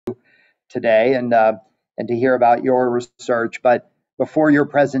today and to hear about your research. But before your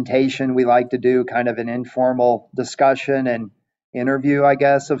presentation, we like to do kind of an informal discussion and interview, I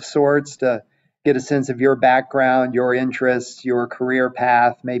guess, of sorts, to get a sense of your background, your interests, your career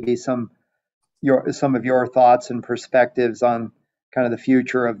path, maybe some of your thoughts and perspectives on kind of the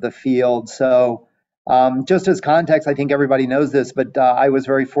future of the field. So just as context, I think everybody knows this, but I was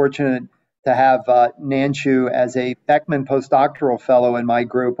very fortunate to have Nanshu as a Beckman postdoctoral fellow in my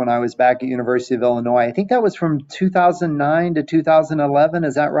group when I was back at University of Illinois. I think that was from 2009 to 2011.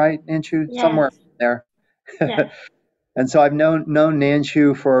 Is that right, Nanshu? Yes. Somewhere there. Yes. And so I've known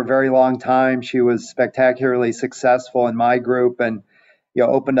Nanshu for a very long time. She was spectacularly successful in my group and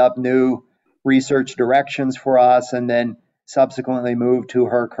opened up new research directions for us, and then subsequently moved to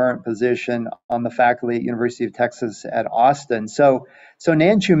her current position on the faculty at University of Texas at Austin. So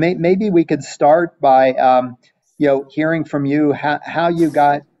Nanshu, maybe we could start by hearing from you how you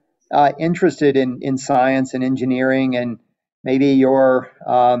got interested in science and engineering, and maybe your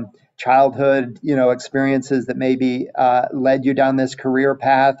childhood experiences that maybe led you down this career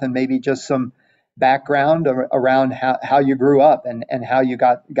path, and maybe just some background around how you grew up and how you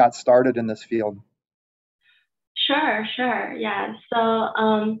got started in this field. Sure. Yeah. So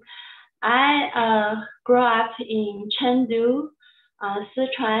I grew up in Chengdu,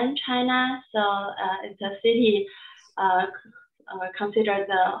 Sichuan, China. So it's a city considered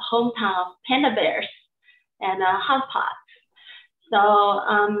the hometown of panda bears and hotspots. So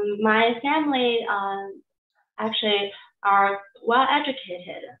my family actually are well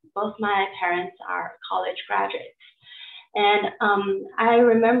educated. Both my parents are college graduates. And I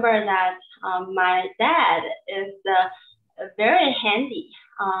remember that my dad is very handy.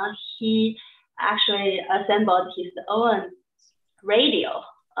 He actually assembled his own radio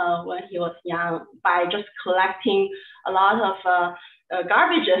when he was young by just collecting a lot of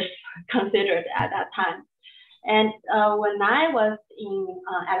garbages considered at that time. And when I was in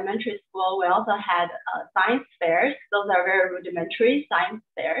elementary school, we also had science fairs. Those are very rudimentary science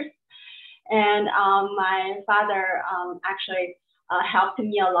fairs. And my father actually helped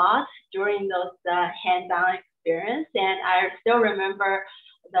me a lot during those hands-on experience. And I still remember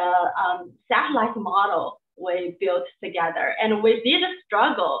the satellite model we built together. And we did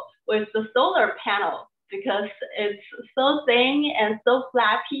struggle with the solar panel because it's so thin and so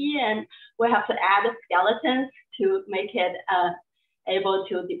flappy, and we have to add skeletons to make it able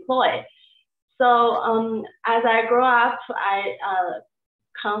to deploy. So as I grow up, I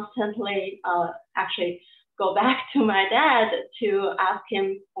constantly actually go back to my dad to ask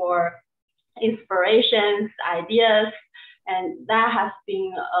him for inspirations, ideas, and that has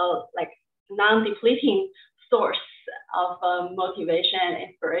been a non-depleting source of motivation and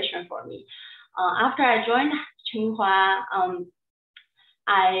inspiration for me. After I joined Tsinghua,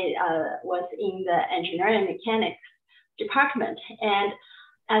 I was in the engineering and mechanics department, and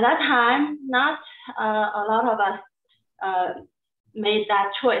at that time, not a lot of us made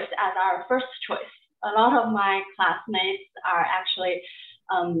that choice as our first choice. A lot of my classmates are actually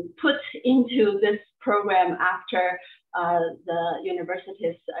put into this program after the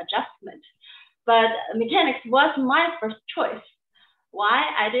university's adjustment. But mechanics was my first choice. Why?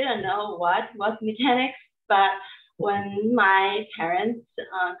 I didn't know what was mechanics, but when my parents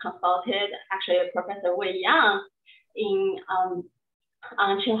consulted actually Professor Wei Yang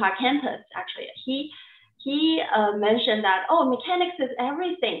on Tsinghua campus, actually, he mentioned that, oh, mechanics is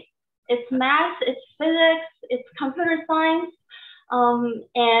everything. It's math, it's physics, it's computer science,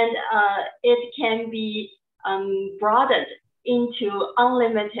 and it can be broadened into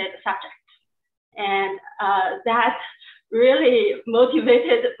unlimited subjects. And that really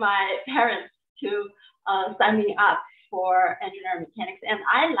motivated my parents to sign me up for engineering mechanics. And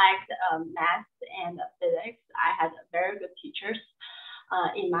I liked math and physics. I had very good teachers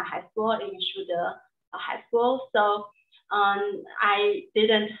in my high school, in Shude High School. So I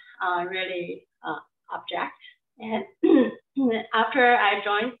didn't really object. And after I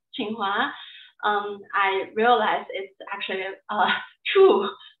joined Tsinghua, I realized it's actually true.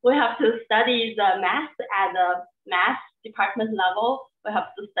 We have to study the math at the math department level. We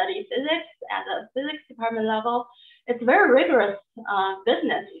have to study physics at the physics department level. It's very rigorous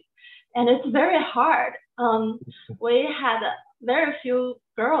business, and it's very hard. We had very few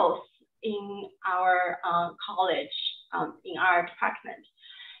girls in our college, in our department.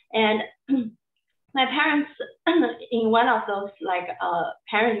 And my parents, in one of those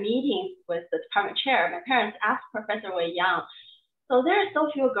parent meetings with the department chair, my parents asked Professor Wei Yang, so there are so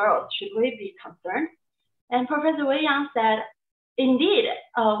few girls, should we be concerned? And Professor Wei Yang said, indeed,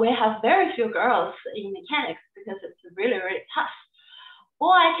 we have very few girls in mechanics because it's really, really tough.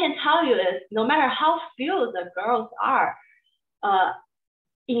 all I can tell you is no matter how few the girls are,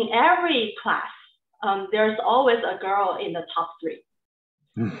 in every class, there's always a girl in the top 3.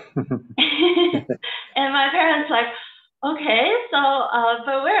 And my parents like, okay, so,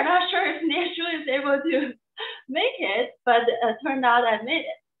 but we're not sure if Nanshu is able to make it, but it turned out I made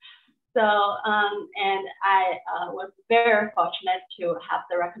it. So, and I was very fortunate to have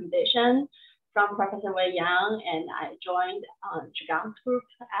the recommendation from Professor Wei Yang, and I joined Zhigang's group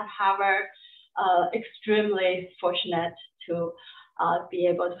at Harvard. Extremely fortunate to be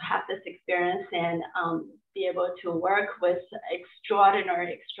able to have this experience and be able to work with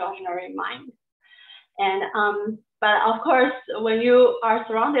extraordinary minds. And but of course, when you are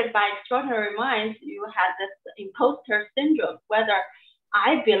surrounded by extraordinary minds, you have this imposter syndrome, whether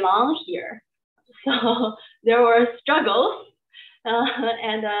I belong here. So there were struggles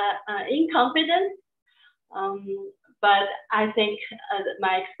and incompetence. But I think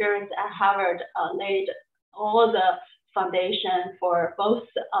my experience at Harvard laid all the foundation for both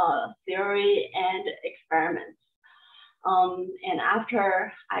theory and experiments. And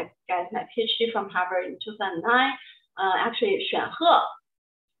after I got my PhD from Harvard in 2009, actually Xuan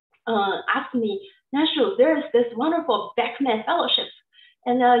He asked me, Nanshu, there is this wonderful Beckman Fellowship,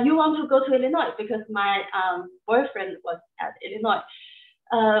 and you want to go to Illinois because my boyfriend was at Illinois.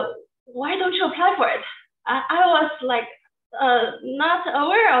 Why don't you apply for it? I was like not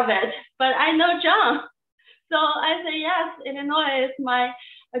aware of it, but I know John. So I said, yes, Illinois is my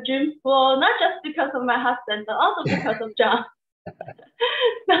dream school, not just because of my husband, but also because of John.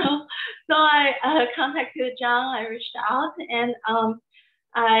 So I contacted John, I reached out, and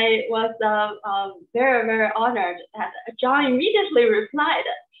I was very, very honored that John immediately replied,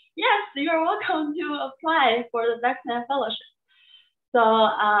 yes, you're welcome to apply for the Beckman Fellowship. So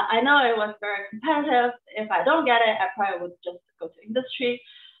I know it was very competitive. If I don't get it, I probably would just go to industry.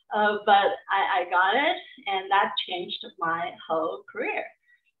 But I got it, and that changed my whole career.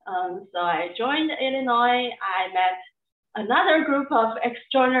 So I joined Illinois. I met another group of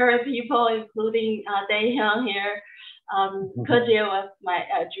extraordinary people, including Daehyung here. Ke Jie was my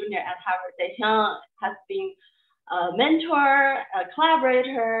junior at Harvard. Daehyung has been a mentor, a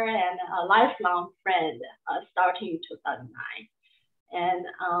collaborator, and a lifelong friend starting in 2009. And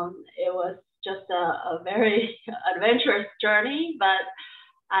it was just a very adventurous journey, but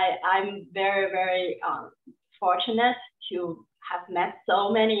I'm very, very fortunate to have met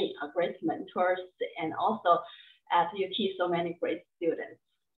so many great mentors, and also at UT, so many great students.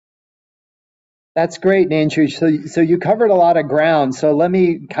 That's great, Nanshu. So you covered a lot of ground. So let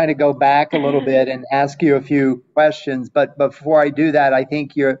me kind of go back a little bit and ask you a few questions. But before I do that, I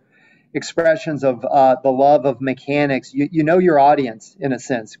think your expressions of the love of mechanics, you know your audience in a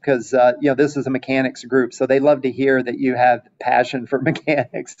sense, because this is a mechanics group, so they love to hear that you have passion for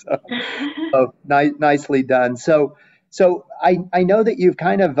mechanics. So nicely done. So I know that you've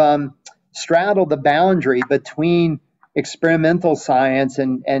kind of straddled the boundary between experimental science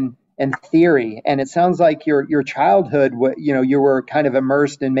and theory, and it sounds like your childhood, you were kind of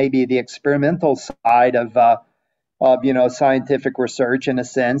immersed in maybe the experimental side of scientific research in a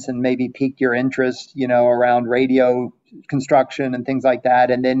sense, and maybe piqued your interest, around radio construction and things like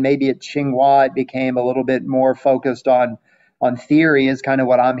that. And then maybe at Tsinghua, it became a little bit more focused on theory, is kind of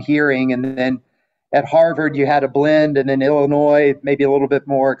what I'm hearing. And then at Harvard, you had a blend, and in Illinois, maybe a little bit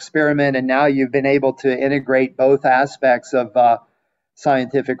more experiment. And now you've been able to integrate both aspects of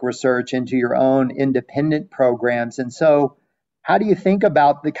scientific research into your own independent programs. And so, how do you think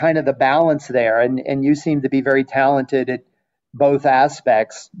about the kind of the balance there? And you seem to be very talented at both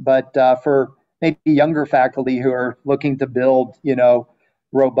aspects, but for maybe younger faculty who are looking to build,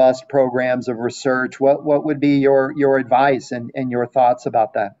 robust programs of research, what would be your advice and your thoughts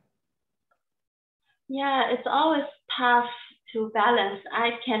about that? Yeah, it's always tough to balance.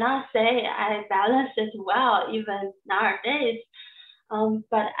 I cannot say I balance it well even nowadays,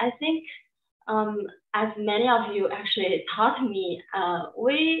 but I think as many of you actually taught me,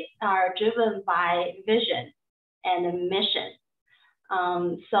 we are driven by vision and mission.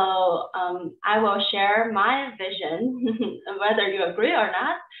 So I will share my vision, whether you agree or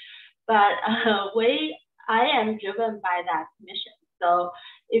not, but I am driven by that mission. So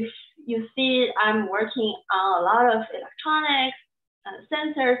if you see I'm working on a lot of electronics,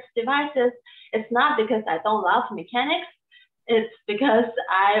 sensors, devices, it's not because I don't love mechanics. It's because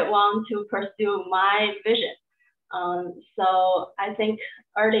I want to pursue my vision. So I think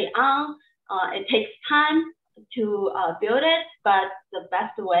early on, it takes time to build it, but the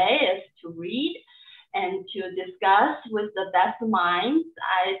best way is to read and to discuss with the best minds.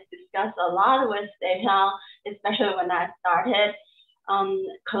 I discussed a lot with Daehyung, especially when I started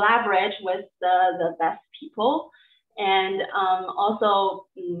collaborate with the best people, and also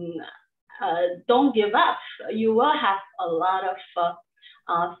don't give up. You will have a lot of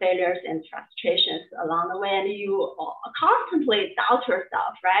failures and frustrations along the way, and you constantly doubt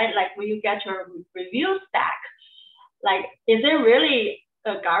yourself, right? Like when you get your reviews back, like, is it really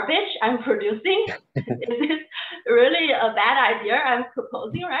garbage I'm producing? Is it really a bad idea I'm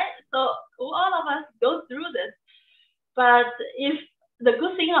proposing, right? So all of us go through this. But if the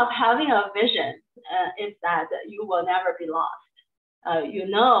good thing of having a vision is that you will never be lost.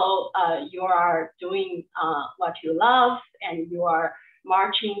 You are doing what you love, and you are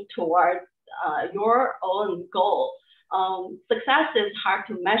marching towards your own goal. Success is hard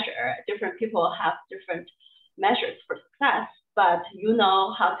to measure. Different people have different measures for success, but you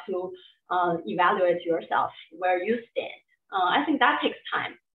know how to evaluate yourself, where you stand. I think that takes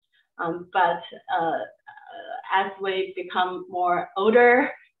time. But as we become more older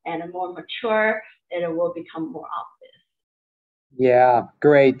and more mature, it will become more obvious. Yeah,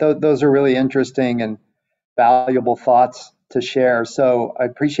 great. Those are really interesting and valuable thoughts to share. So I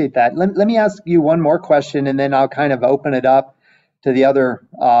appreciate that. Let me ask you one more question, and then I'll kind of open it up to the other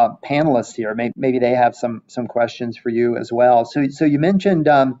panelists here. Maybe they have some questions for you as well. So you mentioned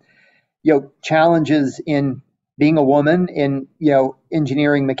challenges in being a woman in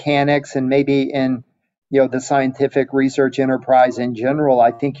engineering, mechanics, and maybe in the scientific research enterprise in general.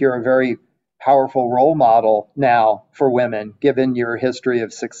 I think you're a very powerful role model now for women, given your history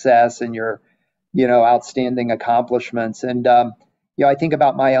of success and your outstanding accomplishments. And I think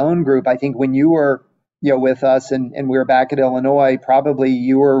about my own group. I think when you were with us and we were back at Illinois, probably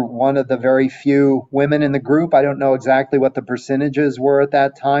you were one of the very few women in the group. I don't know exactly what the percentages were at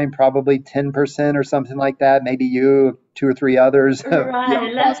that time, probably 10% or something like that. Maybe you, two or three others.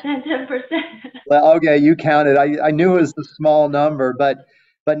 Right, less than 10%. Well, okay, you counted. I knew it was a small number, but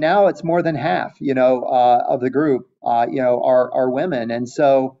now it's more than half, of the group, are women. And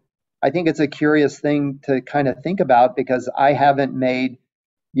so I think it's a curious thing to kind of think about, because I haven't made,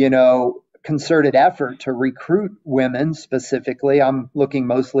 concerted effort to recruit women specifically. I'm looking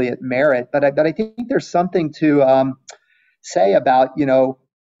mostly at merit, but I think there's something to say about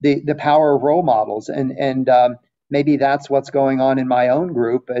the power of role models, and maybe that's what's going on in my own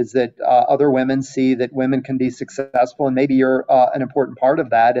group, is that other women see that women can be successful, and maybe you're an important part of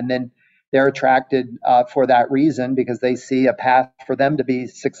that, and then they're attracted for that reason, because they see a path for them to be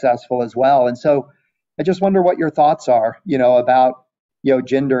successful as well. And so I just wonder what your thoughts are, about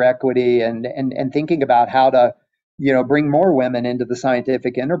gender equity and thinking about how to bring more women into the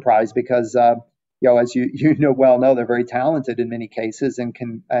scientific enterprise, because as you know, they're very talented in many cases and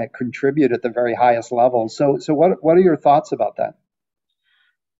can contribute at the very highest level. So what are your thoughts about that?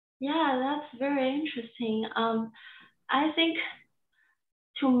 Yeah, that's very interesting. I think,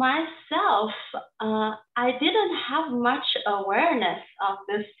 to myself, I didn't have much awareness of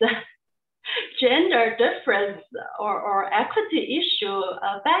this gender difference or equity issue.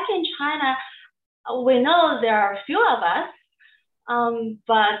 Back in China, we know there are a few of us,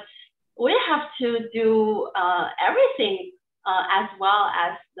 but we have to do everything as well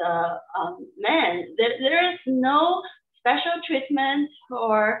as the men. There is no special treatment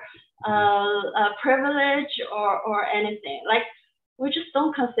or privilege or anything. Like, we just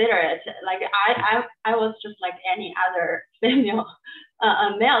don't consider it. Like, I was just like any other female,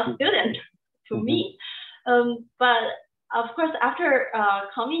 male student to me. But of course, after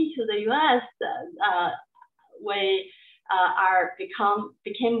coming to the US, we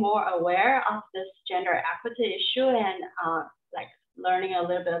became more aware of this gender equity issue, and like learning a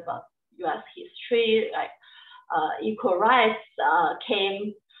little bit about US history, like equal rights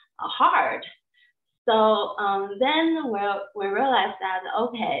came hard. So then we realized that,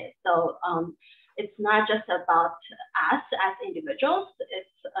 okay, so it's not just about us as individuals,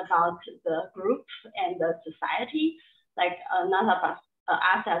 it's about the group and the society, like not about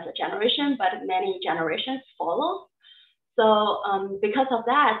us as a generation, but many generations follow. So because of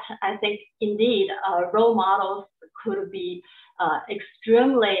that, I think indeed role models could be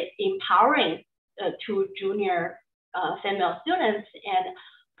extremely empowering to junior female students. And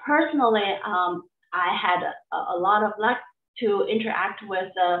personally, I had a lot of luck to interact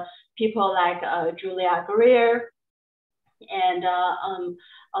with people like Julia Greer, and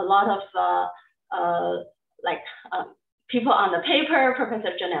a lot of people on the paper,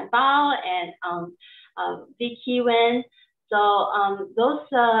 Professor Zhenan Bao and Vicky Wen. So those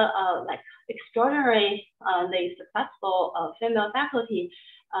extraordinary, successful female faculty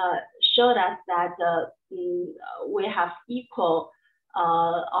showed us that we have equal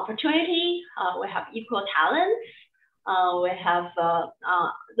opportunity, we have equal talents, We have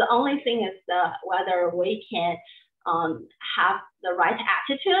the only thing is whether we can have the right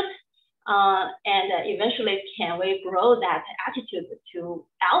attitude, and eventually can we grow that attitude to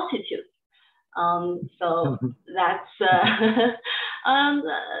altitude. So that's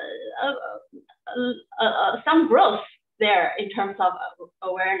some growth there in terms of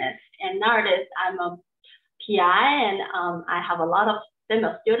awareness. And nowadays I'm a PI, and I have a lot of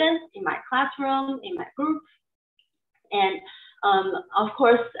female students in my classroom, in my group. And of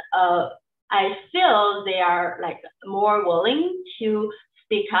course, I feel they are like more willing to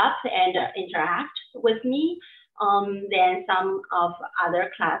speak up and interact with me than some of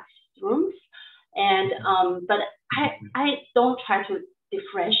other classrooms. And but I don't try to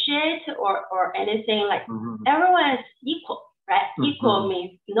differentiate or anything. Like everyone is equal, right? Equal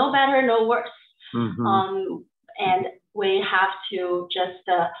means no better, no worse. And we have to just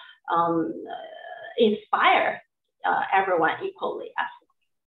inspire everyone equally as well.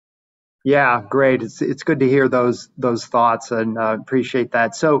 Yeah, great. It's good to hear those thoughts, and appreciate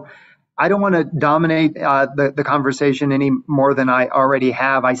that. So I don't want to dominate the conversation any more than I already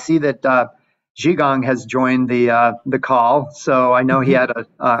have. I see that Zhigang has joined the call, so I know he had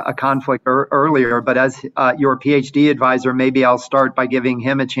a conflict earlier. But as your PhD advisor, maybe I'll start by giving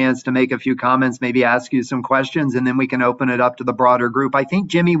him a chance to make a few comments, maybe ask you some questions, and then we can open it up to the broader group. I think,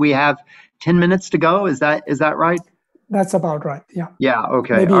 Jimmy, we have 10 minutes to go. Is that right? That's about right. Yeah. Yeah.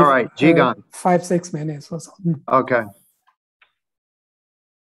 Okay. Maybe, all right. Zhigang. 5-6 minutes or so. Okay.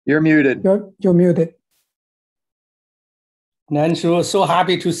 You're muted. You're muted. Nanshu, so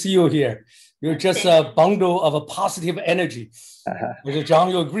happy to see you here. You're just a bundle of a positive energy. John,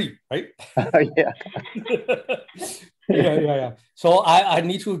 you agree, right? Yeah. Yeah. So I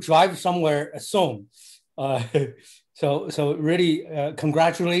need to drive somewhere soon. So really,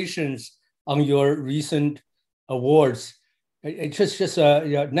 congratulations on your recent awards. It's just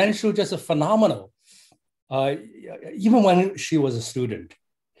Nanshu, just a phenomenal. Even when she was a student,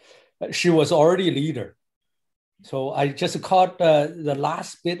 she was already a leader. So I just caught the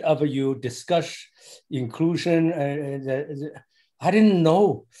last bit of you discuss inclusion. I didn't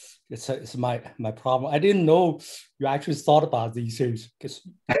know. It's my problem. I didn't know you actually thought about these things, because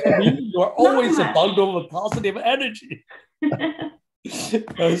to me, you're always a bundle of positive energy.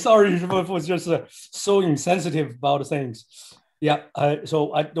 Sorry for just so insensitive about things. Yeah,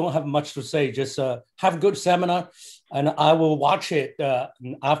 so I don't have much to say. Just have a good seminar, and I will watch it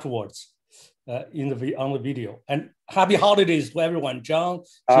afterwards on the video. And happy holidays to everyone, John.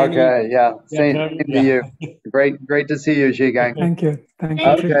 Jenny. Okay, yeah, same to you. Great to see you, Zhigang. Thank you.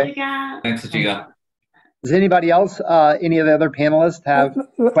 Okay. Thanks, Zhigang. Does anybody else, any of the other panelists have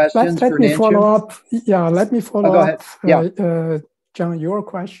questions let for me Nanshu? follow up. Yeah, let me follow up. Yeah. John, your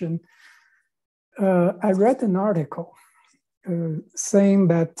question. I read an article saying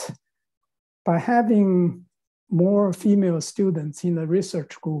that by having more female students in the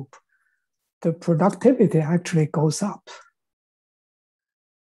research group, the productivity actually goes up.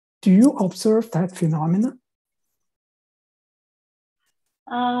 Do you observe that phenomenon?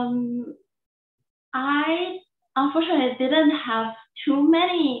 I unfortunately didn't have too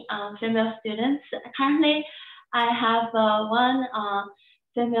many female students. Currently, I have one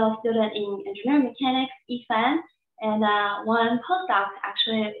female student in engineering mechanics, Yifan, and one postdoc,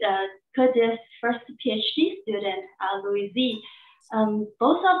 actually, Kurdi's first PhD student, Louise.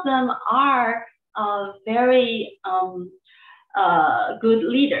 Both of them are very good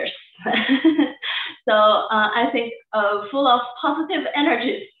leaders. So I think full of positive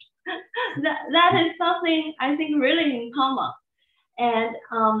energies. that is something I think really in common. And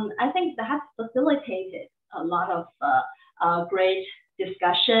I think that facilitated a lot of great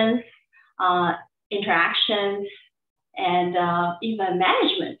discussions, interactions, and even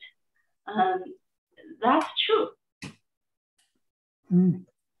management. That's true.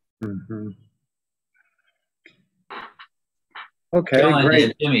 Mm-hmm. Okay, John great.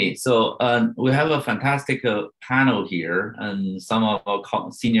 and Jimmy, so we have a fantastic panel here, and some of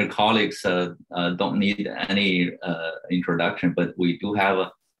our senior colleagues don't need any introduction, but we do have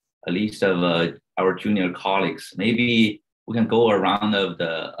a list of our junior colleagues. Maybe we can go around of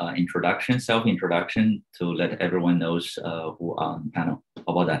the self-introduction to let everyone knows who are on the panel.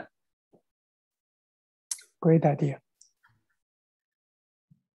 How about that? Great idea.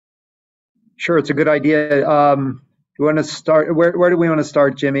 Sure, it's a good idea. You want to start? Where do we want to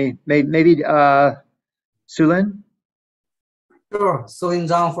start, Jimmy? Maybe Sulin? Sure. Sulin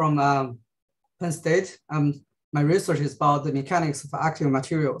Zhang from Penn State. My research is about the mechanics of active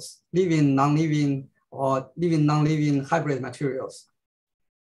materials, living, non-living, or living, non-living hybrid materials.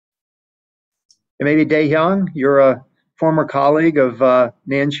 And maybe Dae Hyung, you're a former colleague of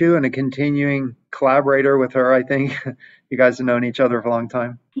Nanshu and a continuing collaborator with her, I think. You guys have known each other for a long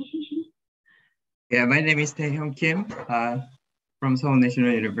time. Yeah, my name is Taehyung Kim from Seoul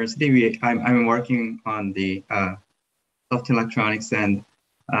National University. I'm working on the soft electronics, and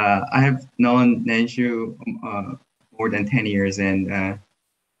I have known Nanshu more than 10 years, and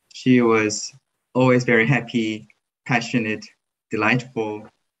she was always very happy, passionate, delightful,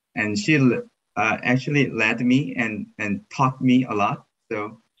 and she actually led me and taught me a lot.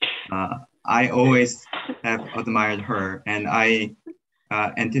 So I always have admired her, and I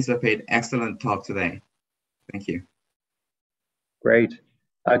anticipate excellent talk today. Thank you. Great.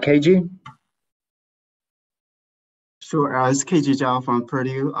 KG? Sure, it's KG Zhao from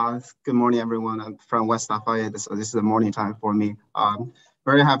Purdue. Good morning, everyone. I'm from West Lafayette, so this is the morning time for me.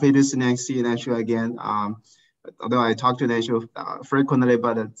 Very happy to see Nanshu again. Although I talk to Nanshu frequently,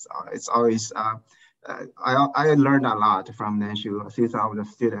 but it's always, I learned a lot from Nanshu since I was a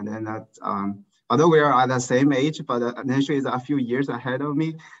student. And although we are at the same age, but Nanshu is a few years ahead of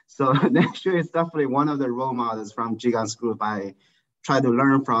me. So Nanshu is definitely one of the role models from Jigan's group I try to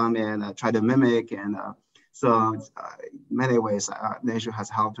learn from and try to mimic. And so in many ways, Nanshu has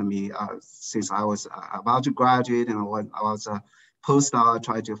helped me since I was about to graduate and when I was a postdoc,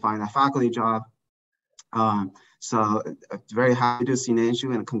 trying to find a faculty job. So very happy to see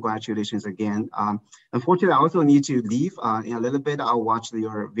Nanshu and congratulations again. Unfortunately, I also need to leave in a little bit. I'll watch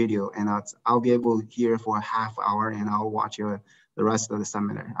your video and I'll be able to hear for a half hour and I'll watch the rest of the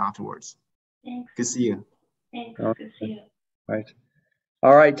seminar afterwards. Thanks. Good to see you. Thanks. Good to see you. Right.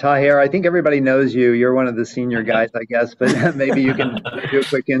 All right, Tahir, I think everybody knows you. You're one of the senior guys, I guess, but maybe you can do a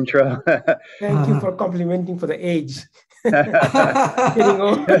quick intro. Thank you for complimenting for the age. I'm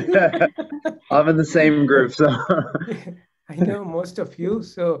in the same group, so. I know most of you,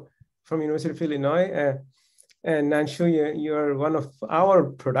 so from University of Illinois, and Nanshu, you're one of our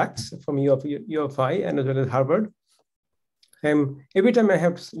products from U of I and as well as Harvard. Every time I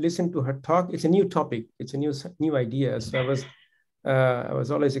have listened to her talk, it's a new topic, it's a new idea. So I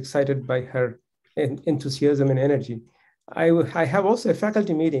was always excited by her enthusiasm and energy. I have also a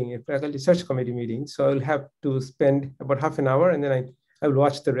faculty meeting, a faculty search committee meeting. So I'll have to spend about half an hour and then I will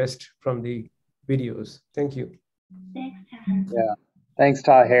watch the rest from the videos. Thank you. Thanks, Tahir. Yeah, thanks,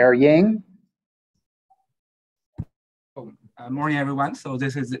 Tahir. Ying? Morning, everyone. So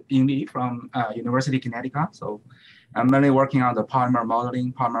this is Ying Li from University of Connecticut. So I'm mainly working on the polymer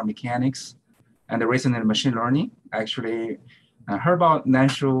modeling, polymer mechanics, and the recent machine learning. Actually, I heard about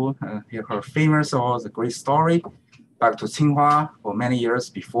Nanshu, her famous or the great story back to Tsinghua for many years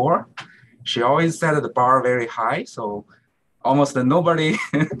before. She always set the bar very high, so almost nobody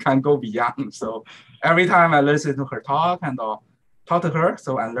can go beyond. So every time I listen to her talk and talk to her,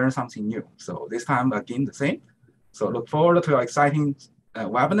 so I learn something new. So this time again, the same. So look forward to your exciting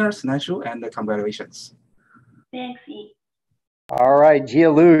webinars, Nanshu, and congratulations. Thanks, Yi. All right,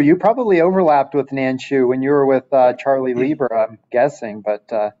 Jia Lu, you probably overlapped with Nanshu when you were with Charlie Lieber, I'm guessing, but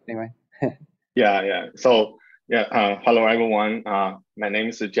anyway. Yeah. So, hello, everyone. My name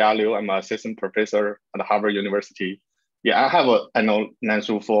is Jia Liu. I'm an assistant professor at Harvard University. Yeah, I know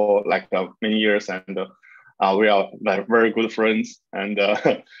Nanshu for like many years, and we are like very good friends. And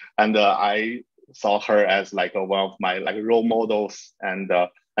I saw her as like one of my like role models, and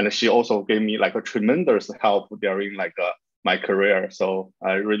she also gave me like a tremendous help during like my career. So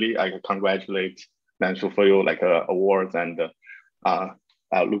I really congratulate Nanshu for your like awards, and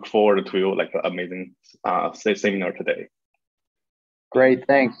I look forward to your like amazing seminar today. Great,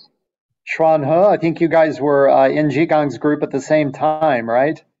 thanks. Xuan He, I think you guys were in Jigang's group at the same time,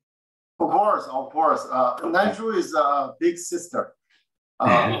 right? Of course. Nanshu is a big sister for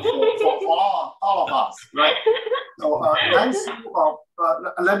all of us, right? So Nanshu,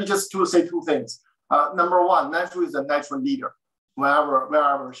 let me just say two things. Number one, Nanshu is a natural leader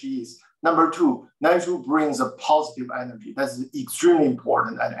wherever she is. Number two, Nanshu brings a positive energy. That's extremely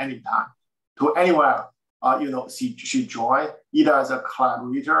important at any time. To anywhere, she join, either as a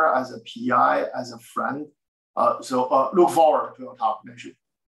collaborator, as a PI, as a friend. So look forward to your talk, Nanshu.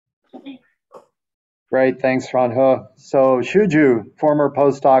 Great, thanks, Xuan He. So Shuju, former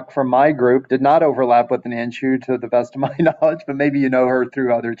postdoc from my group, did not overlap with Nanshu to the best of my knowledge, but maybe you know her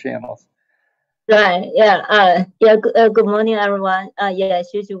through other channels. Right. Yeah. Good morning, everyone.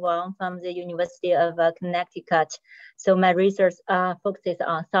 Xu Wang from the University of Connecticut. So my research focuses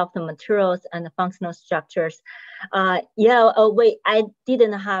on soft materials and functional structures. I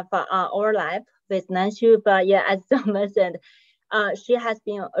didn't have overlap with Nanshu, but as John mentioned, she has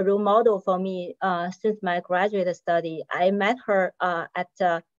been a role model for me since my graduate study. I met her at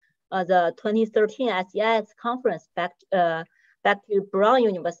the 2013 SES conference back to Brown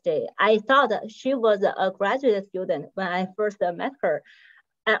University. I thought she was a graduate student when I first met her.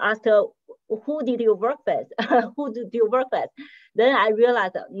 I asked her, who did you work with? Who did you work with? Then I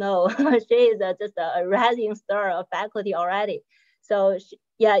realized, no, she is just a rising star of faculty already. So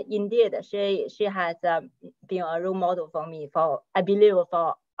yeah, indeed, she has been a role model for me, I believe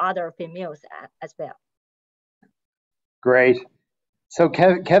for other females as well. Great. So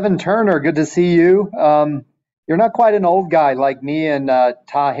Kevin Turner, good to see you. You're not quite an old guy like me and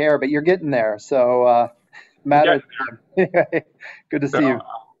Taher, but you're getting there. So matter of time. Good to see you.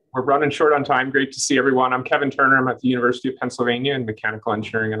 We're running short on time. Great to see everyone. I'm Kevin Turner. I'm at the University of Pennsylvania in mechanical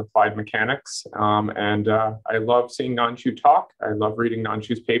engineering and applied mechanics. I love seeing Nanshu talk. I love reading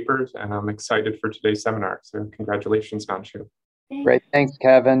Nanshu's papers, and I'm excited for today's seminar. So congratulations, Nanshu. Great. Thanks,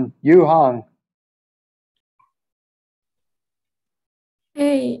 Kevin. Yu Hong.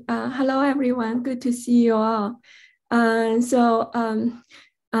 Hey, hello, everyone. Good to see you all.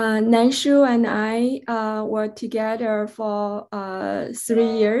 Nanshu and I were together for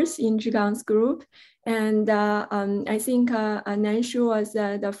 3 years in Zhigang's group. And I think Nanshu was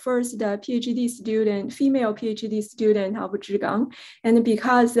the first PhD student, female PhD student of Zhigang. And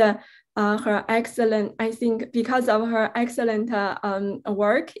because her excellent, I think because of her excellent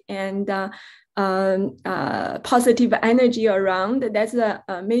work and positive energy around, that's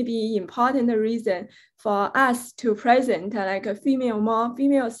maybe important reason for us to present like a more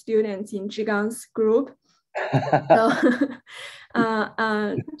female students in Zhigang's group.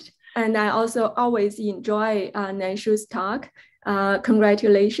 And I also always enjoy Nanshu's talk.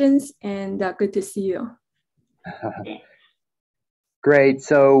 Congratulations and good to see you. Great.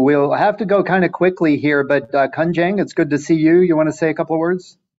 So we'll have to go kind of quickly here, but Kunjang, it's good to see you. You want to say a couple of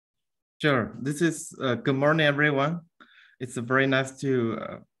words? Sure. This is good morning, everyone. It's very nice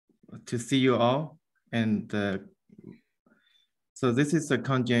to see you all. And so this is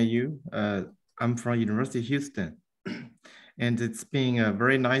Kunjang Yu. I'm from University of Houston, and it's been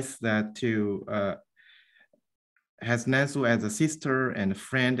very nice that has Nanshu as a sister and a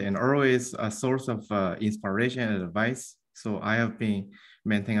friend, and always a source of inspiration and advice. So I have been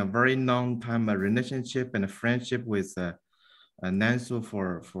maintaining a very long time relationship and a friendship with Nanshu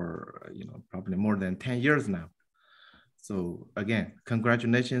for probably more than 10 years now. So again,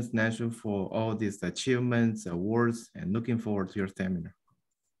 congratulations, Nanshu, for all these achievements, awards, and looking forward to your seminar.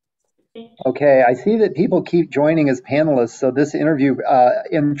 Okay, I see that people keep joining as panelists, so this interview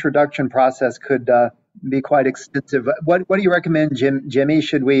introduction process could be quite extensive. What do you recommend, Jimmy?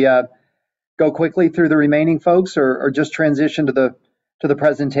 Should we go quickly through the remaining folks, or just transition to the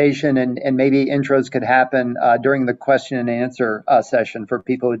presentation, and maybe intros could happen during the question and answer session for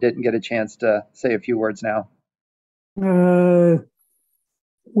people who didn't get a chance to say a few words now?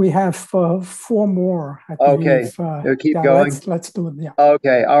 We have 4 more. I okay, believe, keep going. Let's do it. Yeah.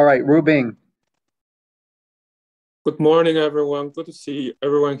 Okay. All right, Rubing. Good morning, everyone. Good to see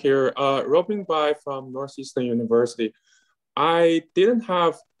everyone here. Robin Bai from Northwestern University. I didn't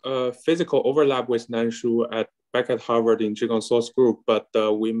have a physical overlap with Nanshu back at Harvard in Zhigang Source Group, but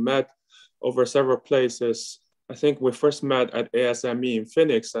we met over several places. I think we first met at ASME in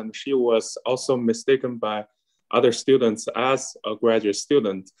Phoenix, and she was also mistaken by other students as a graduate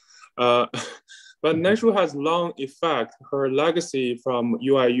student. But Nanshu has long effect. Her legacy from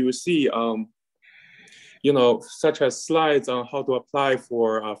UIUC, such as slides on how to apply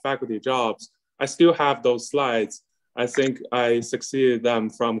for faculty jobs. I still have those slides. I think I succeeded them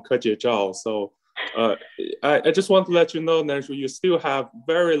from Ke Zhao. So I just want to let you know, Nanshu, you still have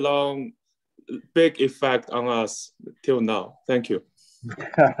very long, big effect on us till now. Thank you.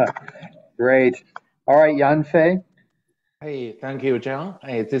 Great. All right, Yanfei. Hey, thank you, John.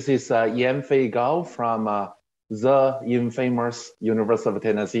 Hey, this is Yanfei Gao from the infamous University of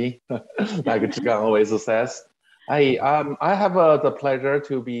Tennessee, like Zhigang always says. I have the pleasure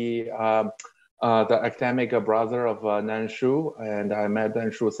to be the academic brother of Nanshu, and I met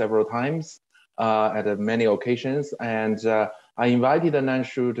Nanshu several times at many occasions. And I invited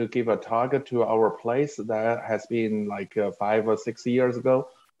Nanshu to give a talk to our place. That has been like 5 or 6 years ago.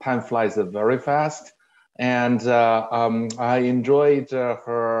 Time flies very fast. And I enjoyed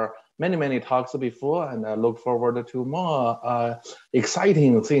her many talks before, and I look forward to more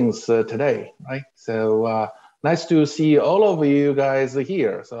exciting things today, right? So nice to see all of you guys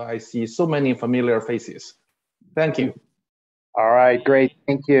here. So I see so many familiar faces. Thank you. All right, great,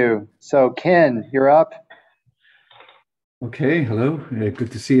 thank you. So Ken, you're up. Okay, hello,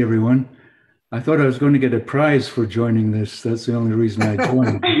 good to see everyone. I thought I was going to get a prize for joining this. That's the only reason I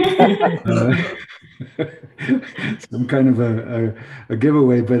joined. some kind of a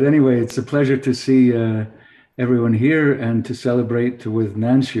giveaway. But anyway, it's a pleasure to see everyone here and to celebrate with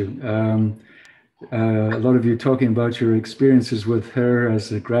Nanshu. A lot of you talking about your experiences with her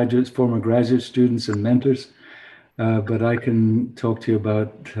as a former graduate students and mentors. But I can talk to you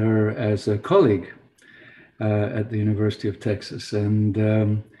about her as a colleague at the University of Texas.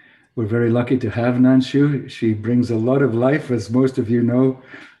 And we're very lucky to have Nanshu. She brings a lot of life, as most of you know,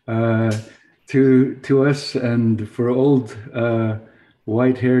 to us. And for old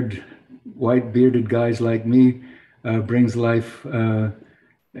white-haired, white-bearded guys like me, brings life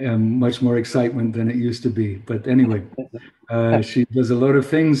much more excitement than it used to be. But anyway, she does a lot of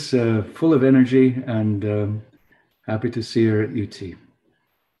things, full of energy, and happy to see her at UT.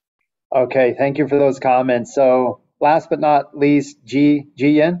 Okay, thank you for those comments. So last but not least, Ji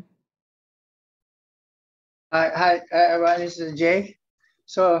Yen. Hi, everyone. This is Jay.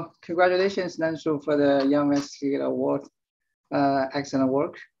 So congratulations, Nanshu, for the Young Investigator Award. Excellent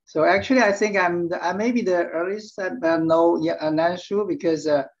work. So actually, I think I may be the earliest that know Nanshu, because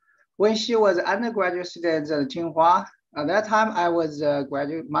when she was undergraduate student at Tsinghua, at that time I was a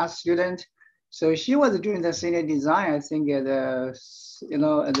graduate master student. So she was doing the senior design. I think at the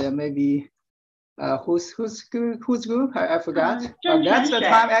maybe whose group? I forgot. But that's the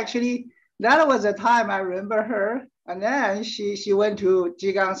time actually. That was the time I remember her. And then she went to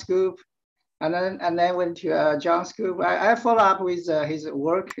Jigang's group, and then went to John's group. I follow up with his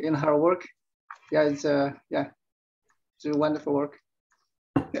work in her work. Yeah, it's a wonderful work.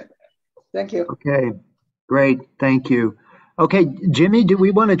 Thank you. Okay, great, thank you. Okay, Jimmy, do we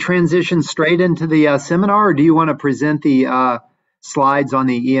want to transition straight into the seminar, or do you want to present the slides on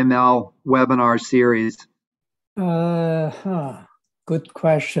the EML webinar series? Good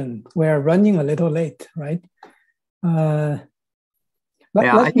question. We're running a little late, right? I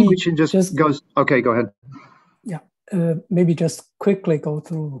think we should just go. Okay, go ahead. Yeah, maybe just quickly go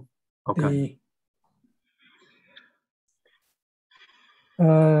through the.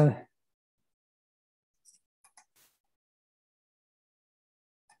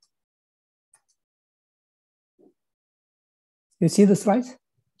 You see the slides?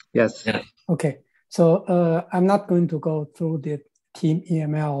 Yes. Okay, so I'm not going to go through the Team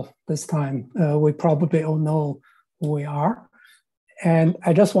EML this time. We probably all know who we are. And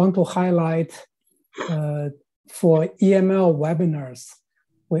I just want to highlight for EML webinars,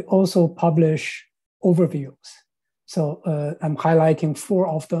 we also publish overviews. So I'm highlighting 4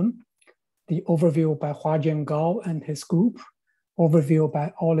 of them. The overview by Huajian Gao and his group, overview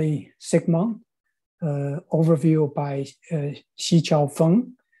by Ollie Sigmund, overview by Xiqiao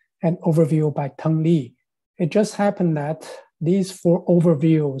Feng, and overview by Teng Li. It just happened that these 4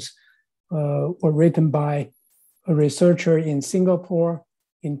 overviews were written by a researcher in Singapore,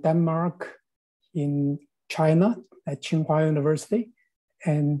 in Denmark, in China at Tsinghua University,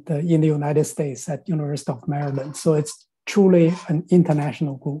 and in the United States at University of Maryland. So it's truly an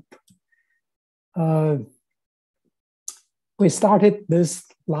international group. We started this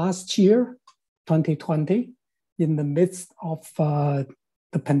last year, 2020, in the midst of the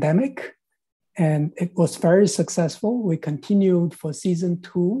pandemic, and it was very successful. We continued for season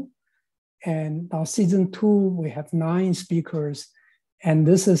 2, and now season 2, we have 9 speakers, and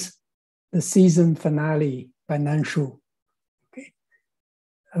this is the season finale by Nanshu. Okay.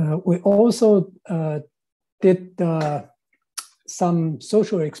 We also did some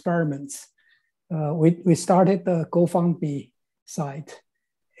social experiments. We started the GoFundMe site,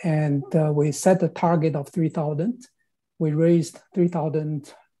 and we set a target of 3,000. We raised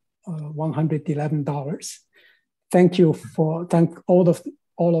 $3,111. Thank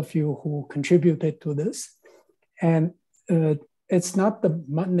all of you who contributed to this. And it's not the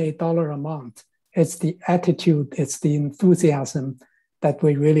money dollar amount, it's the attitude, it's the enthusiasm that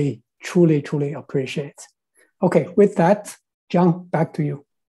we really, truly, truly appreciate. Okay, with that, John, back to you.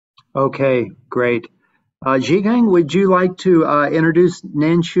 Okay, great. Zhigang, would you like to introduce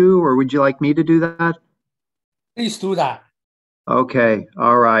Nanshu, or would you like me to do that? Please do that. Okay,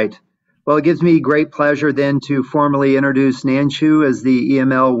 all right. Well, it gives me great pleasure then to formally introduce Nanshu as the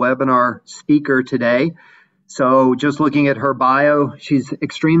EML webinar speaker today. So just looking at her bio, she's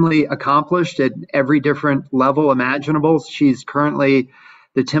extremely accomplished at every different level imaginable. She's currently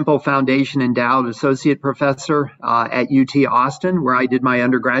the Temple Foundation Endowed Associate Professor at UT Austin, where I did my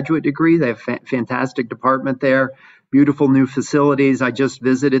undergraduate degree. They have a fantastic department there, beautiful new facilities. I just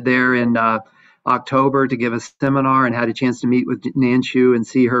visited there in October to give a seminar and had a chance to meet with Nanshu and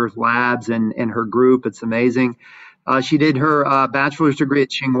see her labs and her group. It's amazing. She did her bachelor's degree at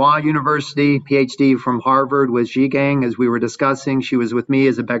Tsinghua University, PhD from Harvard with Zhigang, as we were discussing. She was with me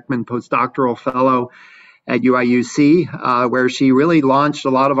as a Beckman postdoctoral fellow at UIUC, where she really launched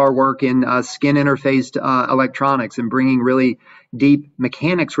a lot of our work in skin interfaced electronics and bringing really deep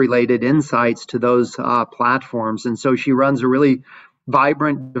mechanics related insights to those platforms. And so she runs a really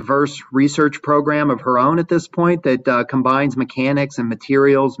vibrant, diverse research program of her own at this point that combines mechanics and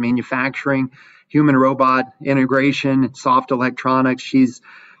materials, manufacturing, human robot integration, soft electronics. She's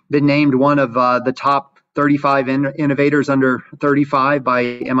been named one of the top 35 innovators under 35 by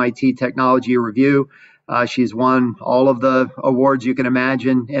MIT Technology Review. She's won all of the awards you can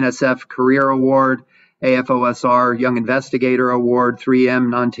imagine: NSF Career Award, AFOSR Young Investigator Award, 3M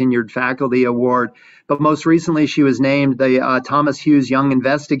Non-Tenured Faculty Award. But most recently, she was named the Thomas Hughes Young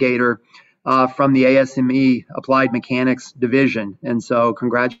Investigator from the ASME Applied Mechanics Division. And so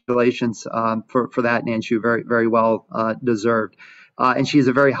congratulations for that, Nanshu, very, very well deserved. And she's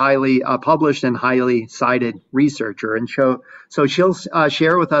a very highly published and highly cited researcher. And so she'll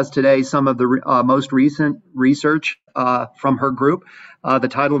share with us today some of the most recent research from her group. The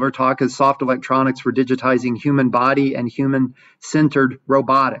title of her talk is Soft Electronics for Digitizing Human Body and Human-Centered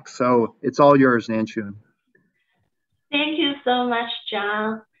Robotics. So it's all yours, Nanshu. Thank you so much,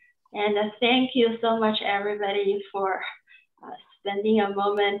 John. And thank you so much, everybody, for spending a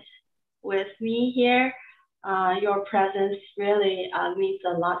moment with me here. Your presence really means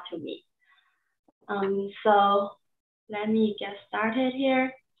a lot to me. So let me get started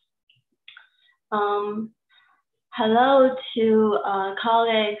here. Hello to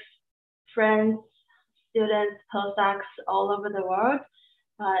colleagues, friends, students, postdocs all over the world.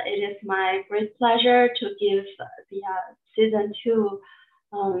 It is my great pleasure to give the season 2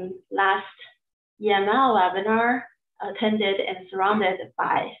 last EML webinar, attended and surrounded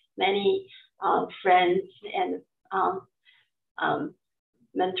by many friends and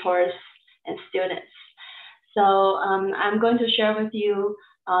mentors and students. So I'm going to share with you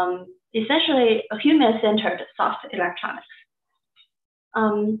essentially a human-centered soft electronics.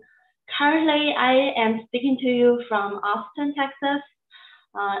 Currently, I am speaking to you from Austin, Texas.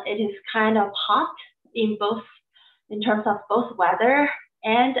 It is kind of hot in terms of both weather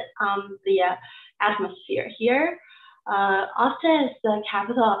and the atmosphere here. Austin is the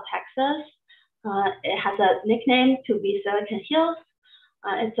capital of Texas. It has a nickname to be Silicon Hills.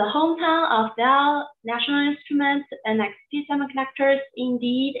 It's a hometown of Dell, National Instruments, NXP Semiconductors,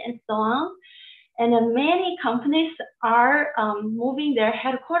 Indeed, and so on. And many companies are moving their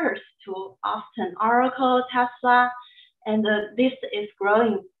headquarters to Austin: Oracle, Tesla, and this is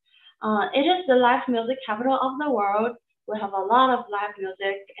growing. It is the live music capital of the world. We have a lot of live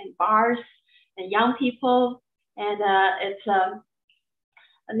music and bars and young people, and it's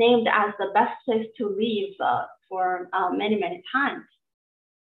named as the best place to live for many, many times.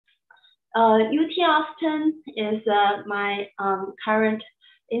 UT Austin is my current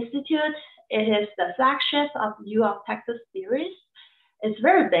institute. It is the flagship of U of Texas series. It's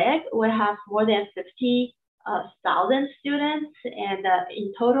very big. We have more than 50,000 students, and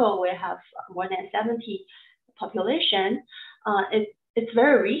in total we have more than 70 population. It's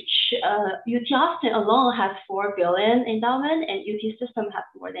very rich. UT Austin alone has 4 billion endowment, and UT system has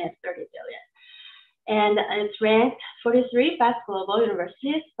more than 30 billion. And it's ranked 43 best global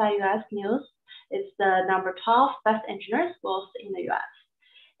universities by US News. It's the number 12 best engineering schools in the US.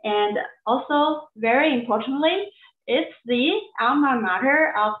 And also, very importantly, it's the alma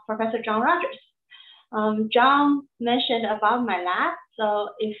mater of Professor John Rogers. John mentioned about my lab, so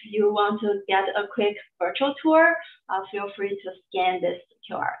if you want to get a quick virtual tour, feel free to scan this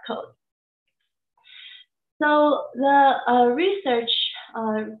QR code. So the research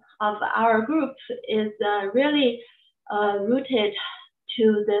of our group is really rooted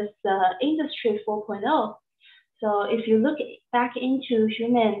to this Industry 4.0. So if you look back into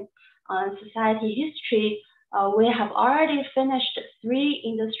human society history, we have already finished 3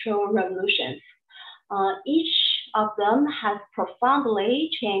 industrial revolutions. Each of them has profoundly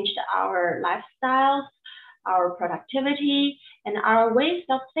changed our lifestyles, our productivity, and our ways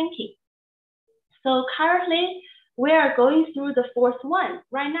of thinking. So currently, we are going through the 4th one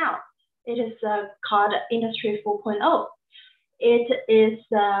right now. It is called Industry 4.0. It is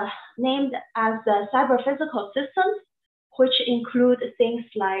named as cyber-physical systems, which include things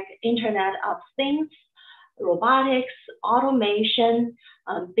like Internet of Things, robotics, automation,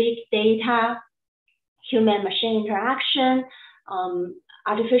 big data, human-machine interaction,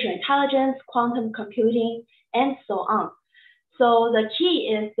 artificial intelligence, quantum computing, and so on. So the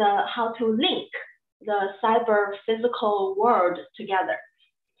key is how to link the cyber-physical world together.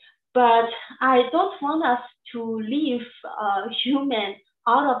 But I don't want us to leave human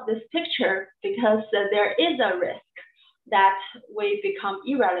out of this picture, because there is a risk that we become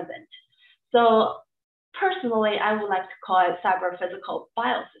irrelevant. So personally, I would like to call it cyber-physical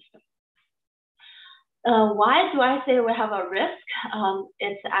biosystem. Why do I say we have a risk?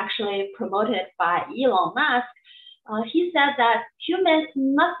 It's actually promoted by Elon Musk. He said that humans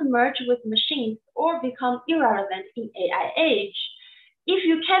must merge with machines or become irrelevant in AI age. If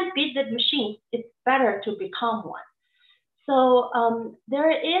you can't beat the machines, it's better to become one. So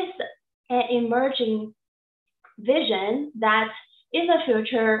there is an emerging vision that in the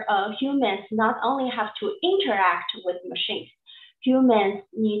future, humans not only have to interact with machines, humans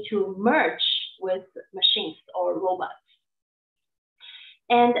need to merge with machines or robots.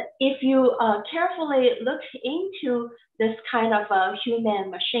 And if you carefully look into this kind of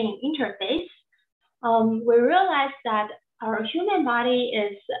human-machine interface, we realize that our human body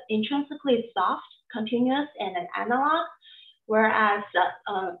is intrinsically soft, continuous, and analog, whereas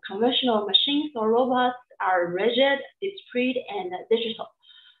conventional machines or robots are rigid, discrete, and digital.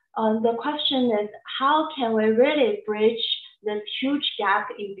 The question is, how can we really bridge this huge gap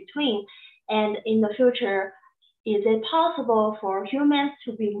in between? And in the future, is it possible for humans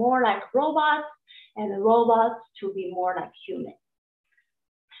to be more like robots and robots to be more like humans?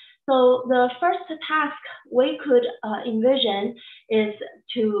 So the first task we could envision is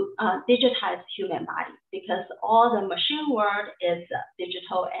to digitize human body, because all the machine world is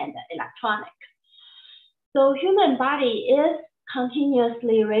digital and electronic. So human body is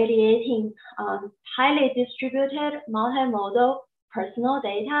continuously radiating highly distributed, multimodal personal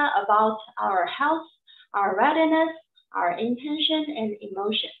data about our health, our readiness, our intention, and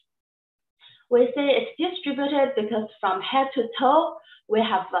emotion. We say it's distributed because from head to toe, we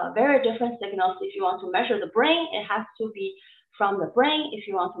have very different signals. If you want to measure the brain, it has to be from the brain. If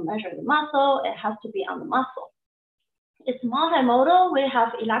you want to measure the muscle, it has to be on the muscle. It's multimodal. We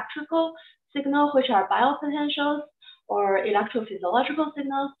have electrical signals, which are biopotentials, or electrophysiological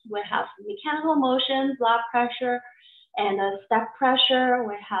signals. We have mechanical motion, blood pressure, and step pressure.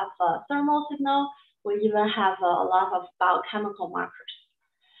 We have thermal signal. We even have a lot of biochemical markers.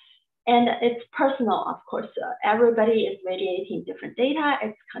 And it's personal, of course. Everybody is radiating different data.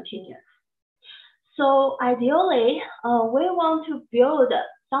 It's continuous. So ideally, we want to build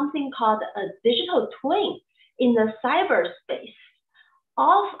something called a digital twin in the cyberspace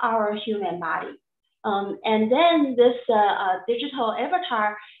of our human body. And then this digital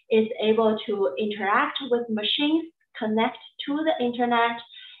avatar is able to interact with machines, connect to the internet,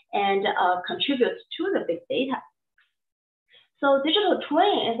 and contribute to the big data. So digital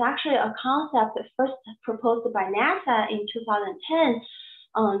twin is actually a concept first proposed by NASA in 2010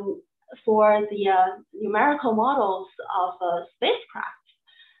 for the numerical models of spacecraft.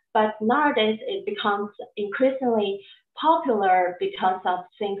 But nowadays it becomes increasingly popular because of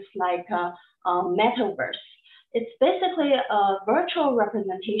things like metaverse. It's basically a virtual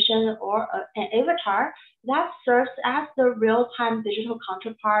representation or an avatar that serves as the real-time digital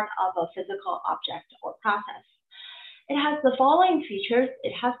counterpart of a physical object or process. It has the following features.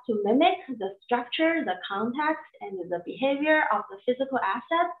 It has to mimic the structure, the context, and the behavior of the physical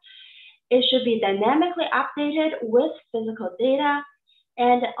asset. It should be dynamically updated with physical data,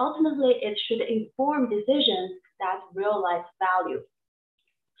 and ultimately it should inform decisions that realize value.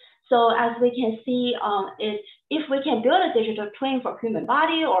 So as we can see, if we can build a digital twin for human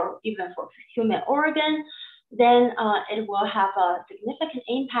body or even for human organ, then it will have a significant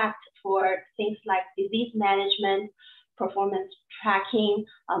impact for things like disease management, performance tracking,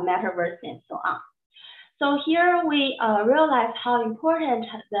 metaverse, and so on. So here we realize how important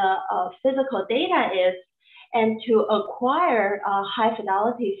the physical data is, and to acquire high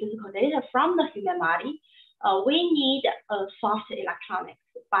fidelity physical data from the human body, we need soft electronics,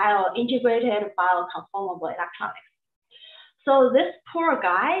 bio-integrated, bioconformable electronics. So this poor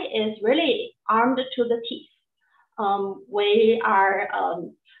guy is really armed to the teeth. We are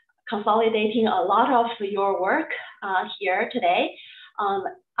consolidating a lot of your work here today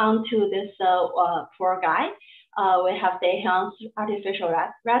onto this poor guy. We have Daehyun's artificial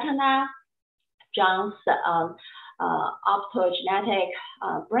retina, John's optogenetic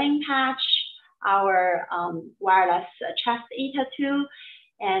brain patch, our wireless chest E-tattoo,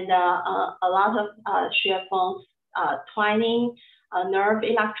 and a lot of Xuefeng's twining nerve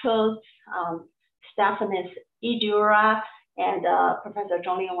electrodes, Stephanie's E-dura, and Professor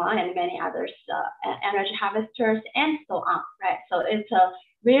Zhonglin Wang and many others, energy harvesters, and so on, right? So it's a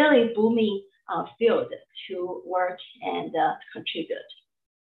really booming field to work and contribute.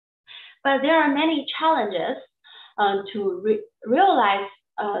 But there are many challenges to realize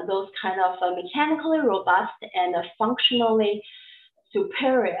those kind of mechanically robust and functionally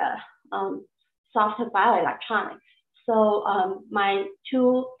superior soft bioelectronics. So my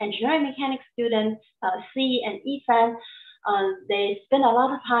two engineering mechanics students, C and Ethan, they spend a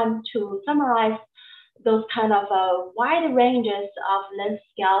lot of time to summarize those kind of wide ranges of length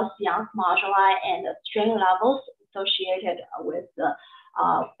scales, Young's moduli, and strain levels associated with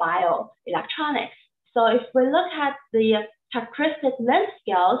bioelectronics. So if we look at the characteristic length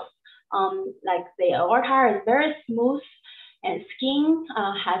scales, like the aorta is very smooth, and skin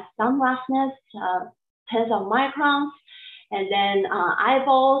has some roughness, tens of microns, and then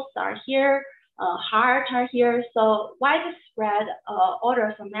eyeballs are here, heart are here. So widespread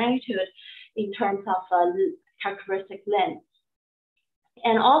orders of magnitude in terms of characteristic length.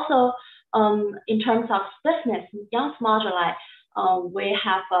 And also in terms of stiffness, Young's moduli, we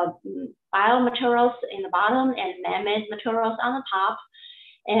have biomaterials in the bottom and man-made materials on the top.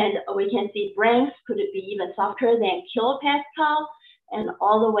 And we can see brains could be even softer than kilopascal and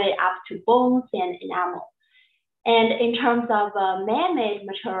all the way up to bones and enamel. And in terms of man-made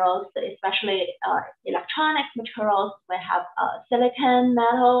materials, especially electronic materials, we have silicon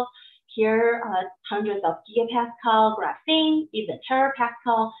metal, here hundreds of gigapascal, graphene, even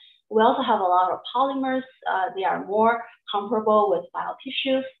terapascal. We also have a lot of polymers. They are more comparable with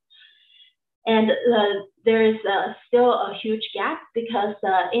biotissues. And there is still a huge gap because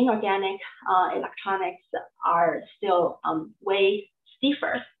inorganic electronics are still way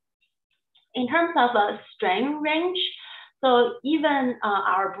stiffer. In terms of strain range, so even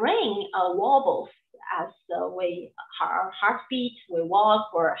our brain wobbles as our heartbeat, we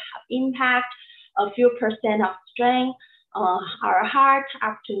walk or have impact, a few percent of strain, our heart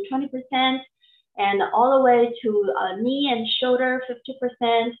up to 20%, and all the way to knee and shoulder,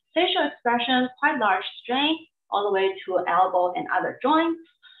 50%, facial expression, quite large strain, all the way to elbow and other joints.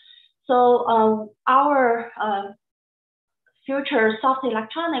 So our future soft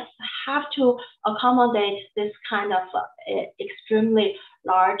electronics have to accommodate this kind of extremely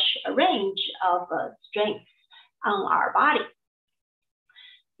large range of strength on our body.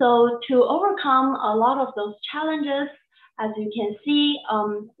 So to overcome a lot of those challenges, as you can see,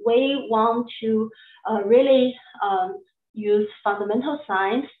 we want to really use fundamental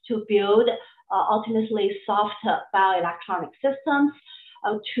science to build ultimately soft bioelectronic systems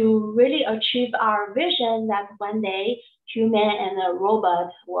to really achieve our vision that one day human and a robot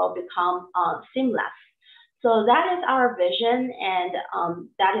will become seamless. So that is our vision, and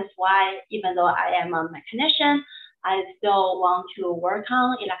that is why, even though I am a mechanician, I still want to work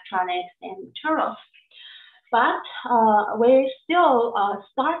on electronics and materials. But we still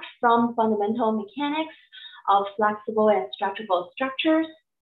start from fundamental mechanics of flexible and stretchable structures.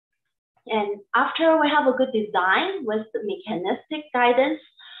 And after we have a good design with the mechanistic guidance,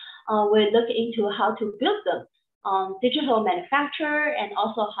 we look into how to build them on digital manufacture and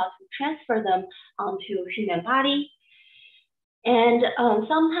also how to transfer them onto human body. And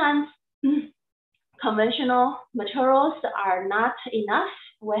sometimes conventional materials are not enough.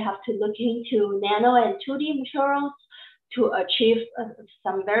 We have to look into nano and 2D materials to achieve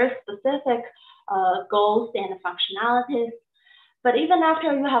some very specific goals and functionalities. But even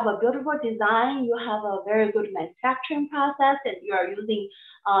after you have a beautiful design, you have a very good manufacturing process, and you are using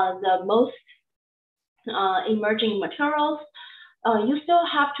the most emerging materials, you still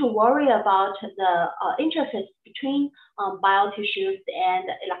have to worry about the interface between biotissues and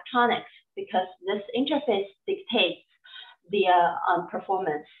electronics, because this interface dictates the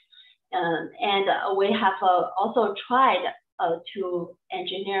performance. And we have also tried to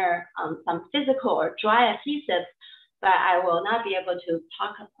engineer some physical or dry adhesives, but I will not be able to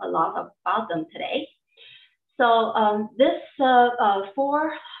talk a lot about them today. So this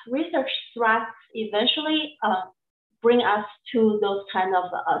 4 research threads eventually bring us to those kind of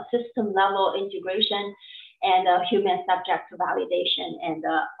system level integration and human subject validation and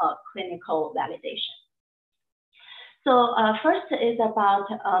clinical validation. So first is about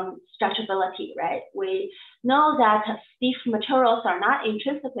stretchability, right? We know that stiff materials are not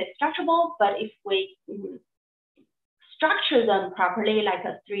intrinsically stretchable, but if we structure them properly, like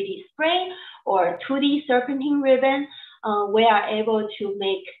a 3D spring or 2D serpentine ribbon, we are able to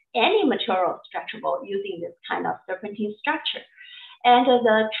make any material stretchable using this kind of serpentine structure. And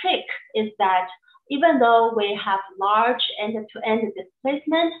the trick is that even though we have large end-to-end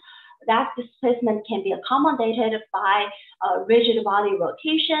displacement, that displacement can be accommodated by rigid body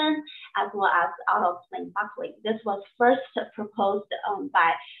rotation as well as out-of-plane buckling. This was first proposed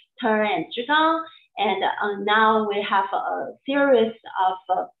by Turner and Zhigang, and now we have a series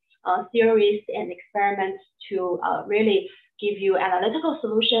of theories and experiments to really give you analytical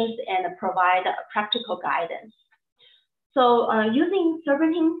solutions and provide practical guidance. So using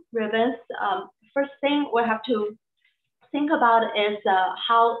serpentine ribbons, first thing we have to think about is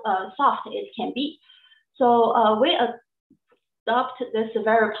how soft it can be. So we adopt this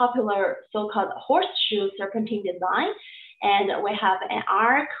very popular so-called horseshoe serpentine design. And we have an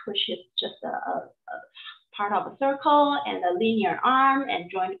arc, which is just a part of a circle, and a linear arm, and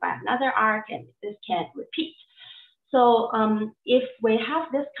joined by another arc, and this can repeat. So if we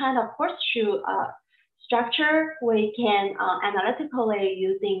have this kind of horseshoe structure, we can analytically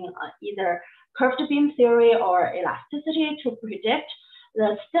using either curved beam theory or elasticity to predict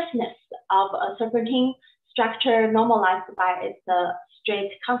the stiffness of a serpentine structure normalized by its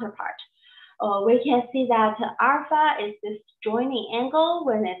straight counterpart. We can see that alpha is this joining angle.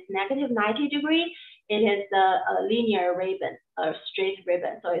 When it's negative 90 degrees, it is a linear ribbon, a straight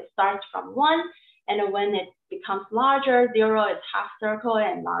ribbon. So it starts from 1, and when it becomes larger, 0 is half circle,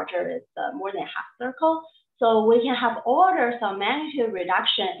 and larger is more than half circle. So we can have orders of magnitude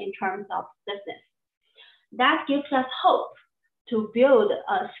reduction in terms of stiffness. That gives us hope to build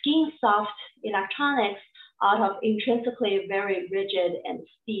skin soft electronics out of intrinsically very rigid and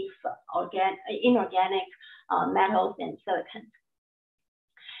stiff inorganic metals and silicon.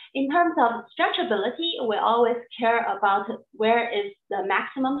 In terms of stretchability, we always care about where is the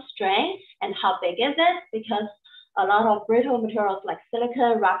maximum strain and how big is it, because a lot of brittle materials like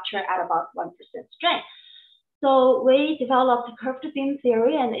silicon rupture at about 1% strain. So we developed curved beam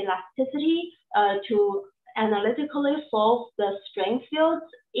theory and elasticity to analytically solve the strain fields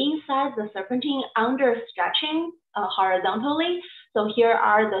inside the serpentine under stretching horizontally. So here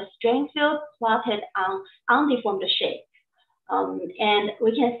are the strain fields plotted on undeformed shape. And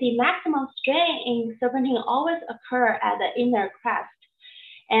we can see maximum strain in serpentine always occur at the inner crest.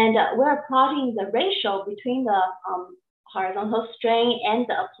 And we're plotting the ratio between the horizontal strain and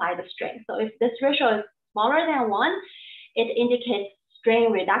the applied strain. So if this ratio is smaller than 1, it indicates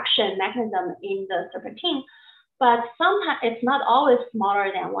strain reduction mechanism in the serpentine. But sometimes it's not always smaller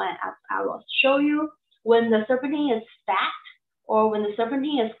than 1, as I will show you. When the serpentine is fat, or when the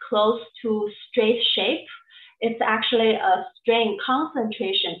serpentine is close to straight shape, it's actually a strain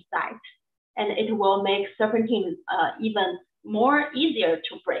concentration site, and it will make serpentine even more easier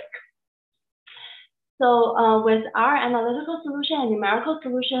to break. So with our analytical solution and numerical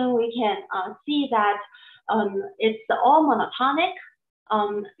solution, we can see that it's all monotonic,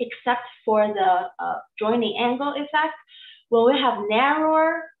 except for the joining angle effect. When we have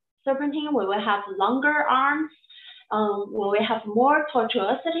narrower serpentine, we will have longer arms. When we have more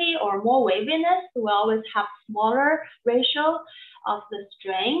tortuosity or more waviness, we always have smaller ratio of the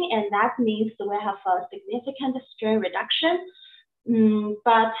strain, and that means we have a significant strain reduction.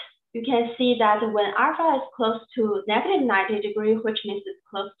 But you can see that when alpha is close to negative 90 degrees, which means it's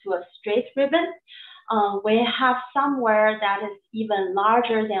close to a straight ribbon, we have somewhere that is even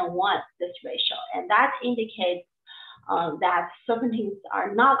larger than 1, this ratio. And that indicates that serpentines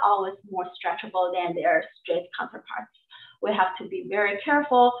are not always more stretchable than their straight counterparts. We have to be very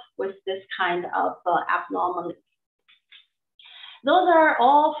careful with this kind of abnormality. Those are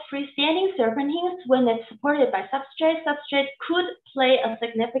all freestanding serpentines. When it's supported by substrate, substrate could play a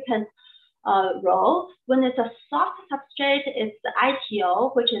significant role. When it's a soft substrate, it's the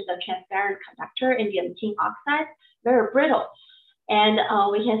ITO, which is a transparent conductor, indium tin oxide, very brittle. And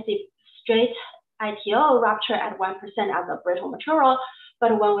we can see straight ITO rupture at 1% as a brittle material,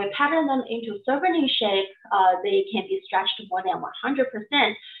 but when we pattern them into serpentine shape, they can be stretched more than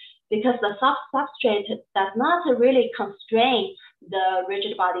 100% because the soft substrate does not really constrain the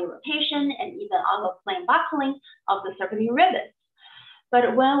rigid body rotation and even out-of-plane buckling of the serpentine ribbons.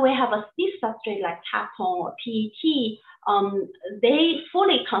 But when we have a stiff substrate like Kapton or PET, they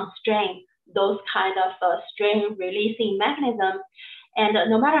fully constrain those kind of strain releasing mechanisms. And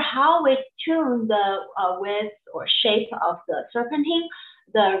no matter how we tune the width or shape of the serpentine,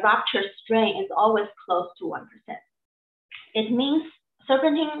 the rupture strain is always close to 1%. It means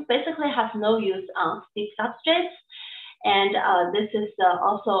serpentine basically has no use on stiff substrates. And this is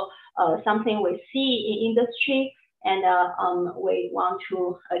also something we see in industry. And we want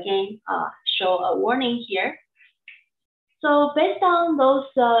to, again, show a warning here. So based on those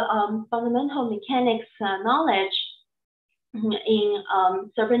fundamental mechanics knowledge, in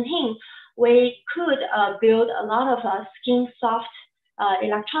serpentine, we could build a lot of skin soft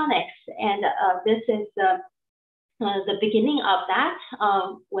electronics, and this is the beginning of that.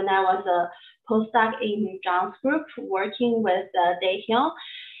 When I was a postdoc in Zhang's group working with Daehyun,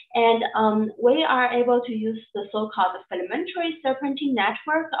 and we are able to use the so-called filamentary serpentine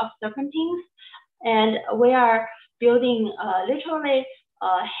network of serpentines, and we are building literally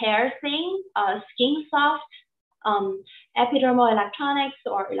hair thin, skin soft epidermal electronics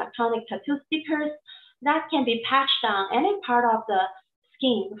or electronic tattoo stickers that can be patched on any part of the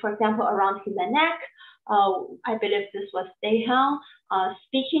skin, for example, around his neck. I believe this was Daehyung,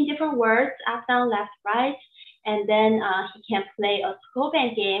 speaking different words, up, down, left, right, and then he can play a skull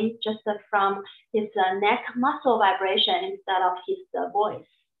band game just from his neck muscle vibration instead of his voice.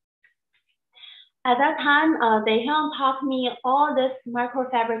 At that time, Daehyung taught me all this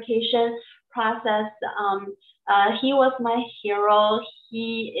microfabrication process. He was my hero.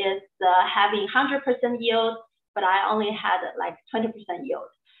 He is having 100% yield, but I only had like 20% yield.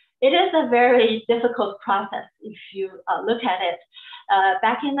 It is a very difficult process if you look at it.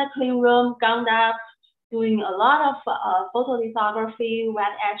 Back in the clean room, gunned up, doing a lot of photolithography,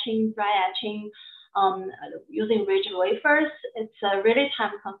 wet etching, dry etching, using rigid wafers. It's really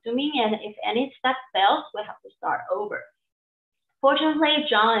time consuming, and if any step fails, we have to start over. Fortunately,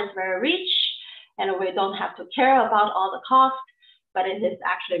 John is very rich, and we don't have to care about all the cost, but it is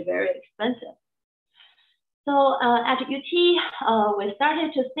actually very expensive. So at UT, we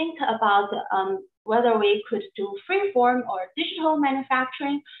started to think about whether we could do freeform or digital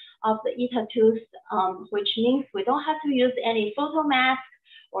manufacturing of the ETA tools, which means we don't have to use any photo mask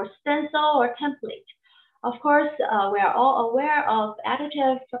or stencil or template. Of course, we are all aware of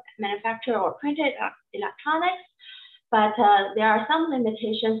additive manufacture or printed electronics, but there are some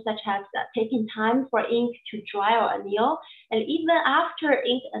limitations such as taking time for ink to dry or anneal, and even after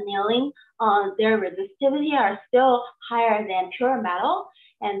ink annealing, their resistivity are still higher than pure metal,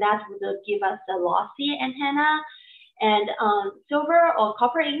 and that would give us a lossy antenna. And silver or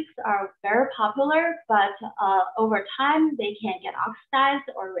copper inks are very popular, but over time they can get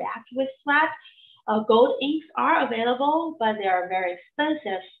oxidized or react with sweat. Gold inks are available, but they are very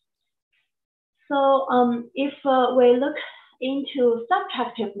expensive. So if we look into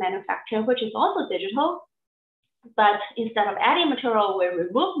subtractive manufacturing, which is also digital, but instead of adding material, we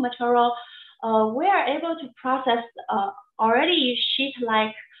remove material, we are able to process already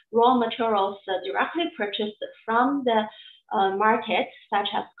sheet-like raw materials directly purchased from the market, such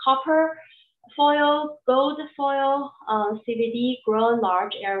as copper foil, gold foil, CVD, grown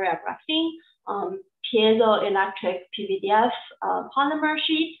large area graphene, piezoelectric PVDF polymer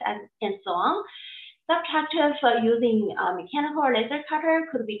sheets, and so on. Subtractive using mechanical or laser cutter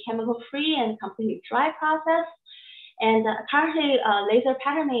could be chemical-free and completely dry process. And currently, laser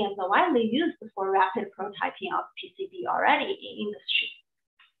patterning is widely used for rapid prototyping of PCB already in industry.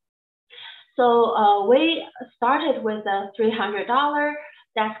 So we started with a $300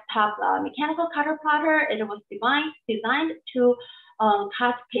 desktop mechanical cutter plotter. It was designed to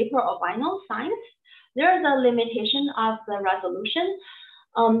cut paper or vinyl signs. There is a limitation of the resolution.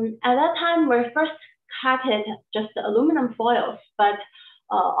 At that time, we first cutted just aluminum foils, but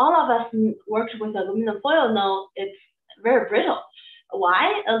all of us worked with aluminum foil know it's very brittle.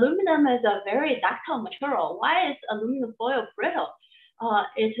 Why? Aluminum is a very ductile material. Why is aluminum foil brittle?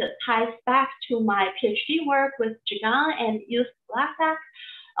 It ties back to my PhD work with Zhigang and used glass,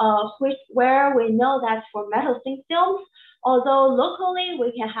 where we know that for metal thin films, although locally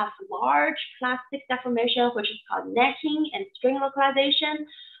we can have large plastic deformation, which is called necking and strain localization,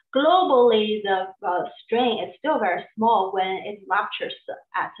 globally the strain is still very small when it ruptures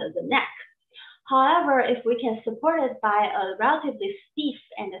at the neck. However, if we can support it by a relatively stiff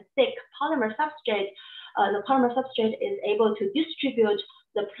and thick polymer substrate, the polymer substrate is able to distribute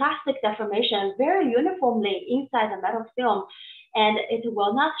the plastic deformation very uniformly inside the metal film, and it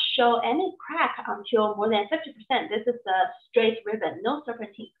will not show any crack until more than 50%. This is a straight ribbon, no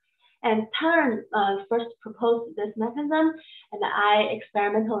serpentine. And Turn first proposed this mechanism, and I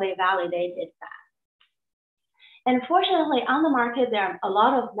experimentally validated that. And fortunately, on the market, there are a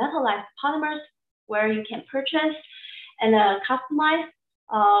lot of metallized polymers where you can purchase and customize.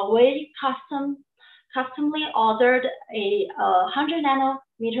 We customly ordered a 100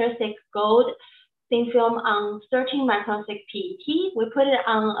 nanometer thick gold thin film on 13 micron thick PET. We put it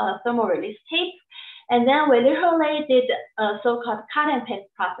on a thermal release tape, and then we literally did a so-called cut and paste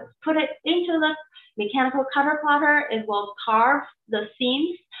process. Put it into the mechanical cutter plotter. It will carve the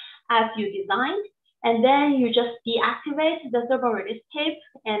seams as you designed, and then you just deactivate the thermal release tape,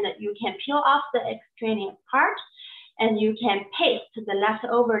 and you can peel off the extraneous part, and you can paste the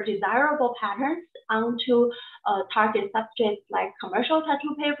leftover desirable patterns onto target substrates like commercial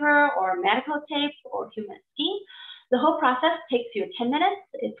tattoo paper or medical tape or human skin. The whole process takes you 10 minutes.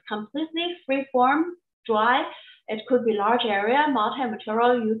 It's completely free-form, dry. It could be large area,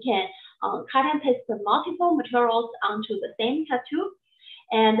 multi-material. You can cut and paste the multiple materials onto the same tattoo.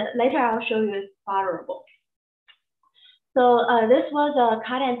 And later I'll show you it's tolerable. So this was a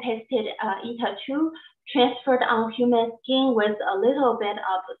cut and pasted E-tattoo transferred on human skin with a little bit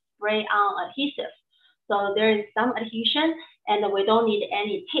of spray-on adhesive. So there is some adhesion, and we don't need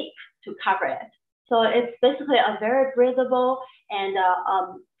any tape to cover it. So it's basically a very breathable and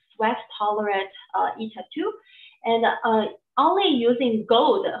sweat tolerant e-tattoo, and only using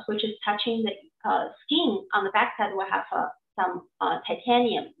gold, which is touching the skin on the backside, will have some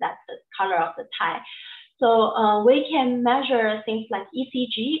titanium. That's the color of the tie. So we can measure things like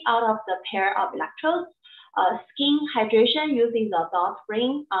ECG out of the pair of electrodes, skin hydration using the dot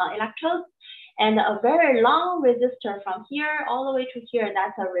ring electrodes, and a very long resistor from here all the way to here.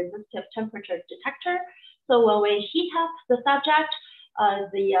 That's a resistive temperature detector. So when we heat up the subject,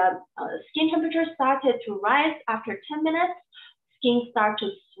 the skin temperature started to rise after 10 minutes, skin start to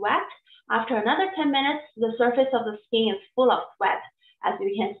sweat. After another 10 minutes, the surface of the skin is full of sweat. As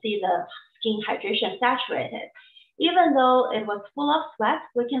you can see, the skin hydration saturated. Even though it was full of sweat,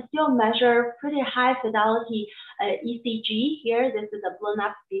 we can still measure pretty high fidelity ECG here. This is a blown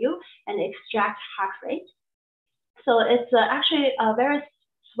up view, and extract heart rate. So it's actually very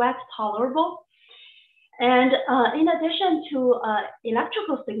sweat tolerable. And in addition to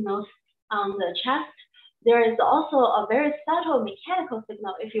electrical signals on the chest, there is also a very subtle mechanical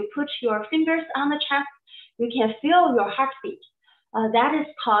signal. If you put your fingers on the chest, you can feel your heartbeat. That is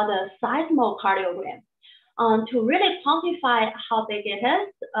called a seismocardiogram. To really quantify how big it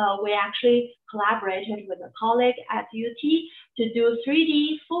is, we actually collaborated with a colleague at UT to do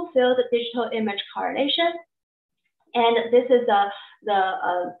 3D full-field digital image correlation. And this is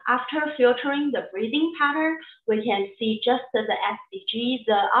after filtering the breathing pattern, we can see just the SDG.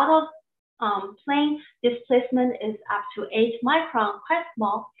 The out of plane displacement is up to 8 micron, quite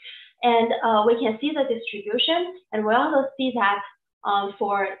small. And we can see the distribution. And we also see that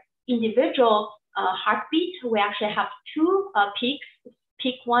for individual heartbeat, we actually have 2 peaks,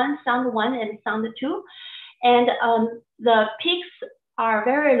 peak 1, sound 1, and sound 2. And the peaks are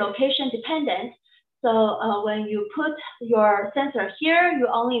very location dependent. So when you put your sensor here, you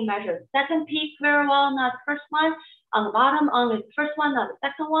only measure the second peak very well, not the first one. On the bottom, only the first one, not the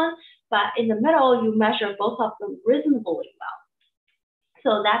second one. But in the middle, you measure both of them reasonably well.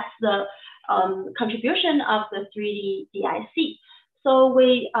 So that's the contribution of the 3D DIC. So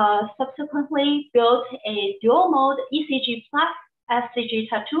we subsequently built a dual mode ECG plus SCG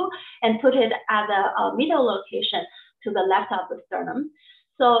tattoo and put it at the middle location to the left of the sternum.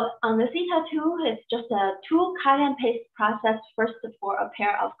 So on the C tattoo, it's just a 2 cut and paste process, first for a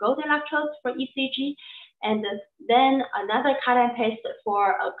pair of gold electrodes for ECG, and then another cut and paste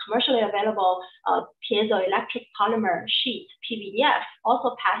for a commercially available piezoelectric polymer sheet, PVDF,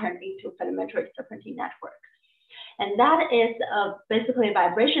 also patterned into filamentary serpentine network. And that is basically a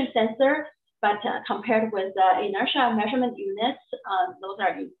vibration sensor, but compared with the inertia measurement units, those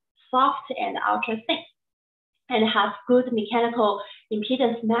are soft and ultra thin, and have good mechanical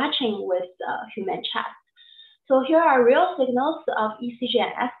impedance matching with human chest. So here are real signals of ECG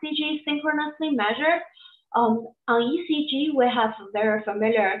and SCG synchronously measured. On ECG, we have very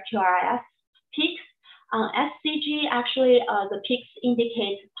familiar QRS peaks. On SCG, actually, the peaks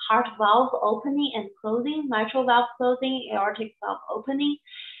indicate heart valve opening and closing, mitral valve closing, aortic valve opening.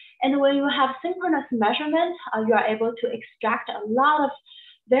 And when you have synchronous measurement, you are able to extract a lot of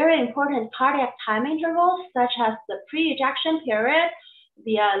very important cardiac time intervals, such as the pre-ejection period,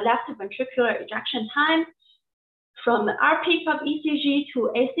 the left ventricular ejection time. From R peak of ECG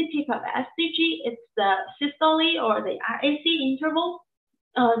to AC peak of SCG, it's the systole or the RAC interval.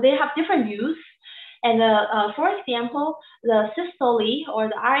 They have different use. And for example, the systole or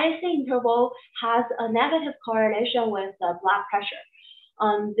the RAC interval has a negative correlation with blood pressure.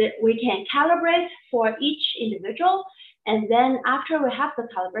 We can calibrate for each individual. And then after we have the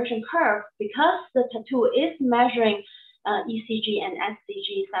calibration curve, because the tattoo is measuring ECG and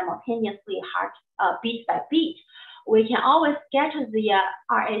SCG simultaneously, heart beat by beat, we can always get the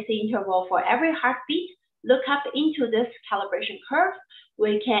RAC interval for every heartbeat, look up into this calibration curve.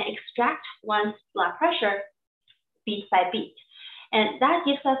 We can extract one's blood pressure beat by beat. And that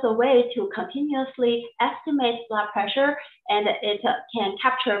gives us a way to continuously estimate blood pressure, and it can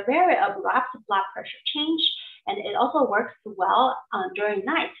capture very abrupt blood pressure change. And it also works well during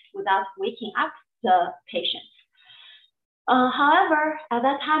night without waking up the patient. However, at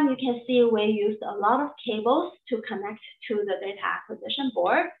that time, you can see we used a lot of cables to connect to the data acquisition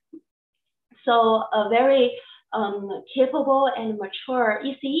board. So a very capable and mature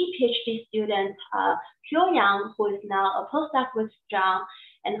ECE PhD student, Pyongyang, who is now a postdoc with Zhang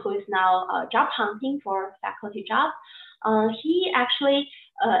and who is now job hunting for faculty job, he actually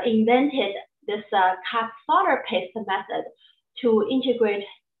invented this cut solder paste method to integrate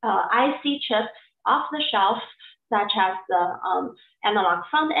IC chips off the shelf, such as the analog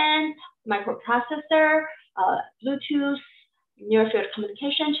front end, microprocessor, Bluetooth, near-field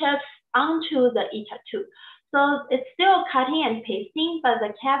communication chips onto the ETA2. So it's still cutting and pasting, but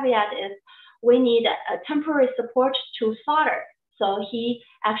the caveat is we need a temporary support to solder. So he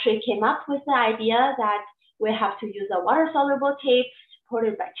actually came up with the idea that we have to use a water-soluble tape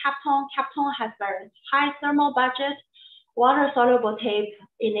supported by Kapton. Kapton has very high thermal budget. Water-soluble tape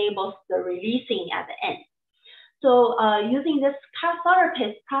enables the releasing at the end. So using this solder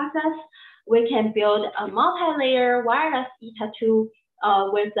paste process, we can build a multi-layer wireless ETA2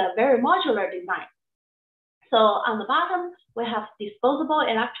 with a very modular design. So on the bottom, we have disposable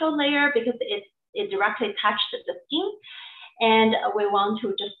electrode layer because it directly touched the skin. And we want to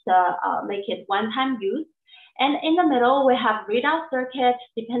just make it one-time use. And in the middle, we have readout circuit,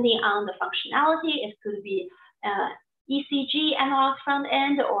 depending on the functionality. It could be ECG analog front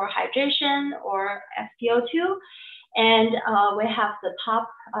end or hydration or SpO2. And we have the top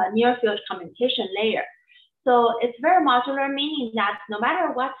near field communication layer. So it's very modular, meaning that no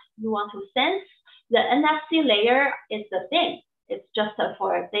matter what you want to sense, the NFC layer is the same. It's just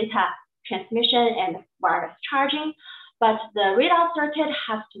for data transmission and wireless charging, but the readout circuit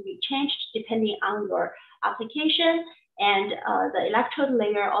has to be changed depending on your application, and the electrode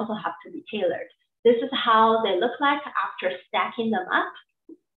layer also have to be tailored. This is how they look like after stacking them up.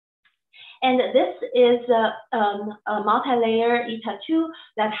 And this is a multi-layer ETA2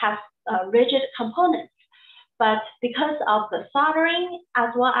 that has rigid components. But because of the soldering as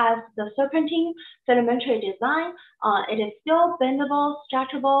well as the serpentine filamentary design, it is still bendable,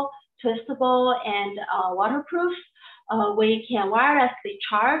 stretchable, twistable, and waterproof. We can wirelessly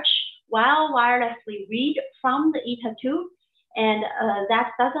charge while wirelessly read from the ETA2, and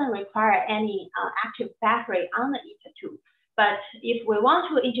that doesn't require any active battery on the ETA2. But if we want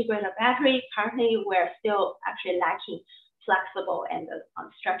to integrate a battery, currently we're still actually lacking flexible and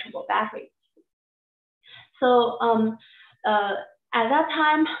stretchable batteries. So at that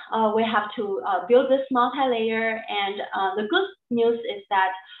time, we have to build this multi-layer, and the good news is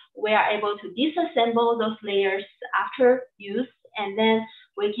that we are able to disassemble those layers after use, and then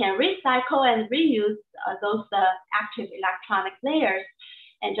we can recycle and reuse those active electronic layers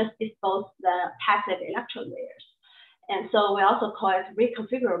and just dispose the passive electrode layers. And so we also call it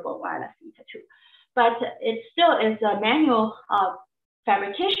reconfigurable wireless ETA2. But it still is a manual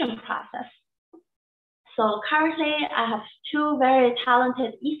fabrication process. So currently, I have two very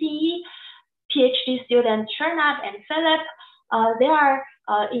talented ECE PhD students, Shernab and Philip. They are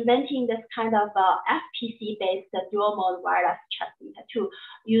inventing this kind of FPC-based dual mode wireless chip ETA2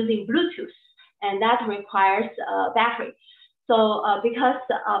 using Bluetooth, and that requires a battery. So because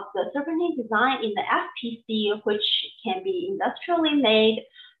of the serpentine design in the FPC, which can be industrially made,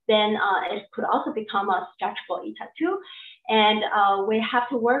 then it could also become a stretchable ETA2. And we have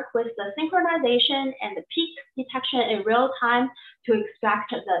to work with the synchronization and the peak detection in real time to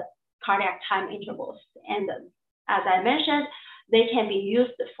extract the cardiac time intervals. And as I mentioned, they can be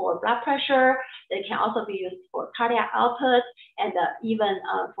used for blood pressure. They can also be used for cardiac output, and even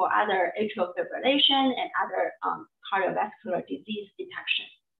for other atrial fibrillation and other cardiovascular disease detection.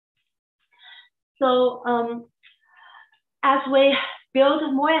 So as we build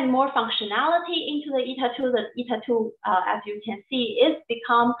more and more functionality into the ETA2, as you can see, is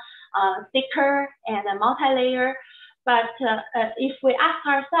become thicker and a multi-layer. But if we ask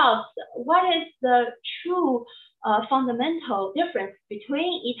ourselves, what is the true fundamental difference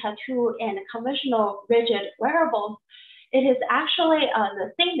between ETA2 and conventional rigid wearables? It is actually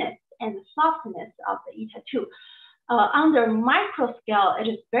the thickness and the softness of the ETA2. Under micro scale, it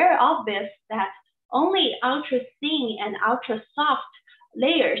is very obvious that only ultra thin and ultra soft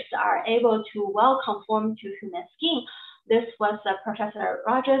layers are able to well conform to human skin. This was Professor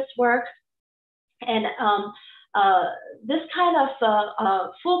Rogers' work. And this kind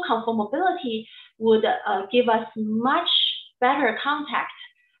of full conformability would give us much better contact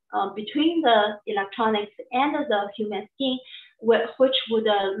between the electronics and the human skin, which would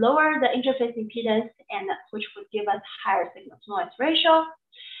lower the interface impedance and which would give us higher signal-to-noise ratio.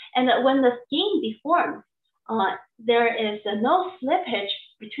 And when the skin deforms, there is no slippage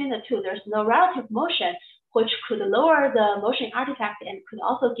between the two. There's no relative motion, which could lower the motion artifact and could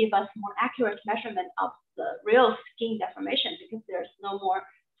also give us more accurate measurement of the real skin deformation because there's no more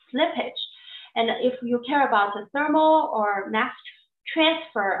slippage. And if you care about the thermal or mass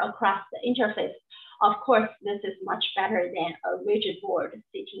transfer across the interface, of course, this is much better than a rigid board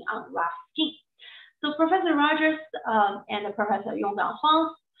sitting on rough skin. So Professor Rogers and Professor Yonggang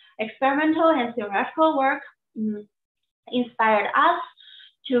Huang's experimental and theoretical work inspired us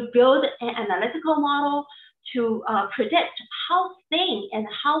to build an analytical model to predict how thin and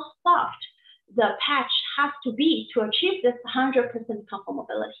how soft the patch has to be to achieve this 100%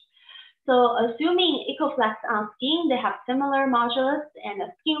 conformability. So assuming Ecoflex on skin, they have similar modulus and the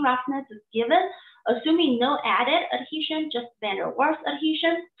skin roughness is given, assuming no added adhesion, just van der Waals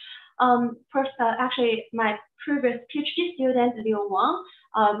adhesion. Actually, my previous PhD student, Liu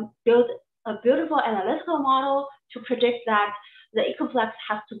Wang, built a beautiful analytical model to predict that the Ecoflex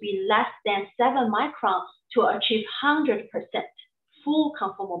has to be less than 7 microns to achieve 100% full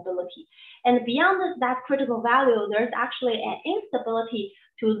conformability. And beyond that critical value, there's actually an instability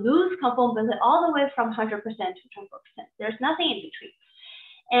to lose conformability all the way from 100% to 20%. There's nothing in between.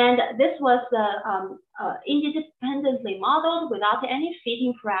 And this was independently modeled without any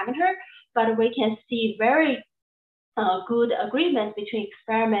fitting parameter, but we can see very good agreement between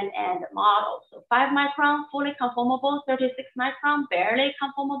experiment and model. So 5 micron, fully conformable, 36 micron, barely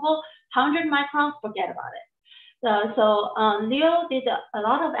conformable, 100 microns, forget about it. So Leo did a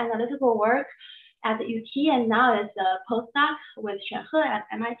lot of analytical work at the UT and now is a postdoc with Xuan He at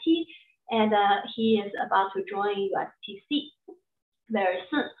MIT, and he is about to join USTC very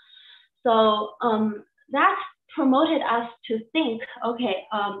soon. So that promoted us to think, okay,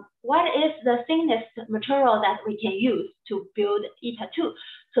 what is the thinnest material that we can use to build ETA2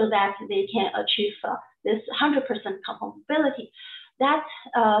 so that they can achieve this 100% conformability? That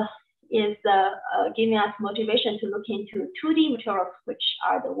is giving us motivation to look into 2D materials, which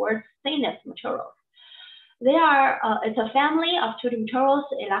are the world's thinnest materials. They are, it's a family of 2D materials,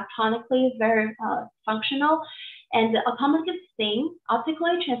 electronically very functional, and accommodative thin,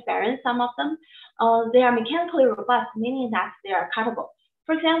 optically transparent, some of them. They are mechanically robust, meaning that they are cuttable.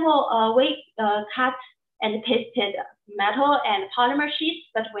 For example, we cut and pasted metal and polymer sheets,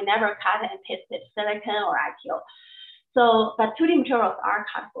 but we never cut and pasted silicon or IPO. So, but 2D materials are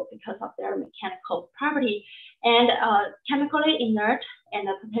cuttable because of their mechanical property and chemically inert and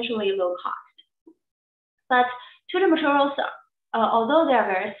potentially low cost. But 2D materials, although they are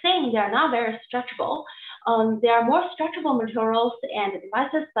very thin, they are not very stretchable. They are more stretchable materials and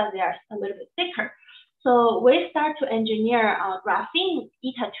devices, but they are a little bit thicker. So we start to engineer graphene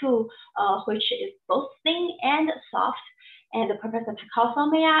ETA2, which is both thin and soft. And Professor Takao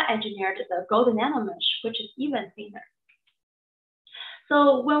Somaya engineered the gold nanomesh, which is even thinner.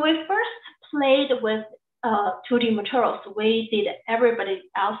 So when we first played with 2D materials, we did everybody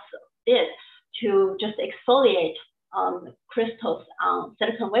else did to just exfoliate crystals on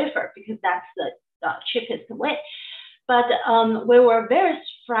silicon wafer because that's the cheapest way. But we were very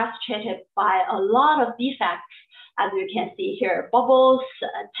frustrated by a lot of defects, as you can see here, bubbles,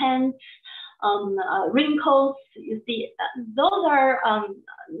 tents, wrinkles. You see, those are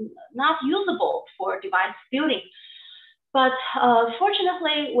not usable for device building. But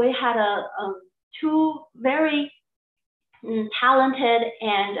fortunately, we had two very talented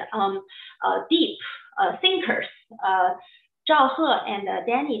and deep thinkers, Zhao He and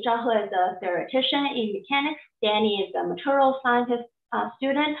Danny. Zhao He is a theoretician in mechanics. Danny is a material scientist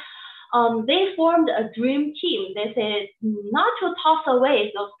student. They formed a dream team. They said not to toss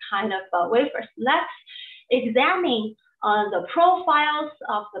away those kind of wafers. Let's examine the profiles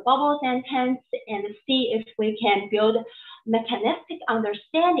of the bubbles and tents and see if we can build mechanistic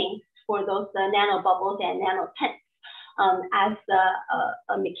understanding for those nano bubbles and nano tents as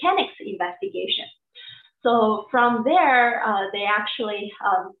a mechanics investigation. So from there, they actually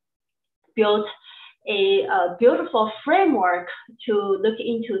built a beautiful framework to look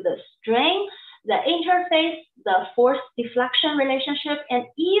into the strain, the interface, the force deflection relationship, and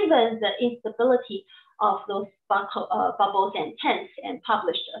even the instability of those bubbles and tents, and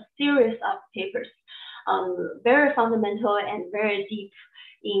published a series of papers, very fundamental and very deep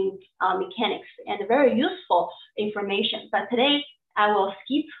in mechanics and very useful information. But today, I will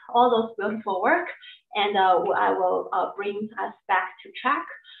skip all those beautiful work and I will bring us back to track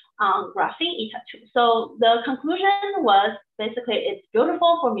on graphene ETA2. So the conclusion was basically it's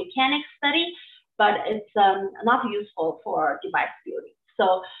beautiful for mechanics study, but it's not useful for device building.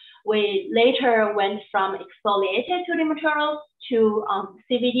 So we later went from exfoliated 2D materials to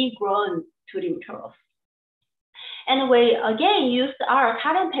CVD grown 2D materials. And we again used our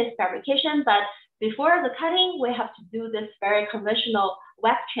cut and paste fabrication, but before the cutting, we have to do this very conventional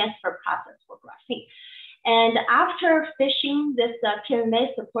wet transfer process for graphene. And after fishing this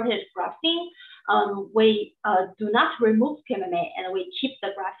PMMA supported graphene, we do not remove PMMA and we keep the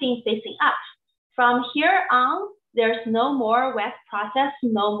graphene facing up. From here on, there's no more wet process,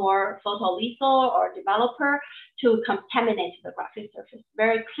 no more photolethal or developer to contaminate the graphene surface.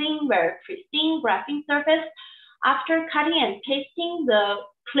 Very clean, very pristine graphene surface. After cutting and pasting, the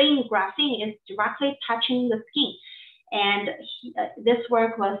clean graphene is directly touching the skin. And this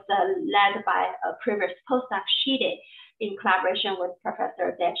work was led by a previous postdoc Shide in collaboration with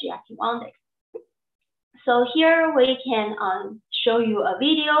Professor Deji Akiwande. So here we can show you a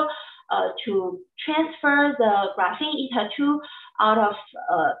video to transfer the graphene e-tattoo out of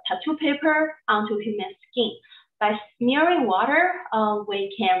tattoo paper onto human skin. By smearing water,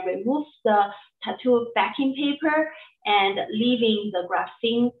 we can remove the tattoo backing paper and leaving the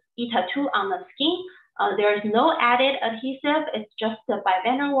graphene e-tattoo on the skin. There is no added adhesive, it's just by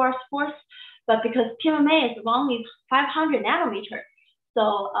van der Waals force, but because PMMA is only 500 nanometers,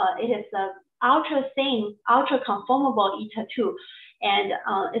 so it is an ultra thin, ultra conformable e-tattoo, and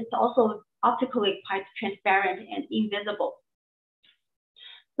it's also optically quite transparent and invisible.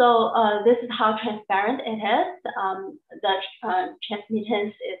 So this is how transparent it is. The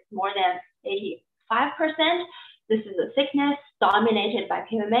transmittance is more than 85%. This is the thickness dominated by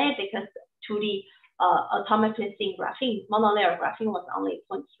PMMA because 2D atomically thin graphene, monolayer graphene was only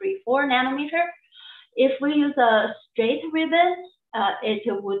 0.34 nanometer. If we use a straight ribbon, it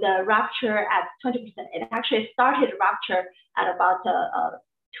would rupture at 20%. It actually started rupture at about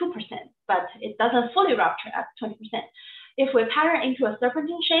 2%, but it doesn't fully rupture at 20%. If we pattern into a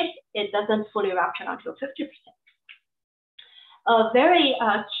serpentine shape, it doesn't fully rupture until 50%. A very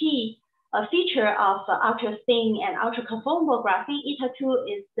key feature of ultra thin and ultra conformable graphene e-tattoo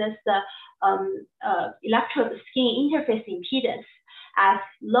is this electrode skin interface impedance as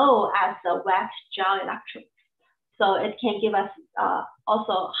low as the wet gel electrode. So it can give us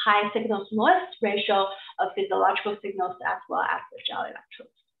also high signal to noise ratio of physiological signals as well as the gel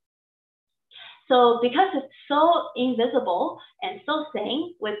electrodes. So because it's so invisible and so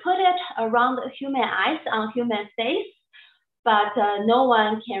thin, we put it around human eyes on human face, but no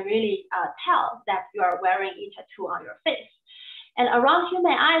one can really tell that you are wearing e-tattoo on your face. And around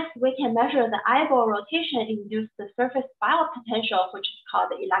human eyes, we can measure the eyeball rotation induced the surface biopotential, which is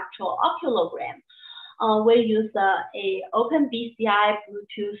called the electrooculogram. We use a open BCI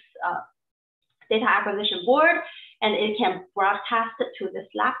Bluetooth data acquisition board, and it can broadcast to this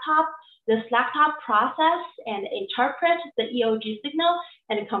laptop. This laptop process and interpret the EOG signal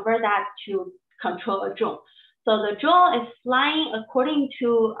and convert that to control a drone. So the drone is flying according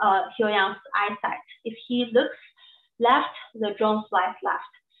to Hyoyang's eyesight. If he looks left, the drone flies left.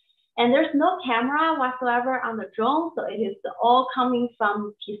 And there's no camera whatsoever on the drone, so it is all coming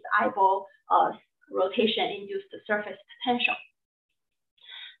from his eyeball rotation-induced surface potential.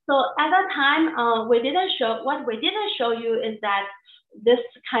 So at that time, what we didn't show you is that this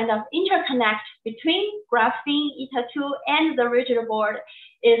kind of interconnect between graphene e-tattoo and the rigid board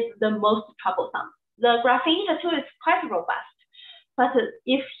is the most troublesome. The graphene e-tattoo is quite robust, but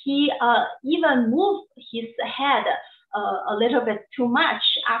if he even moves his head a little bit too much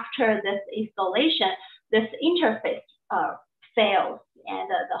after this installation, this interface fails and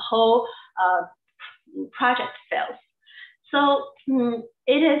the whole project fails. So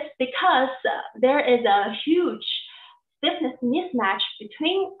it is because there is a huge stiffness mismatch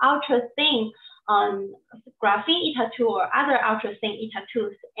between ultra thin graphene e-tattoo or other ultra thin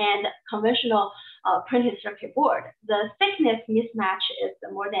e-tattoos and conventional printed circuit board. The thickness mismatch is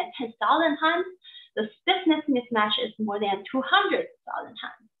more than 10,000 times. The stiffness mismatch is more than 200,000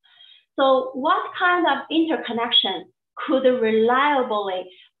 times. So what kind of interconnection could reliably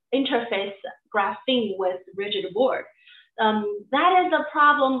interface graphene with rigid board? That is a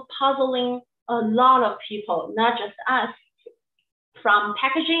problem puzzling a lot of people, not just us, from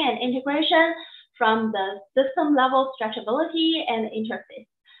packaging and integration, from the system level stretchability and interface.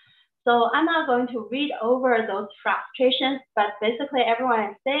 So I'm not going to read over those frustrations, but basically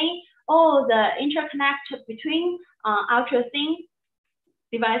everyone is saying, oh, the interconnect between ultra thin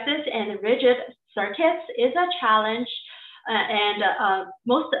devices and rigid circuits is a challenge. And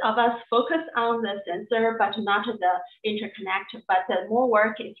most of us focus on the sensor, but not the interconnect, but more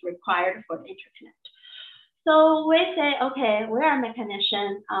work is required for the interconnect. So we say, okay, we are a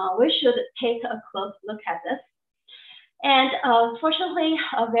mechanician. We should take a close look at this. And fortunately,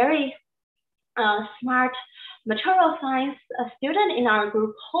 a very smart material science student in our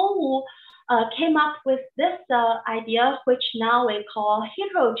group, Hong Wu, came up with this idea, which now we call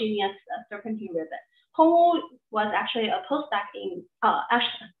heterogeneous serpentine ribbon. Hong Wu was actually a postdoc in,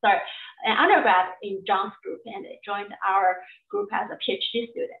 an undergrad in John's group, and joined our group as a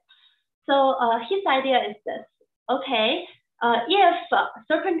PhD student. So his idea is this: okay, if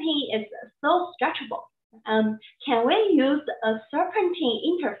serpentine is so stretchable, can we use a serpentine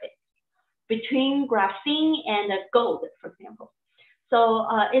interface between graphene and gold, for example? So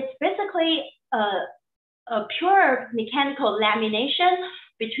it's basically a pure mechanical lamination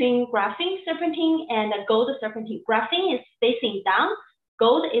between graphene serpentine and gold serpentine. Graphene is facing down,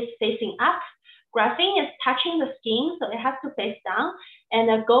 gold is facing up. Graphene is touching the skin, so it has to face down, and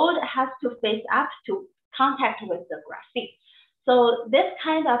the gold has to face up to contact with the graphene. So this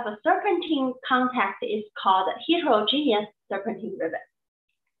kind of a serpentine contact is called heterogeneous serpentine ribbon.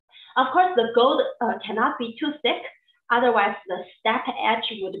 Of course, the gold cannot be too thick, otherwise the step edge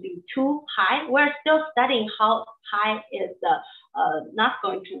would be too high. We're still studying how high is not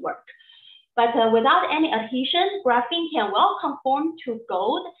going to work. But without any adhesion, graphene can well conform to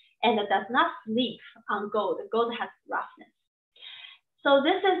gold and does not sleep on gold. Gold has roughness. So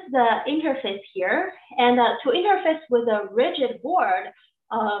this is the interface here. And to interface with a rigid board,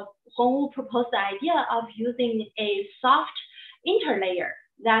 Hongwu proposed the idea of using a soft interlayer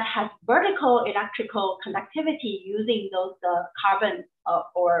that has vertical electrical conductivity using those carbon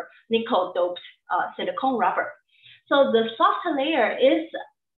or nickel doped silicone rubber. So the soft layer is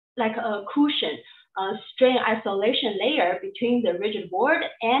like a cushion, a strain isolation layer between the rigid board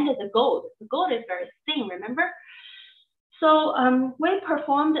and the gold. The gold is very thin, remember? So we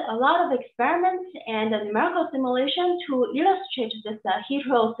performed a lot of experiments and numerical simulation to illustrate this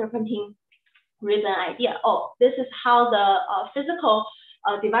hetero-serpentine ribbon idea. Oh, this is how the physical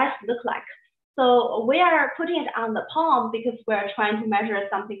device looks like. So we are putting it on the palm because we're trying to measure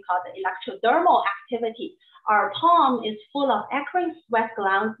something called the electrodermal activity. Our palm is full of eccrine sweat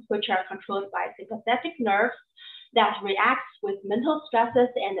glands, which are controlled by sympathetic nerves that reacts with mental stresses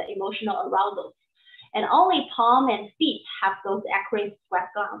and emotional arousals. And only palm and feet have those eccrine sweat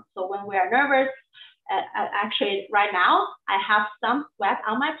glands. So when we are nervous, actually right now, I have some sweat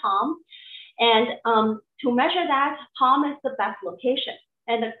on my palm. And to measure that, palm is the best location.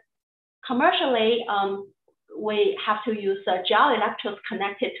 And commercially, we have to use gel electrodes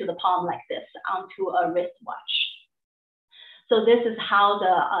connected to the palm like this onto a wristwatch. So this is how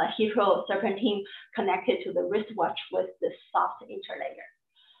the hetero-serpentine connected to the wristwatch with this soft interlayer.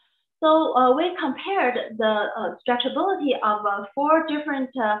 So we compared the stretchability of 4 different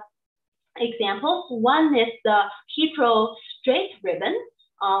examples. One is the hetero straight ribbon,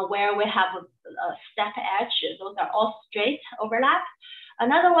 where we have a step edge. Those are all straight overlap.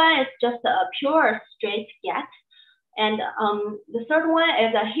 Another one is just a pure straight get. And the third one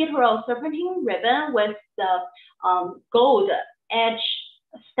is a hetero serpentine ribbon with the gold edge,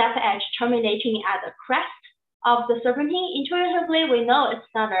 step edge terminating at the crest of the serpentine. Intuitively, we know it's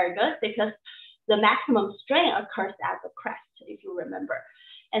not very good because the maximum strain occurs at the crest, if you remember.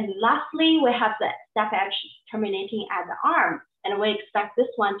 And lastly, we have the step edge terminating at the arm, and we expect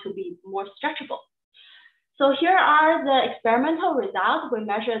this one to be more stretchable. So here are the experimental results. We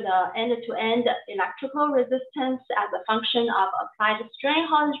measure the end-to-end electrical resistance as a function of applied strain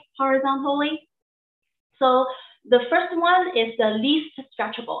horizontally. So the first one is the least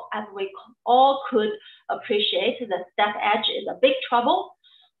stretchable, as we all could appreciate. The step edge is a big trouble.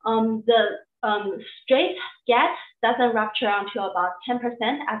 The straight get doesn't rupture until about 10%,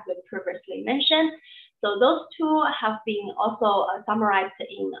 as we previously mentioned. So those two have been also summarized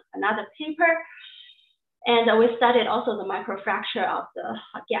in another paper. And we studied also the microfracture of the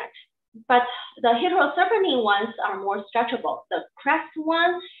get. But the heteroserpentine ones are more stretchable. The crest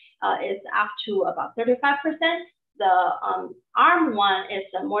one is up to about 35%. The arm one is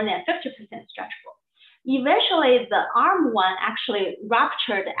more than 50% stretchable. Eventually, the arm one actually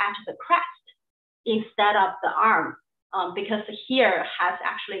ruptured at the crest instead of the arm, because here has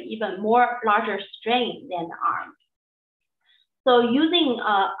actually even more larger strain than the arm. So using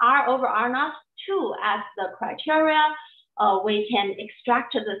R over R naught 2 as the criteria, we can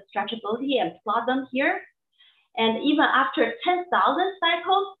extract the stretchability and plot them here. And even after 10,000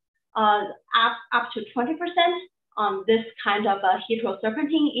 cycles, up to 20%, this kind of a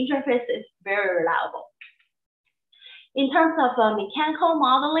heteroserpentine interface is very reliable. In terms of mechanical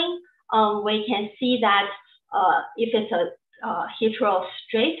modeling, we can see that if it's a hetero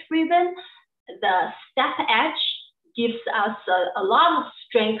straight ribbon, the step edge gives us a lot of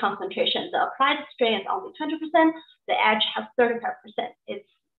strain concentration. The applied strain is only 20%, the edge has 35%.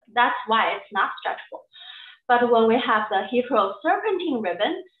 That's why it's not stretchable. But when we have the hetero-serpentine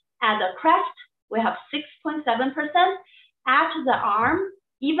ribbon at the crest, we have 6.7%. At the arm,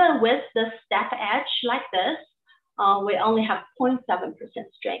 even with the step edge like this, we only have 0.7%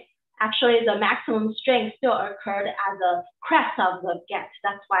 strain. Actually, the maximum strain still occurred at the crest of the get.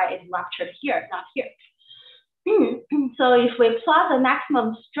 That's why it ruptured here, not here. So if we plot the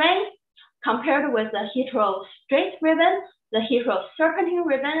maximum strain compared with the hetero straight ribbon, the hetero serpentine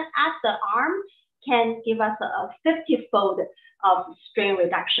ribbon at the arm can give us a 50-fold of strain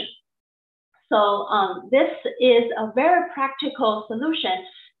reduction. So this is a very practical solution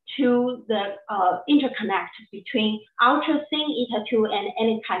to the interconnect between ultra thin eta2 and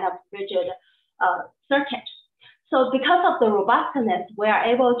any kind of rigid circuit. So because of the robustness, we are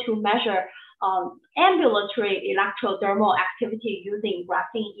able to measure ambulatory electrodermal activity using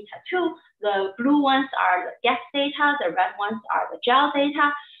graphene eta2. The blue ones are the gas data, the red ones are the gel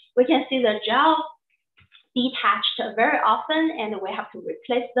data. We can see the gel detached very often, and we have to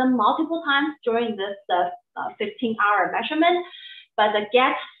replace them multiple times during this 15-hour measurement. But the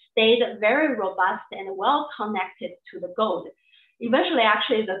gas stayed very robust and well connected to the gold. Eventually,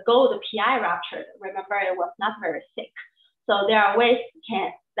 actually, the gold PI ruptured. Remember, it was not very thick. So there are ways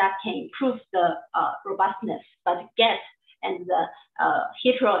that can improve the robustness, but gas and the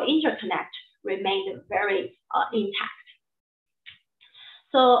hetero interconnect remained very intact.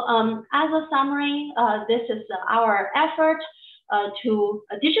 So as a summary, this is our effort to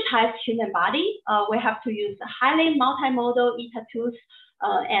digitize human body. We have to use highly multimodal eta2s,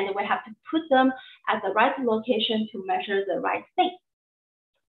 and we have to put them at the right location to measure the right thing.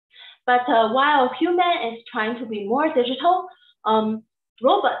 But while human is trying to be more digital,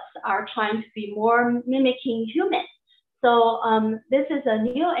 robots are trying to be more mimicking human. So this is a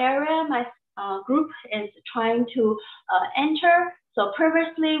new area my group is trying to enter. So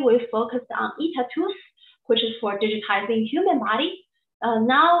previously we focused on eta2s, which is for digitizing human body.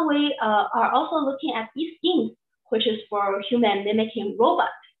 Now we are also looking at e-skins, which is for human mimicking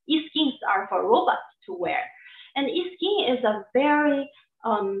robots. E-skins are for robots to wear. And e-skin is a very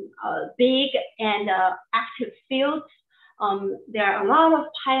big and active field. There are a lot of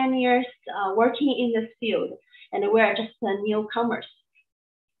pioneers working in this field, and we're just newcomers.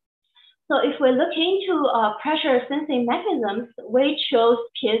 So if we look into pressure sensing mechanisms, we chose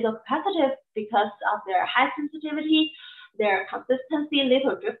piezocapacitive because of their high sensitivity, their consistency,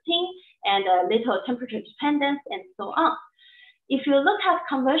 little drifting, and little temperature dependence, and so on. If you look at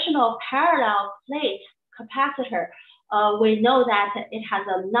conventional parallel plate capacitor, we know that it has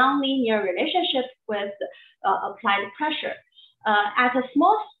a nonlinear relationship with applied pressure. At a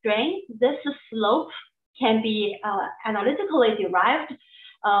small strain, this slope can be analytically derived,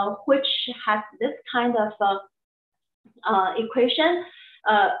 which has this kind of equation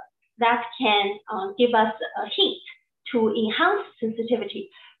that can give us a hint to enhance sensitivity.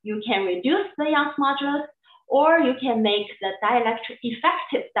 You can reduce the Young's modulus, or you can make the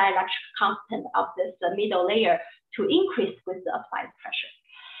effective dielectric constant of this middle layer to increase with the applied pressure.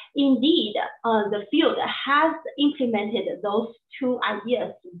 Indeed, the field has implemented those two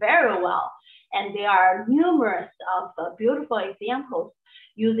ideas very well, and there are numerous of beautiful examples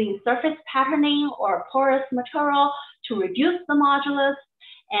using surface patterning or porous material to reduce the modulus,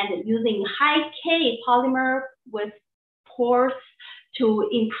 and using high K polymer with pores to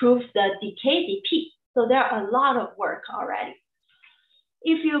improve the decay dp. So there are a lot of work already.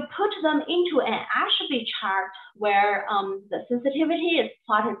 If you put them into an Ashby chart where the sensitivity is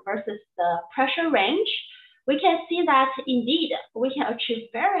plotted versus the pressure range, we can see that indeed we can achieve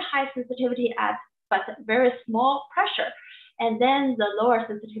very high sensitivity at but very small pressure, and then the lower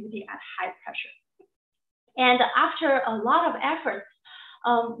sensitivity at high pressure. And after a lot of efforts,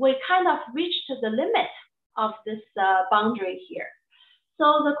 we kind of reached the limit of this boundary here. So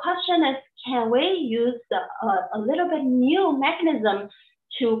the question is, can we use a little bit new mechanism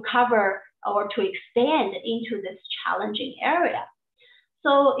to cover or to expand into this challenging area?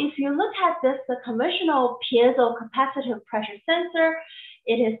 So if you look at this, the conventional piezocapacitive pressure sensor,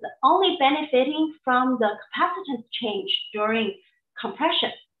 it is only benefiting from the capacitance change during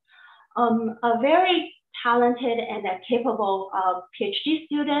compression. A very talented and capable PhD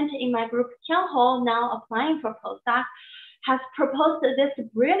student in my group, Tian Ho, now applying for postdoc, has proposed this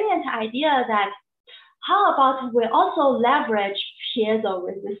brilliant idea that how about we also leverage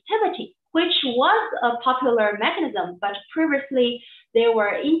piezoresistivity, which was a popular mechanism, but previously they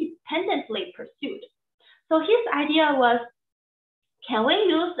were independently pursued. So his idea was, can we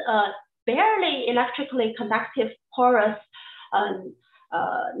use a barely electrically conductive porous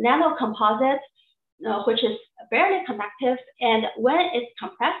nanocomposite, which is barely conductive, and when it's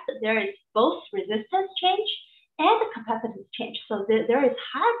compressed, there is both resistance change and capacitance change. So there is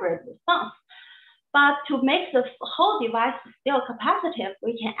hybrid response. But to make the whole device still capacitive,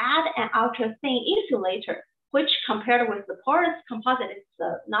 we can add an ultra thin insulator, which compared with the porous composite is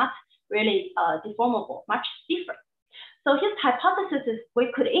not really deformable, much stiffer. So his hypothesis is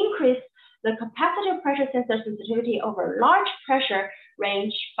we could increase the capacitive pressure sensor sensitivity over large pressure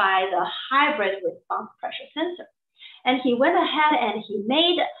range by the hybrid response pressure sensor. And he went ahead and he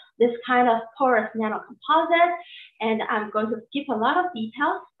made this kind of porous nanocomposite. And I'm going to skip a lot of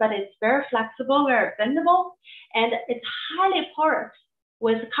details, but it's very flexible, very bendable, and it's highly porous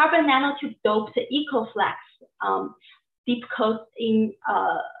with carbon nanotube doped EcoFlex deep coating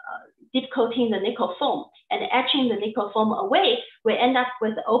the nickel foam and etching the nickel foam away. We end up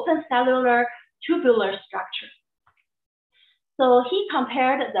with open cellular tubular structure. So he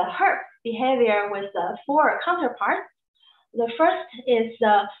compared the hertz behavior with 4 counterparts. The first is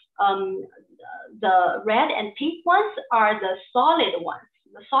the red and pink ones are the solid ones.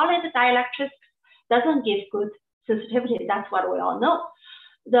 The solid dielectrics doesn't give good sensitivity. That's what we all know.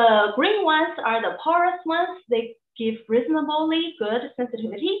 The green ones are the porous ones. They give reasonably good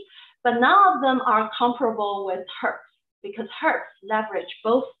sensitivity, but none of them are comparable with hertz because hertz leverage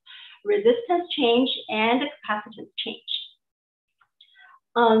both resistance change and capacitance change.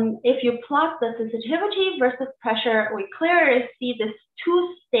 If you plot the sensitivity versus pressure, we clearly see this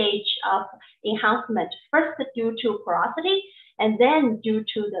 2-stage of enhancement, first due to porosity and then due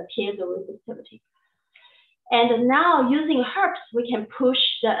to the piezoresistivity. And now using hertz, we can push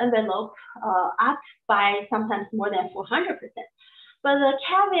the envelope up by sometimes more than 400%. But the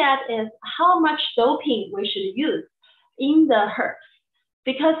caveat is how much doping we should use in the hertz.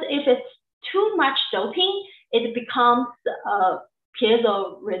 Because if it's too much doping, it becomes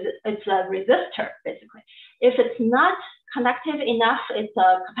it's a resistor, basically. If it's not conductive enough, it's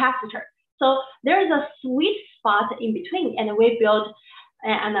a capacitor. So there's a sweet spot in between, and we build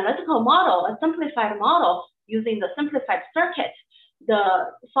an analytical model, a simplified model using the simplified circuit. The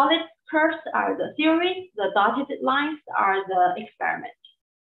solid curves are the theory, the dotted lines are the experiment.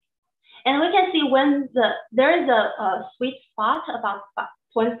 And we can see when there is a sweet spot about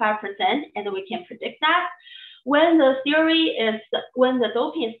 25%, and we can predict that. When the theory is, when the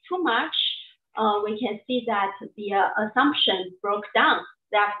doping is too much, we can see that the assumption broke down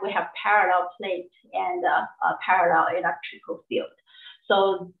that we have parallel plate and a parallel electrical field.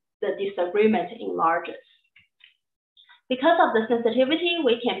 So the disagreement enlarges. Because of the sensitivity,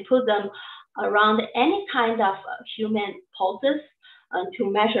 we can put them around any kind of human pulses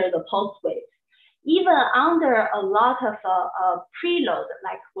to measure the pulse waves. Even under a lot of preload,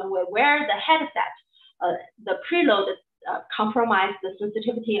 like when we wear the headset, the preload compromised the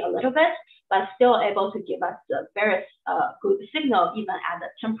sensitivity a little bit, but still able to give us a very good signal even at the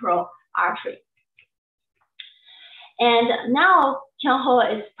temporal artery. And now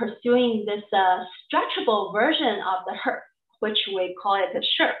Tianho is pursuing this stretchable version of the hertz, which we call it a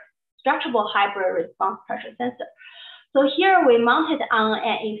SHRP, stretchable hybrid response pressure sensor. So here we mounted on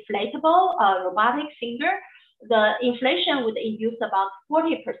an inflatable robotic finger. The inflation would induce about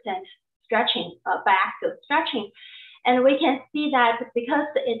 40% stretching, biaxial stretching. And we can see that because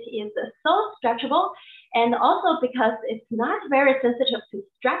it is so stretchable, and also because it's not very sensitive to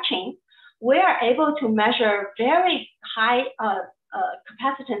stretching, we are able to measure very high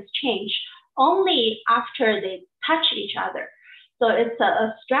capacitance change only after they touch each other. So it's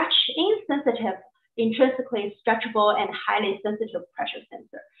a stretch insensitive, intrinsically stretchable and highly sensitive pressure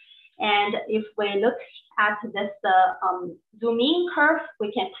sensor. And if we look at this zoom in curve,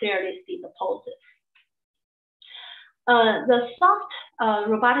 we can clearly see the pulses. The soft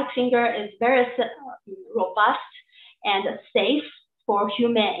robotic finger is very robust and safe for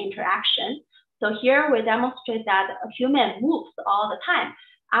human interaction. So here we demonstrate that a human moves all the time.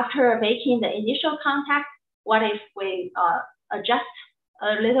 After making the initial contact, what if we adjust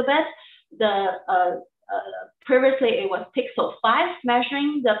a little bit? Previously it was pixel 5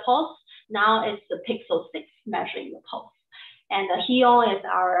 measuring the pulse. Now it's the pixel 6 measuring the pulse. And Hyun is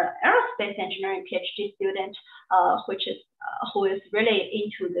our aerospace engineering PhD student, who is really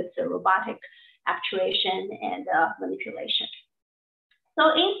into this robotic actuation and manipulation.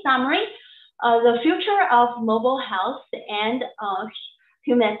 So in summary, the future of mobile health and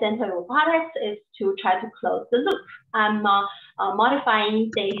human-centered robotics is to try to close the loop. I'm modifying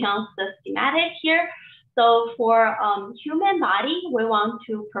Daehyun's schematic here. So for human body, we want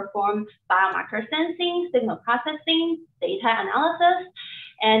to perform biomarker sensing, signal processing, data analysis,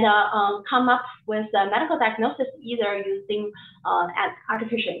 and come up with a medical diagnosis either using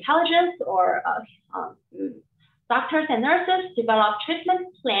artificial intelligence or doctors and nurses develop treatment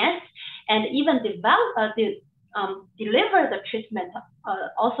plans and even deliver the treatment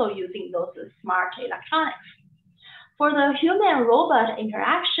also using those smart electronics. For the human-robot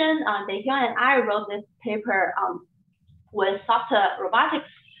interaction, Daehyun and I wrote this paper when soft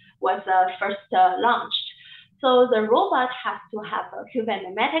robotics was first launched. So the robot has to have a human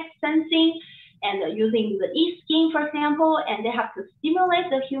mimetic sensing and using the e-skin, for example, and they have to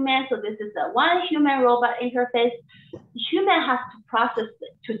stimulate the human. So this is a one human-robot interface. The human has to process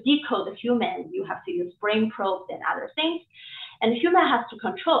to decode the human, you have to use brain probes and other things. And the human has to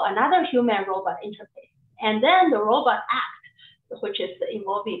control another human-robot interface. And then the robot acts, which is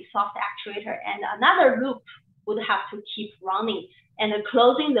involving soft actuator, and another loop would have to keep running. And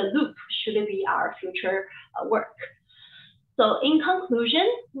closing the loop should be our future work. So in conclusion,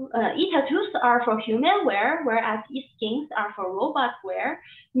 ETA2s are for human wear, whereas E-skins are for robot wear.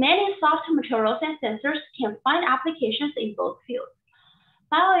 Many soft materials and sensors can find applications in both fields.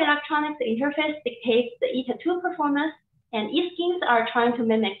 Bioelectronics interface dictates the ETA2 performance, and E-skins are trying to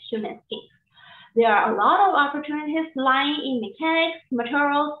mimic human skins. There are a lot of opportunities lying in mechanics,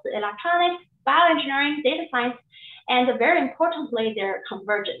 materials, electronics, bioengineering, data science, and very importantly, their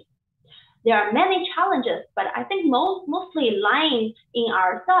convergence. There are many challenges, but I think mostly lying in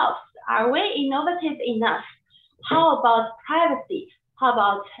ourselves. Are we innovative enough? How about privacy? How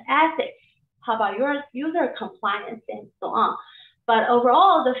about ethics? How about your user compliance and so on? But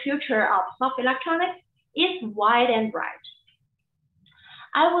overall, the future of soft electronics is wide and bright.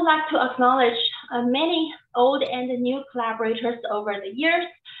 I would like to acknowledge many old and new collaborators over the years,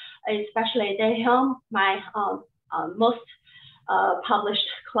 especially Daehyung, my most published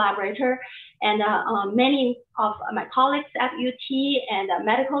collaborator, and many of my colleagues at UT and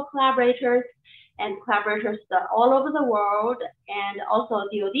medical collaborators and collaborators all over the world, and also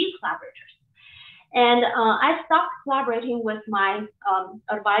DoD collaborators. And I stopped collaborating with my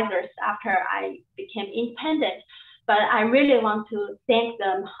advisors after I became independent, but I really want to thank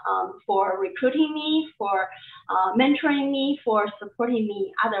them for recruiting me, for mentoring me, for supporting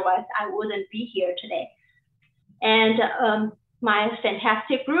me. Otherwise, I wouldn't be here today. And my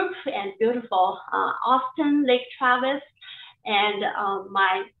fantastic group and beautiful Austin, Lake Travis, and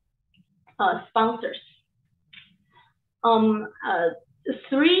my sponsors.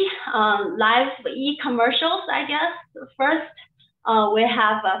 Three live e-commercials, I guess. First, we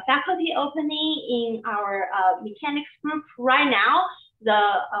have a faculty opening in our mechanics group right now. The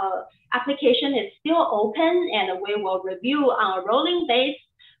application is still open, and we will review on a rolling basis.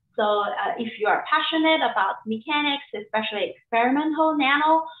 So if you are passionate about mechanics, especially experimental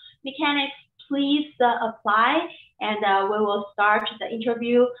nano mechanics, please apply, and we will start the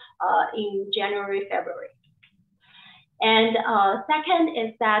interview in January, February. And second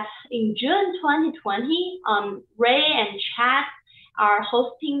is that in June 2020, Ray and Chad are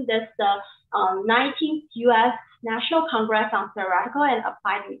hosting this 19th US National Congress on Theoretical and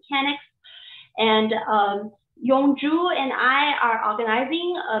Applied Mechanics. And Yongju and I are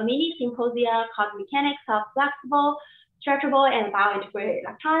organizing a mini symposia called Mechanics of Flexible, Stretchable, and Biointegrated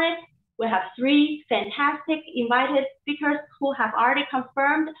Electronics. We have 3 fantastic invited speakers who have already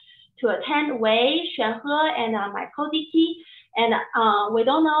confirmed to attend: Wei, Xuanhe, and my co-DT. And we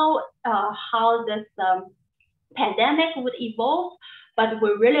don't know how this pandemic would evolve, but we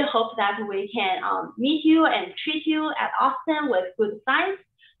really hope that we can meet you and treat you at Austin with good science,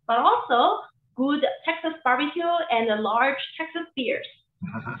 but also good Texas barbecue and large Texas beers.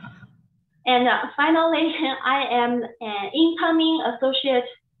 And finally, I am an incoming associate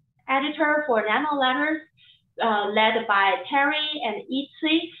editor for Nano Letters, led by Terry and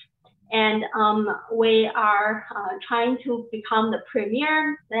Yi. And we are trying to become the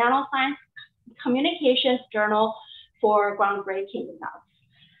premier nanoscience communications journal for groundbreaking results.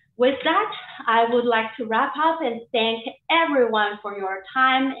 With that, I would like to wrap up and thank everyone for your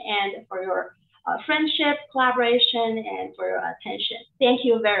time and for your friendship, collaboration, and for your attention. Thank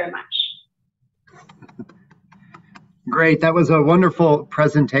you very much. Great. That was a wonderful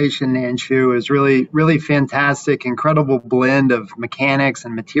presentation, Nanshu. It was really fantastic, incredible blend of mechanics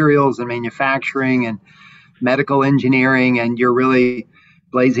and materials and manufacturing and medical engineering, and you're really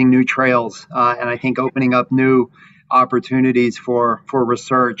blazing new trails and I think opening up new opportunities for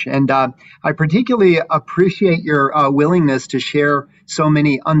research. And I particularly appreciate your willingness to share so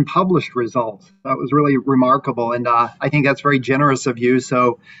many unpublished results. That was really remarkable, and I think that's very generous of you,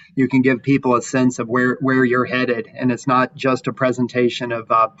 so you can give people a sense of where you're headed, and it's not just a presentation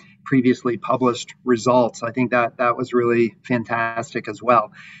of previously published results. I think that was really fantastic as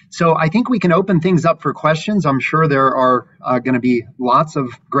well. So I think we can open things up for questions. I'm sure there are going to be lots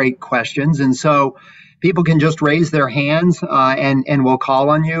of great questions, and so people can just raise their hands and we'll call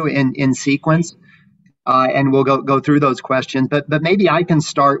on you in sequence, and we'll go through those questions. But maybe I can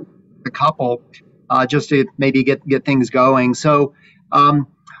start with a couple just to maybe get things going. So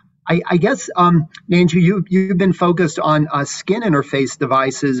I guess, Nanshu, you've been focused on skin interface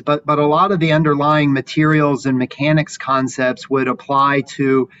devices, but a lot of the underlying materials and mechanics concepts would apply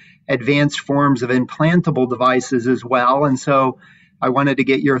to advanced forms of implantable devices as well. And so I wanted to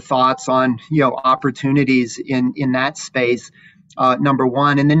get your thoughts on, opportunities in that space. number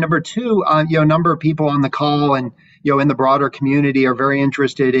one. And then number two, a number of people on the call and, in the broader community are very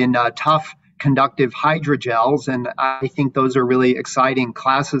interested in tough conductive hydrogels. And I think those are really exciting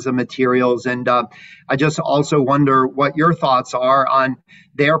classes of materials. And I just also wonder what your thoughts are on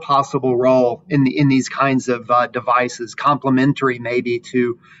their possible role in these kinds of devices, complementary maybe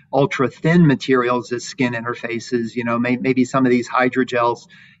to ultra thin materials as skin interfaces. Maybe some of these hydrogels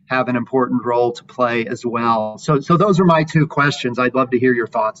have an important role to play as well. So those are my two questions. I'd love to hear your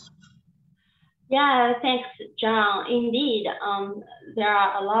thoughts. Yeah, thanks, John. Indeed, there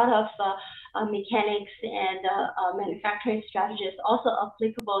are a lot of mechanics and manufacturing strategies also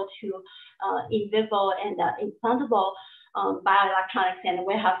applicable to in vivo and implantable bioelectronics. And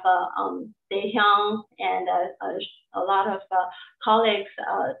we have Daehyung and a lot of colleagues,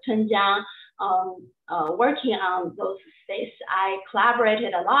 Chen Jiang, working on those space. I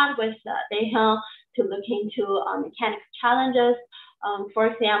collaborated a lot with Daehyung to look into mechanics challenges. For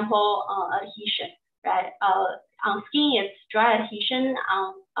example, adhesion, right? On skin, it's dry adhesion.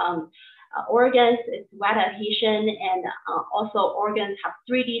 On organs, it's wet adhesion, and also organs have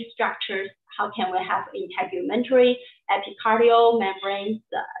 3D structures. How can we have integumentary epicardial membranes?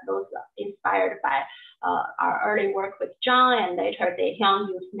 Those inspired by our early work with John, and later Daehyung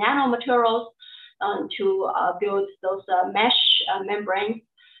used nanomaterials to build those mesh membranes.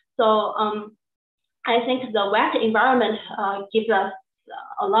 So I think the wet environment gives us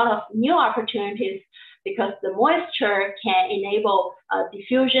a lot of new opportunities because the moisture can enable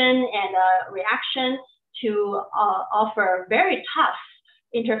diffusion and reaction to offer very tough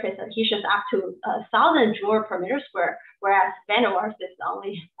interface adhesions up to 1,000 joule per meter square, whereas van der Waals is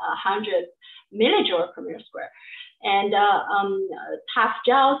only 100 millijoule per meter square. And tough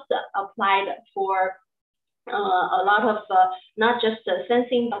gels applied for a lot of not just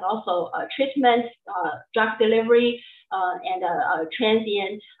sensing, but also treatment, drug delivery, and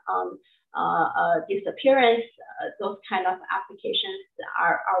transient disappearance. Those kind of applications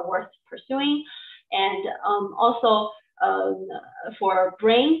are worth pursuing. And also for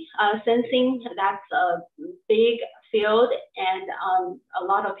brain sensing, that's a big field, and a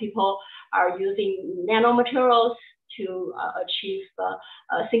lot of people are using nanomaterials to achieve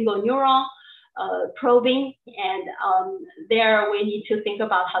single neuron probing, and there we need to think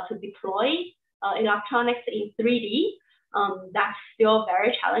about how to deploy electronics in 3D. That's still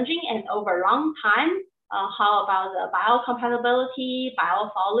very challenging, and over a long time, how about the biocompatibility,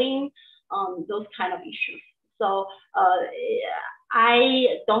 biofouling, those kind of issues. So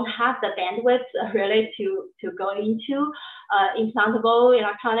I don't have the bandwidth really to go into implantable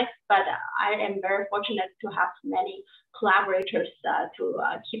electronics, but I am very fortunate to have many collaborators to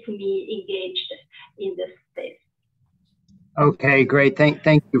keep me engaged in this space. Okay, great.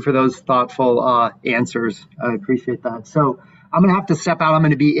 Thank you for those thoughtful answers. I appreciate that. So I'm going to have to step out. I'm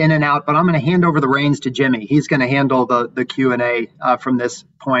going to be in and out, but I'm going to hand over the reins to Jimmy. He's going to handle the Q&A from this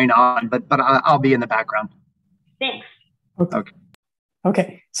point on, but I'll be in the background. Thanks.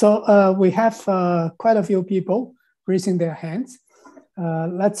 Okay. So we have quite a few people raising their hands.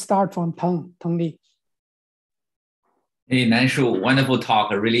 Let's start from Teng Li. Hey, Nanshu, wonderful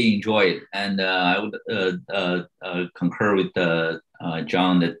talk. I really enjoyed, and I would concur with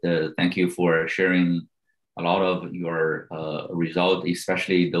John that thank you for sharing a lot of your results,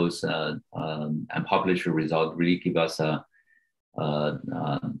 especially those unpublished results. Really give us a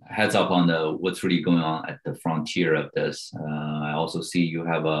heads up on what's really going on at the frontier of this. I also see you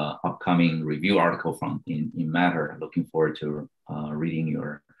have an upcoming review article in Matter. Looking forward to reading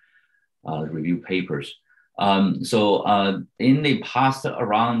your review papers. So in the past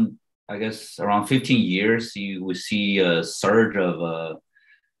around 15 years, you will see a surge of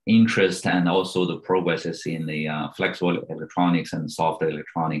interest and also the progresses in the flexible electronics and soft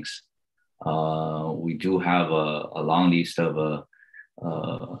electronics. We do have a long list of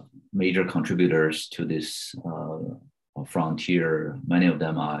major contributors to this frontier. Many of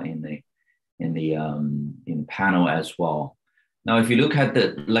them are in the panel as well. Now, if you look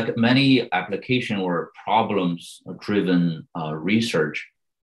at many application or problems-driven research,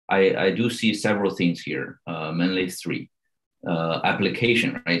 I do see several things here, mainly three.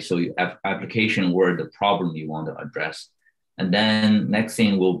 Application, right? So application were the problem you want to address. And then next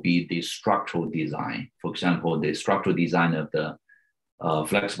thing will be the structural design. For example, the structural design of the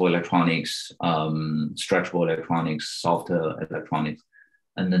flexible electronics, stretchable electronics, soft electronics.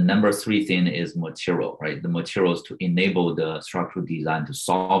 And the number three thing is material, right? The materials to enable the structural design to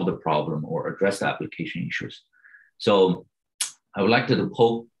solve the problem or address the application issues. So I would like to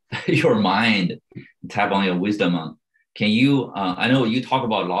poke your mind, tap on your wisdom on, can you, I know you talk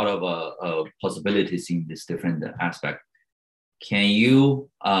about a lot of possibilities in this different aspect. can you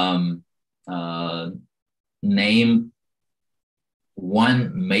name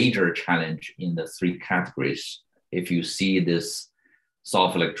one major challenge in the three categories if you see this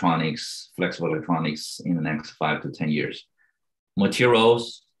soft electronics, flexible electronics in the next 5 to 10 years?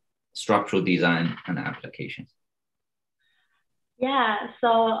 Materials, structural design, and applications. Yeah,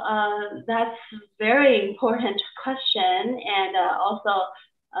 so that's a very important question, and also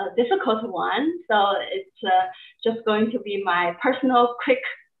a difficult one. So it's just going to be my personal quick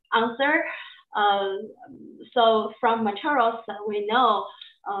answer. So from materials, we know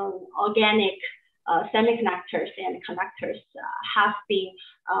organic semiconductors and conductors have been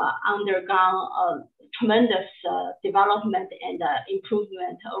undergone tremendous development and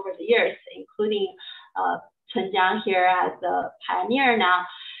improvement over the years, including Chunjiang here as a pioneer now.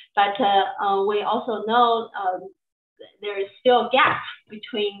 But we also know there is still a gap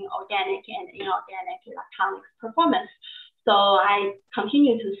between organic and inorganic electronics performance. So I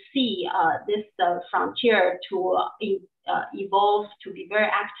continue to see this frontier to evolve, to be very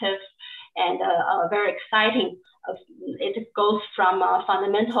active and very exciting. It goes from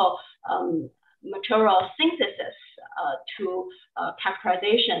fundamental material synthesis to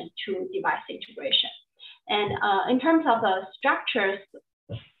characterization to device integration. And in terms of the structures,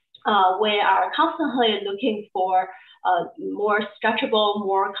 we are constantly looking for more stretchable,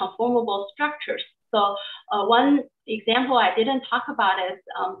 more conformable structures. So one example I didn't talk about is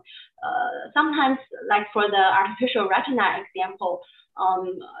sometimes, like for the artificial retina example,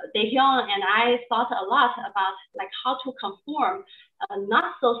 Daehyung and I thought a lot about like how to conform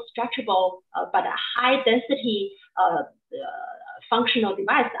not so stretchable but a high density functional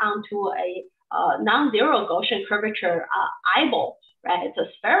device onto a non-zero Gaussian curvature eyeball. Right, it's a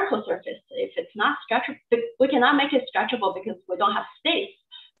spherical surface. If it's not stretchable, we cannot make it stretchable because we don't have space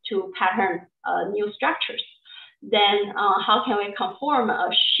to pattern new structures. Then how can we conform a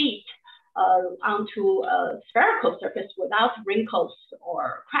sheet onto a spherical surface without wrinkles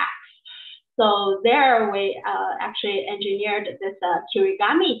or cracks? So there we actually engineered this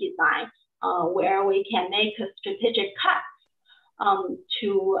kirigami design where we can make strategic cuts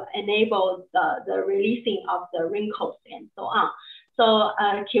to enable the releasing of the wrinkles and so on. So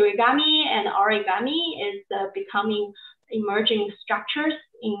kirigami and origami is becoming emerging structures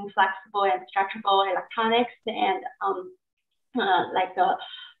in flexible and stretchable electronics, and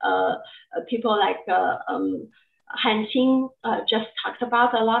people like Han-Qing just talked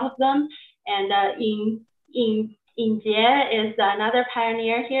about a lot of them, and in Jie is another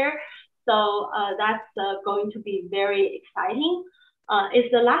pioneer here. So that's going to be very exciting.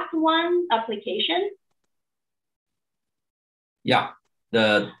 Is the last one application? Yeah,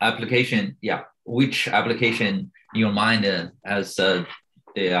 the application, yeah. Which application in your mind as the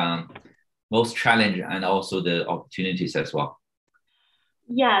most challenge and also the opportunities as well?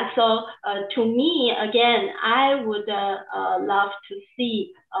 Yeah, so to me, again, I would love to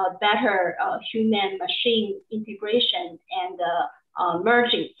see better human-machine integration and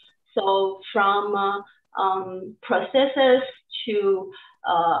merging. So from processes to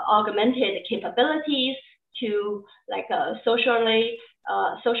augmented capabilities to like social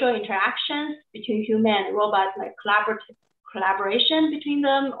interactions between human and robots, like collaboration between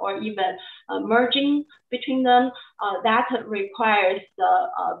them, or even merging between them, that requires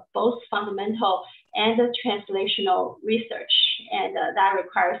both fundamental and translational research. And that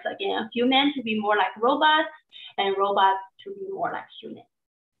requires, again, humans to be more like robots and robots to be more like humans.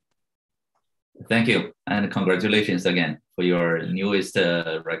 Thank you, and congratulations again for your newest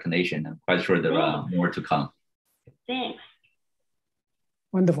recognition. I'm quite sure there are more to come. Thanks.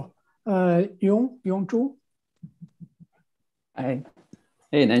 Wonderful. Yong Zhu. Hey,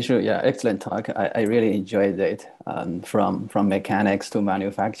 Nanshu, yeah, excellent talk. I really enjoyed it, from mechanics to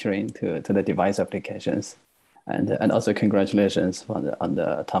manufacturing to the device applications. And also congratulations on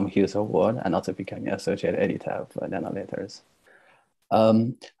the Tom Hughes Award and also becoming associate editor of Nanolators.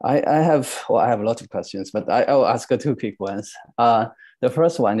 I have a lot of questions, but I'll ask two quick ones. The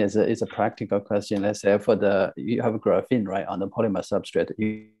first one is a practical question. Let's say you have graphene, right, on the polymer substrate.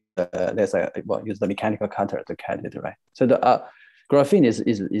 Let's say, well, use the mechanical cutter to cut it, right? So the graphene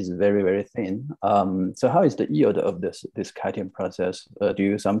is very, very thin. So how is the yield of this cutting process? Do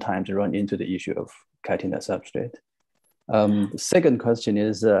you sometimes run into the issue of cutting the substrate? The second question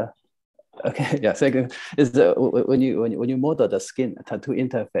is, okay, yeah. Second is when you model the skin tattoo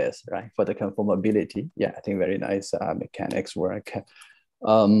interface, right, for the conformability. Yeah, I think very nice mechanics work.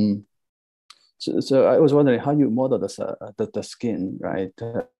 So I was wondering how you model the skin, right?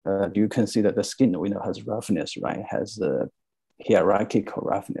 Do you consider the skin we know has roughness, right? Has hierarchical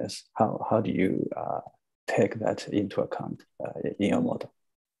roughness. How do you take that into account in your model?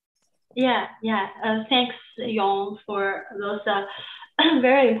 Yeah. Thanks, Yong, for those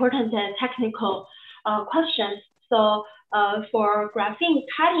very important technical questions. So for graphene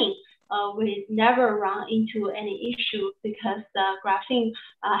cutting, we never run into any issue because the graphene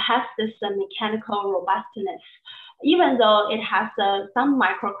has this mechanical robustness. Even though it has some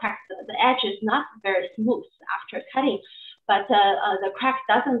micro cracks, the edge is not very smooth after cutting, but the crack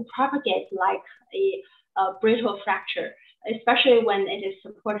doesn't propagate like a brittle fracture, especially when it is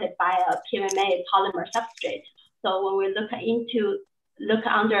supported by a PMMA polymer substrate. So when we look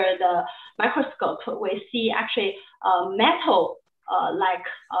under the microscope, we see actually metal like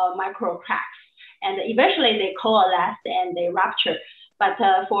micro cracks, and eventually they coalesce and they rupture. But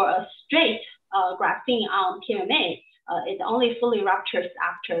for a straight graphene on PMMA, it only fully ruptures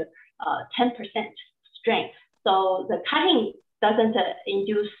after 10% strength. So the cutting doesn't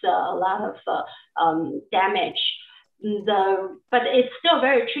induce a lot of damage. But it's still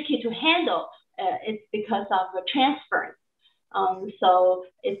very tricky to handle. It's because of the transference. So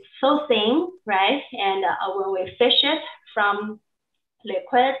it's so thin, right? And when we fish it from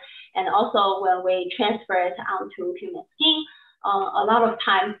liquid, and also when we transfer it onto human skin, a lot of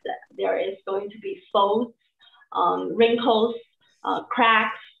times there is going to be folds, wrinkles,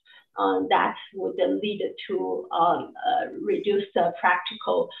 cracks that would lead to reduced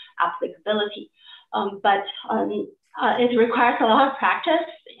practical applicability. But it requires a lot of practice,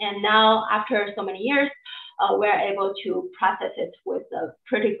 and now after so many years, we're able to process it with a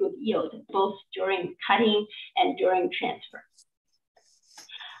pretty good yield, both during cutting and during transfer.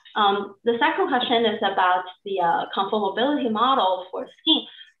 The second question is about the conformability model for skin.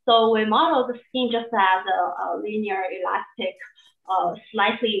 So we model the skin just as a linear, elastic,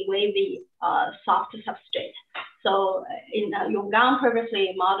 slightly wavy, soft substrate. So in Yonggang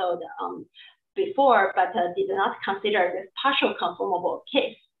previously modeled before, but did not consider this partial conformable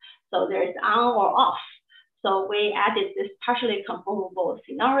case. So there's on or off. So we added this partially conformable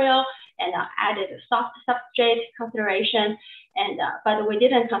scenario and added a soft substrate consideration, and but we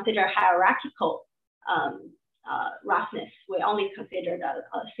didn't consider hierarchical roughness. We only considered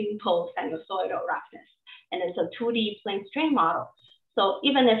a simple sinusoidal roughness, and it's a 2D plane strain model. So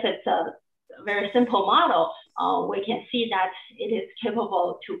even if it's a very simple model, we can see that it is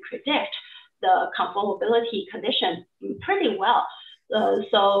capable to predict the conformability condition pretty well.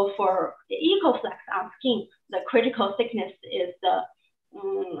 So for EcoFlex on skin, the critical thickness is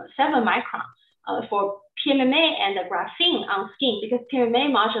 7 micron. For PMMA and the graphene on skin, because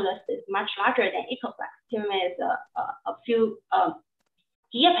PMMA modulus is much larger than EcoFlex, PMMA is a few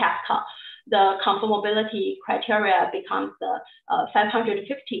gigapascal, the conformability criteria becomes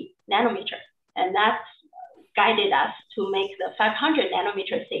 550 nanometers. And that's guided us to make the 500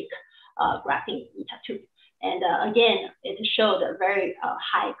 nanometer thick graphene ETA2. And again, it showed a very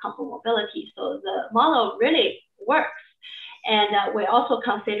high conformability. So the model really works. And we also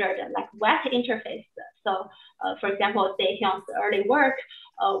considered like wet interface. So for example, Daehyung's early work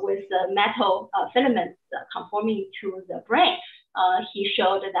with the metal filaments conforming to the brain, he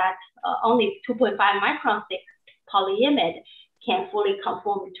showed that only 2.5 micron thick polyimide can fully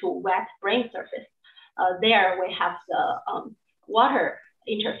conform to wet brain surface. There we have the water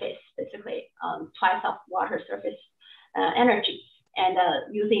interface, basically twice of water surface energy. And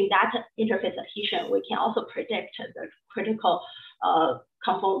using that interface adhesion, we can also predict the critical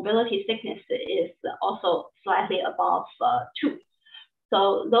conformability thickness is also slightly above 2.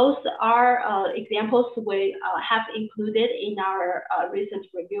 So those are examples we have included in our recent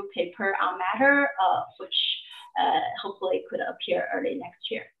review paper on matter, which hopefully could appear early next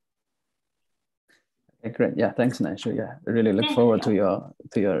year. Okay, great. Yeah, thanks, Nanshu. Yeah, I really look forward to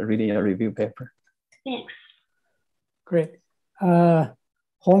your reading your review paper. Thanks. Great.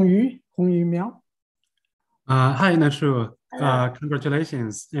 Hongyu Miao. Hi, Nanshu.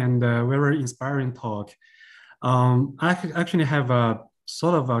 Congratulations and very inspiring talk. I actually have a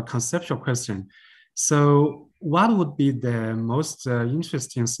sort of a conceptual question. So what would be the most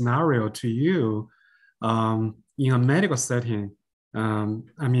interesting scenario to you in a medical setting?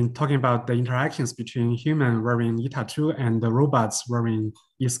 I mean, talking about the interactions between human wearing ETA2 and the robots wearing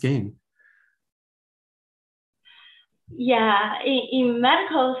e-skin. Yeah, in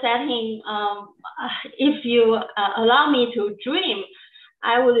medical setting, if you allow me to dream,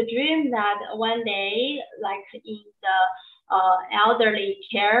 I would dream that one day, like in the elderly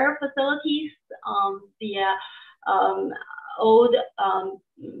care facilities, the old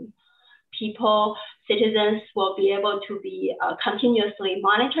people, citizens will be able to be continuously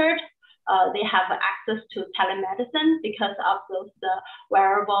monitored they have access to telemedicine because of those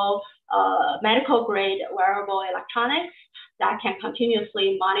wearable, medical grade wearable electronics that can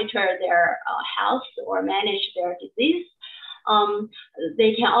continuously monitor their health or manage their disease.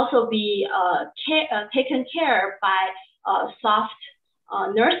 They can also be taken care by soft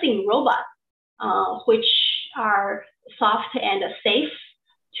nursing robots, which are soft and safe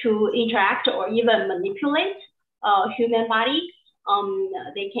to interact or even manipulate human body.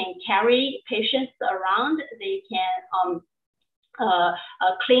 They can carry patients around. They can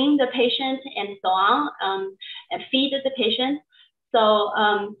clean the patient and so on, and feed the patient. So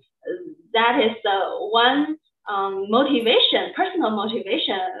that is one motivation, personal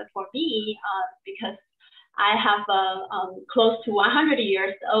motivation for me, because I have close to 100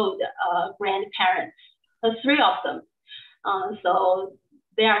 years old grandparents, 3 of them. So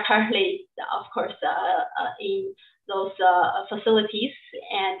they are currently, of course, in those facilities,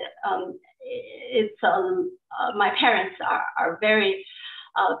 and it's my parents are very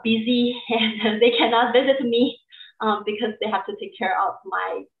busy, and they cannot visit me because they have to take care of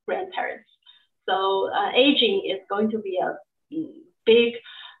my grandparents. So aging is going to be a big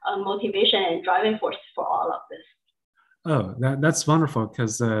motivation and driving force for all of this. Oh, that's wonderful,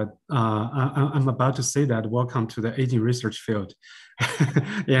 because I'm about to say that welcome to the aging research field.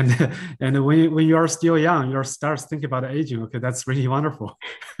 and when you are still young, you start thinking about aging. Okay, that's really wonderful.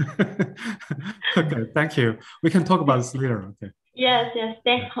 Okay, thank you. We can talk about this later. Okay. Yes,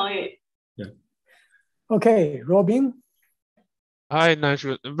 thanks, Hongyu. Yeah. Okay, Robin. Hi,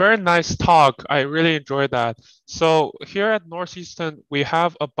 Nanshu. Very nice talk. I really enjoyed that. So here at Northeastern, we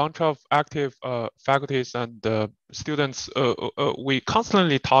have a bunch of active faculties and students. We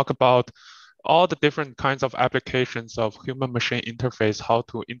constantly talk about all the different kinds of applications of human-machine interface, how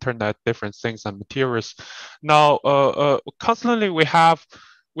to internet different things and materials. Now, constantly we have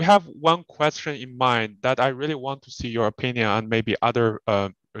one question in mind that I really want to see your opinion and maybe other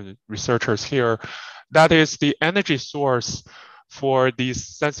researchers here. That is the energy source for these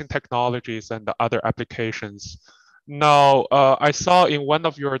sensing technologies and the other applications. Now, I saw in one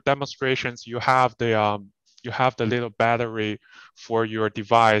of your demonstrations you have the little battery for your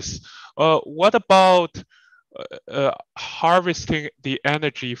device. What about harvesting the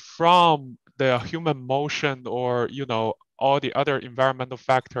energy from the human motion, or all the other environmental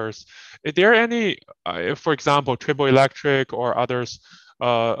factors? Is there any, for example, triboelectric or others?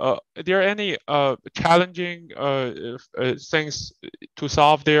 Are there any challenging things to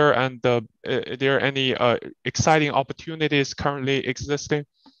solve there, and are there any exciting opportunities currently existing?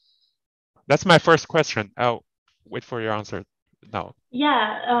 That's my first question. I'll wait for your answer now.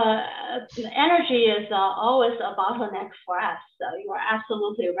 Yeah, energy is always a bottleneck for us. You are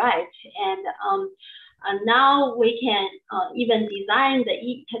absolutely right. And now we can even design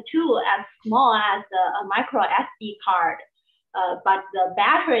the tool as small as a micro SD card. But the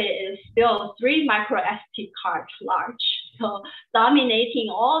battery is still 3 micro SD cards large, so dominating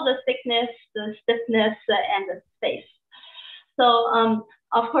all the thickness, the stiffness, and the space. So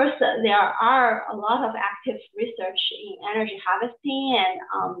of course, there are a lot of active research in energy harvesting,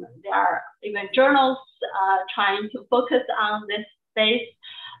 and there are even journals trying to focus on this space.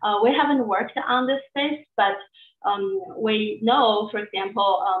 We haven't worked on this space, but we know, for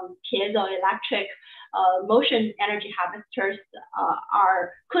example, piezoelectric motion energy harvesters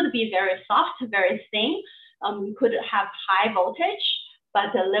could be very soft, very thin, could have high voltage,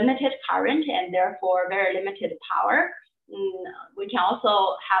 but a limited current and therefore very limited power. We can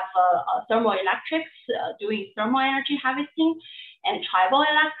also have thermoelectrics doing thermal energy harvesting, and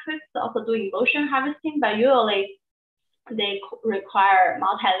triboelectrics also doing motion harvesting, but usually they require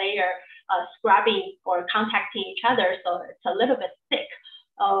multi-layer scrubbing or contacting each other, so it's a little bit thick.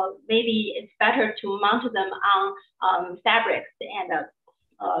 Maybe it's better to mount them on fabrics and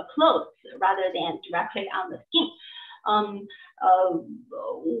clothes rather than directly on the skin.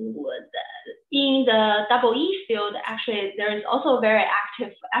 In the EE field, actually, there is also very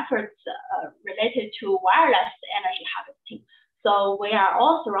active efforts related to wireless energy harvesting. So we are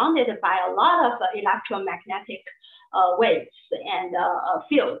all surrounded by a lot of electromagnetic waves and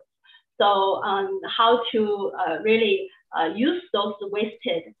fields. So how to really use those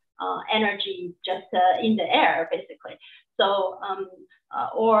wasted energy just in the air, basically. So,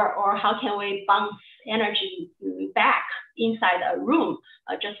 or how can we bounce energy back inside a room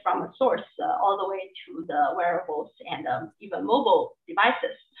just from a source all the way to the wearables and even mobile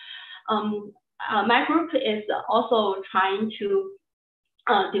devices. My group is also trying to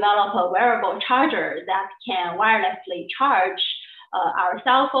develop a wearable charger that can wirelessly charge our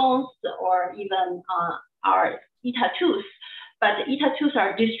cell phones or even our ETA tools but ETA tools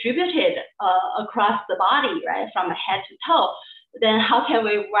are distributed across the body, right, from head to toe. Then how can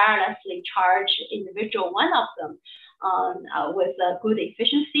we wirelessly charge individual one of them with a good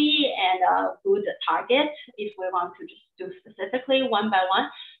efficiency and a good target if we want to just do specifically one by one?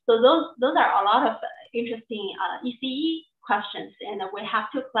 So those are a lot of interesting ECE questions, and we have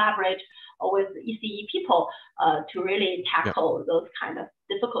to collaborate with ECE people to really tackle those kind of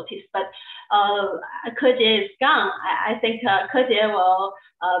difficulties. But Kejie is gone. I think Kejie will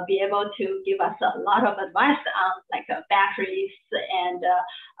be able to give us a lot of advice on like batteries and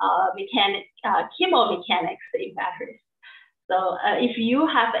chemomechanics in batteries. So if you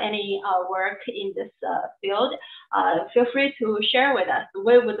have any work in this field, feel free to share with us.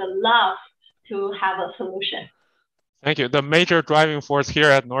 We would love to have a solution. Thank you. The major driving force here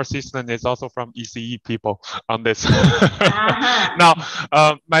at Northeastern is also from ECE people on this. Now,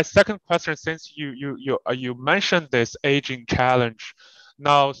 my second question, since you mentioned this aging challenge,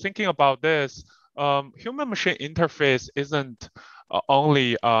 now thinking about this, human-machine interface isn't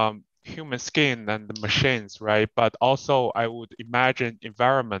only human skin and the machines, right? But also, I would imagine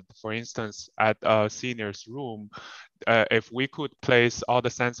environment. For instance, at a senior's room, if we could place all the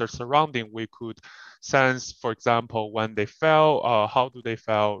sensors surrounding, we could sense, for example, when they fell, how do they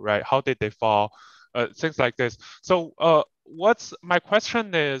fall, right? How did they fall? Things like this. So my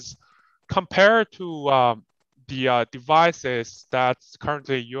question is, compared to the devices that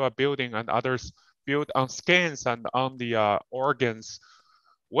currently you are building and others build on skins and on the organs,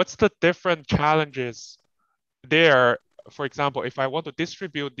 what's the different challenges there? For example, if I want to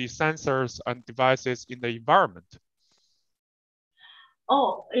distribute the sensors and devices in the environment.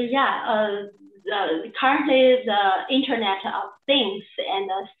 Oh, yeah. Currently, the Internet of Things and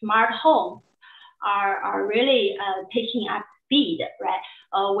the smart homes are really taking up speed,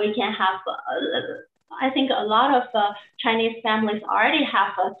 right? We can have, I think a lot of Chinese families already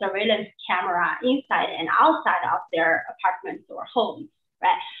have a surveillance camera inside and outside of their apartments or homes,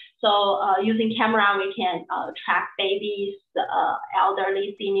 right? So using camera, we can track babies,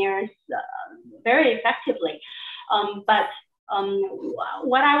 elderly seniors very effectively. But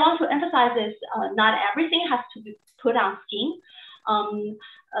what I want to emphasize is not everything has to be put on skin.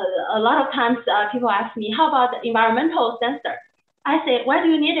 A lot of times people ask me, how about the environmental sensor? I say, why do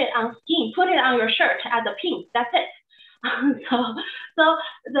you need it on skin? Put it on your shirt as a pin, that's it. So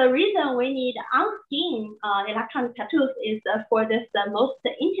the reason we need on-skin electronic tattoos is for this most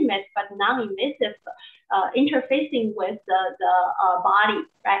intimate but non-invasive interfacing with the body,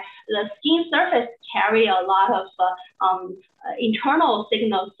 right? The skin surface carry a lot of internal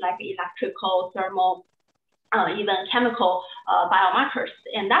signals like electrical, thermal, even chemical biomarkers.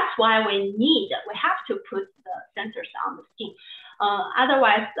 And that's why we have to put the sensors on the skin.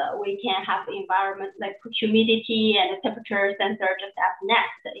 Otherwise, we can have environment like humidity and temperature sensor just as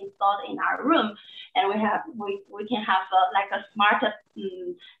Nest installed in our room, and we can have like a smart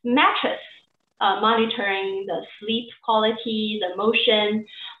mattress monitoring the sleep quality, the motion,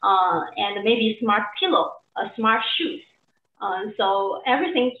 and maybe smart pillow, smart shoes. So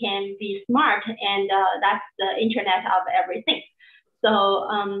everything can be smart, and that's the Internet of Everything. So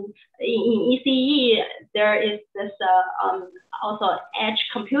in ECE, there is this also edge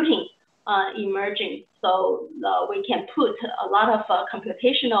computing emerging. So we can put a lot of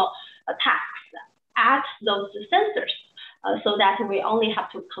computational tasks at those sensors so that we only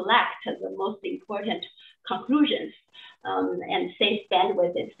have to collect the most important conclusions and save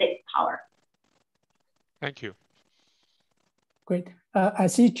bandwidth and save power. Thank you. Great. I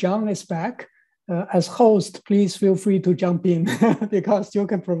see John is back. As host, please feel free to jump in because you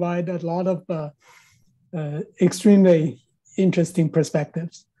can provide a lot of extremely interesting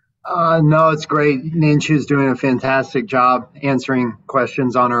perspectives. No, it's great. Nanshu's doing a fantastic job answering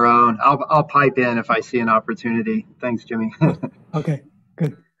questions on her own. I'll pipe in if I see an opportunity. Thanks, Jimmy. Okay,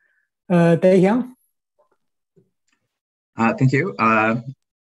 good. Daehyung? Thank you.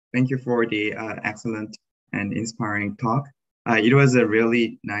 Thank you for the excellent and inspiring talk. It was a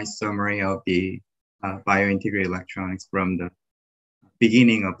really nice summary of the biointegrated electronics from the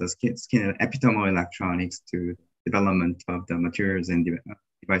beginning of the skin epitomal electronics to development of the materials and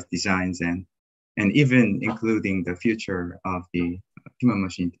device designs and even including the future of the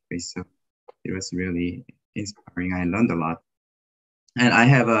human-machine interface. So it was really inspiring. I learned a lot. And I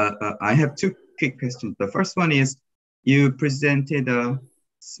have two quick questions. The first one is, you presented a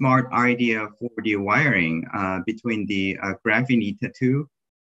smart idea for the wiring between the graphene tattoo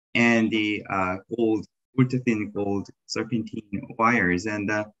and the ultra-thin gold serpentine wires.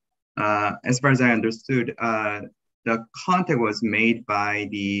 And as far as I understood, the contact was made by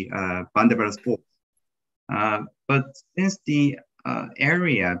the Van der Waals force. but since the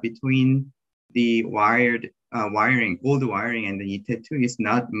area between the wiring, old wiring and the ET2 is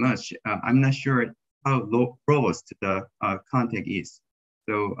not much, I'm not sure how robust the contact is.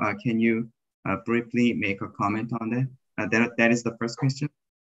 So can you briefly make a comment on that? That is the first question.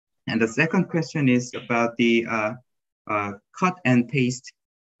 And the second question is about the cut and paste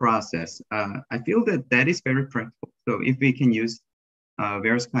process. I feel that that is very practical. So if we can use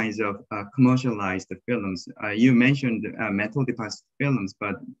various kinds of commercialized films, you mentioned metal deposited films,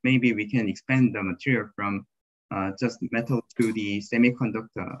 but maybe we can expand the material from just metal to the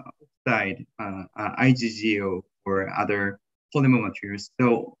semiconductor side, IGGO or other polymer materials.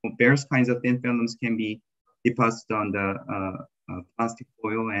 So various kinds of thin films can be deposited on the plastic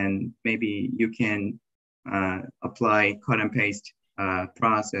foil, and maybe you can apply cut and paste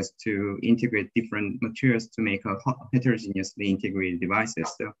process to integrate different materials to make a heterogeneously integrated devices.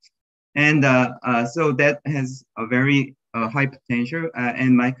 So, and so that has a very high potential.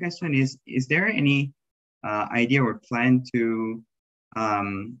 And my question is there any idea or plan to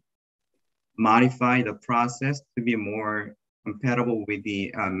modify the process to be more compatible with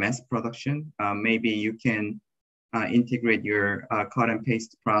the mass production? Maybe you can integrate your cut and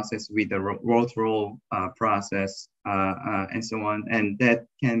paste process with the roll-to-roll process and so on, and that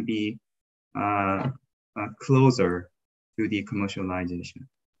can be closer to the commercialization.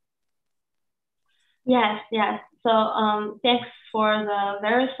 Yes, yes. So thanks for the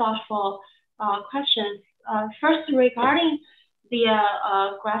very thoughtful questions. First, regarding the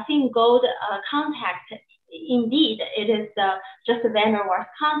graphene gold contact, indeed, it is just a van der Waals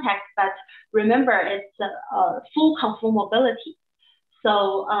contact, but remember, it's full conformability.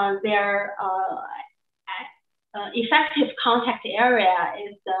 So their effective contact area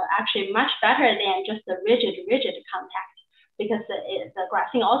is actually much better than just a rigid contact, because the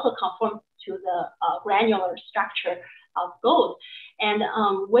graphene also conforms to the granular structure of gold. And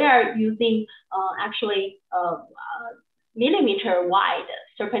we are using actually millimeter wide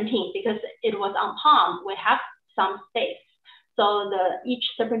serpentine because it was on palm. We have some space. So each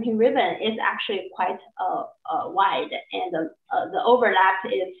serpentine ribbon is actually quite wide, and the overlap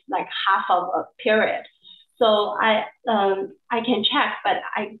is like half of a period. So I can check, but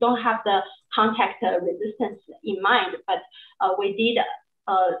I don't have the contact resistance in mind. But we did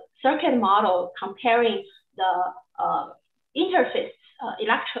a circuit model comparing the interface,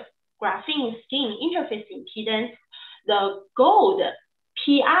 graphene skin interface impedance, the gold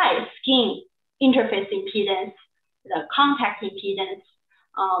PI skin interface impedance, the contact impedance,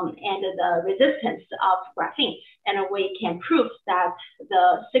 and the resistance of graphene. And we can prove that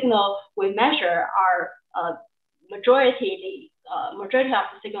the signal we measure are majority of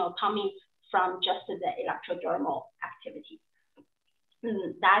the signal coming from just the electrodermal activity.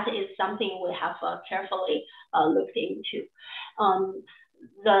 That is something we have carefully looked into.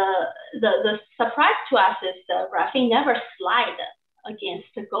 The surprise to us is the graphene never slide against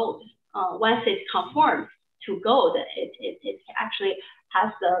the gold. Once it conforms to gold, it actually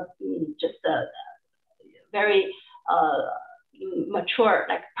has just a very mature,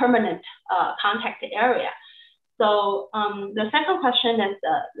 like permanent contact area. So the second question is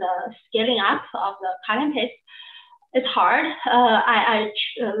the scaling up of the cut and paste. It's hard. I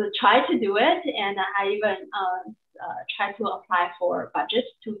try to do it, and I even try to apply for budget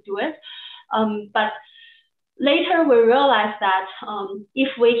to do it. But later we realized that if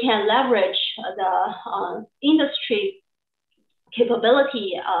we can leverage the industry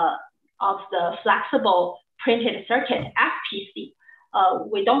capability of the flexible printed circuit FPC,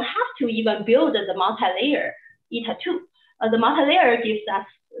 we don't have to even build the multi-layer ETA2. The multi-layer gives us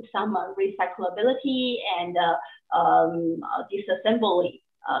some recyclability and disassembly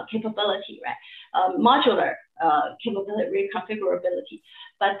capability, right? Modular capability, reconfigurability.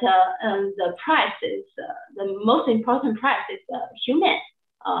 But the price is, the most important price is human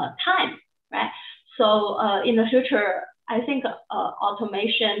time, right? So in the future, I think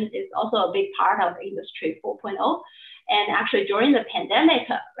automation is also a big part of Industry 4.0. And actually during the pandemic,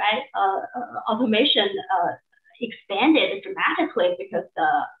 right, automation expanded dramatically because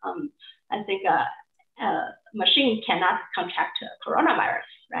I think machines cannot contract coronavirus,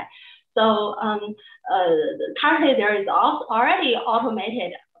 right? So currently there is already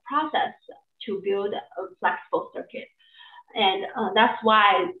automated process to build a flexible circuit. And that's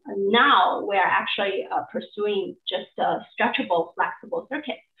why now we're actually pursuing just a stretchable flexible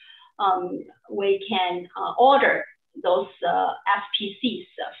circuit. We can order those FPCs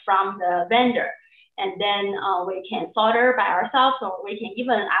from the vendor, and then we can solder by ourselves, or we can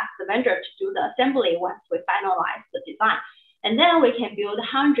even ask the vendor to do the assembly once we finalize the design. And then we can build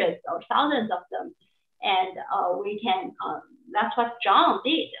hundreds or thousands of them. And we can, that's what John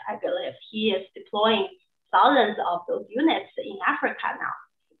did, I believe. He is deploying thousands of those units in Africa now.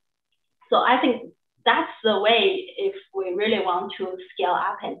 So I think that's the way if we really want to scale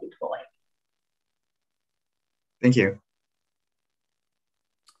up and deploy. Thank you.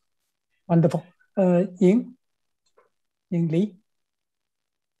 Wonderful. Ying Li.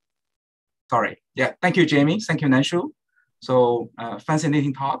 Sorry. Yeah. Thank you, Jamie. Thank you, Nanshu. So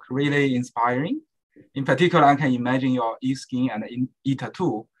fascinating talk, really inspiring. In particular, I can imagine your eSkin and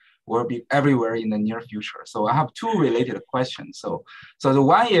ETA2 will be everywhere in the near future. So I have two related questions. So the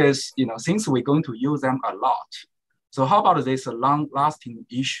one is, since we're going to use them a lot, so how about this long-lasting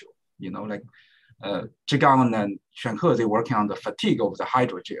issue? Like Zhigang and Xuanhe, they're working on the fatigue of the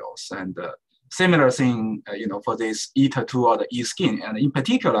hydrogels, and similar thing, for this ETA2 or the eSkin. And in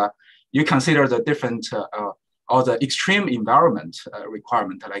particular, you consider the different or the extreme environment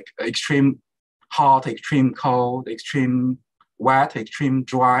requirement, like extreme hot, extreme cold, extreme wet, extreme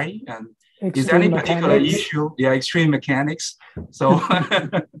dry, and is there any particular issue? Yeah, extreme mechanics. So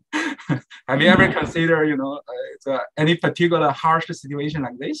have you ever considered, any particular harsh situation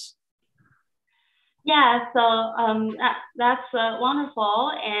like this? Yeah, so that's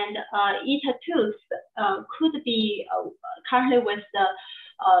wonderful. And ETA2s could be currently with the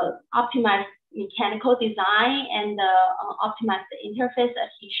optimized mechanical design and optimized interface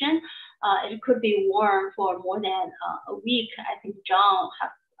adhesion. It could be worn for more than a week. I think John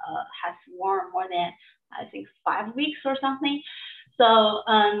has worn more than, I think, 5 weeks or something. So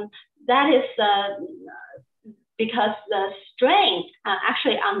that is because the strain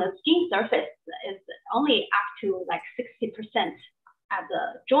actually on the skin surface is only up to like 60% at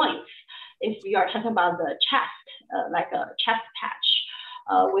the joints. If you are talking about the chest, like a chest patch,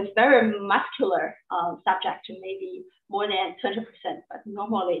 with very muscular subject, maybe more than 20%, but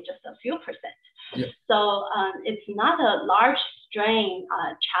normally just a few percent. Yeah. So it's not a large strain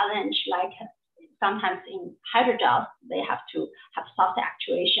challenge like sometimes in hydrogels, they have to have soft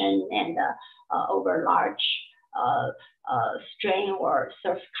actuation and over large strain or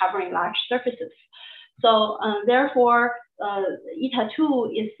covering large surfaces. So therefore,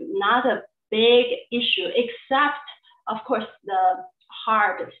 ETA2 is not a big issue, except, of course, the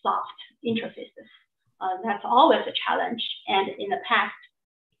hard, soft interfaces. That's always a challenge. And in the past,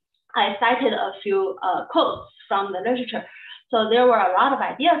 I cited a few quotes from the literature. So there were a lot of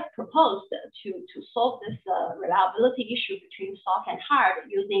ideas proposed to solve this reliability issue between soft and hard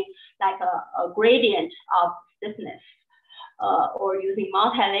using like a gradient of stiffness or using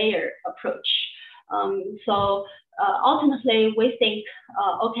multi-layer approach. So ultimately, we think,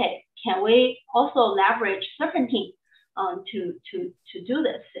 okay, can we also leverage serpentine to do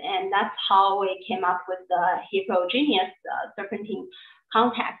this? And that's how we came up with the heterogeneous serpentine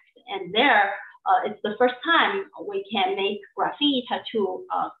context. And there, it's the first time we can make graphene ETA2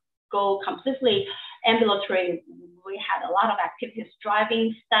 go completely ambulatory. We had a lot of activities,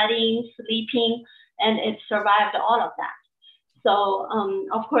 driving, studying, sleeping, and it survived all of that. So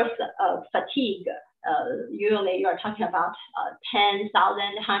of course, fatigue, usually you're talking about 10,000,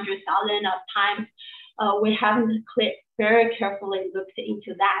 100,000 of times. We haven't very carefully looked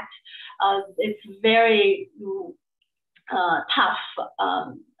into that. It's very tough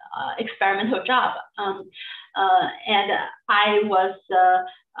experimental job. And I was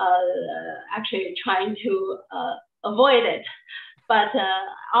actually trying to avoid it. But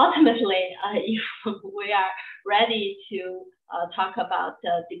ultimately, if we are ready to talk about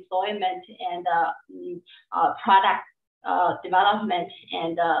deployment and product development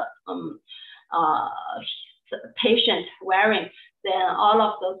and patient wearing, then all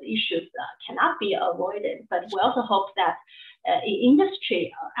of those issues cannot be avoided. But we also hope that in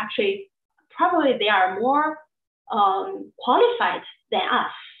industry, actually, probably they are more qualified than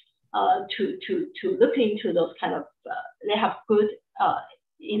us to look into those kind of, they have good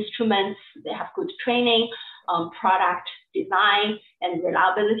instruments, they have good training, product design and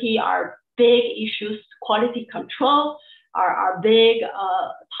reliability are big issues, quality control are big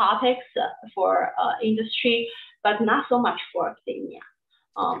topics for industry, but not so much for academia.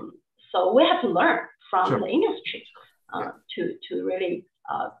 So we have to learn from the industry to really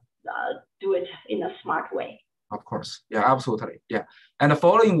do it in a smart way. Of course, yeah, absolutely, yeah. And the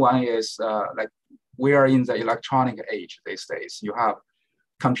following one is like we are in the electronic age these days. You have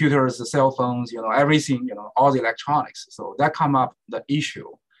computers, cell phones, everything, all the electronics. So that come up the issue.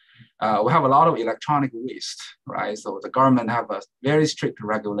 We have a lot of electronic waste, right? So the government have a very strict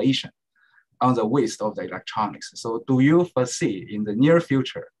regulation on the waste of the electronics. So do you foresee in the near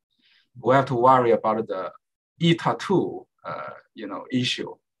future, we have to worry about the ETA2,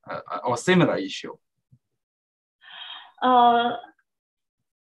 issue or similar issue I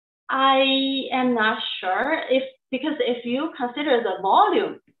am not sure because if you consider the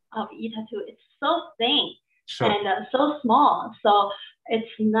volume of eta 2, it's so thin and so small, so it's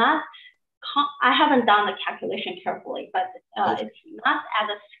not. I haven't done the calculation carefully, but it's not at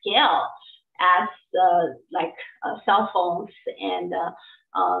a scale as like cell phones and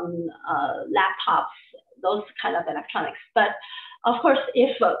laptops, those kind of electronics. But of course,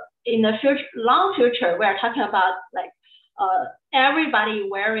 if in the long future, we're talking about like everybody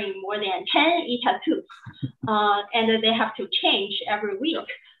wearing more than 10 eta 2, and they have to change every week.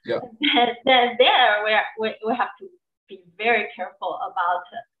 Yeah. Then there we have to be very careful about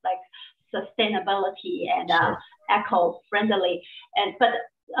like sustainability and eco-friendly. But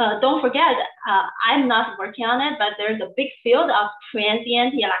don't forget, I'm not working on it, but there's a big field of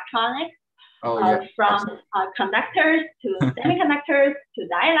transient electronics, from conductors to semiconductors to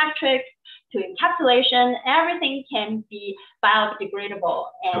dielectrics to encapsulation. Everything can be biodegradable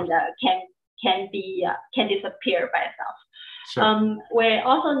and can disappear by itself. Sure. We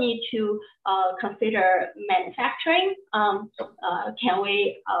also need to consider manufacturing. Can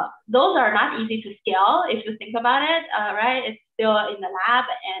we? Those are not easy to scale if you think about it, right? It's still in the lab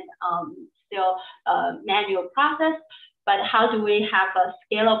and still manual process. But how do we have a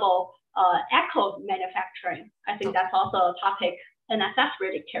scalable eco manufacturing? I think that's also a topic NSF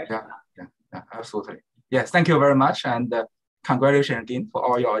really cares about. Yeah, absolutely. Yes, thank you very much, and congratulations again for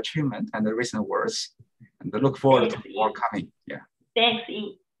all your achievement and the recent words. And I look forward to more coming. Yeah. Thanks,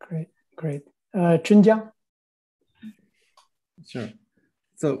 Yi. Great. Chunjiang. Sure.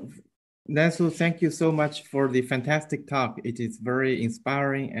 So, Nanshu, thank you so much for the fantastic talk. It is very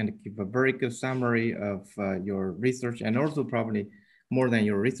inspiring and give a very good summary of your research, and also probably more than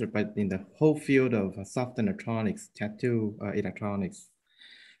your research, but in the whole field of soft electronics, tattoo electronics.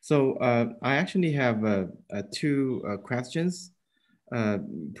 So I actually have two questions.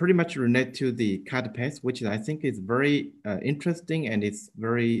 Pretty much relate to the cut paste, which I think is very interesting and it's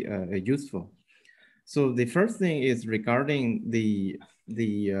very useful. So the first thing is regarding the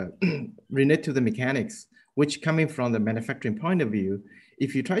relate to the mechanics, which coming from the manufacturing point of view,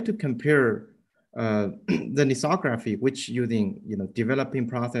 if you try to compare the lithography, which using developing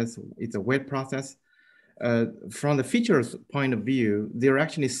process, it's a wet process. From the features point of view, they're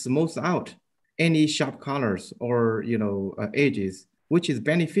actually smooth out any sharp colors or edges, which is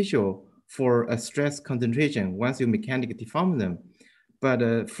beneficial for a stress concentration once you mechanically deform them.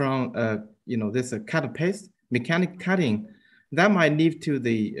 But from this cut paste, mechanic cutting, that might lead to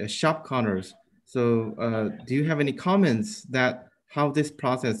the sharp corners. So do you have any comments that how this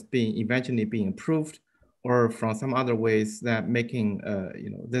process eventually being improved, or from some other ways that making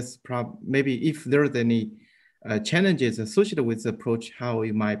this maybe if there's any challenges associated with the approach, how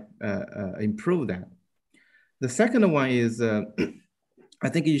you might improve that? The second one is I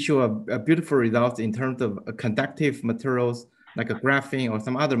think you show a beautiful results in terms of conductive materials like a graphene or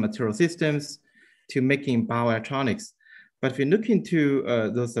some other material systems to making bioelectronics. But if you look into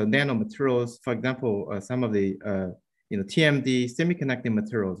those nanomaterials, for example, some of the TMD semiconductor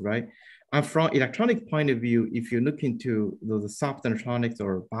materials, right? And from electronic point of view, if you look into those soft electronics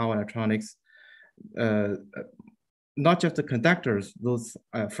or bioelectronics, not just the conductors, those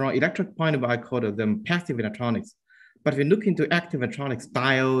from electric point of view, I call them passive electronics. But if you look into active electronics,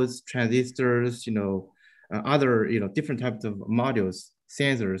 diodes, transistors, other different types of modules,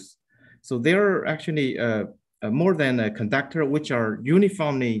 sensors. So they're actually more than a conductor, which are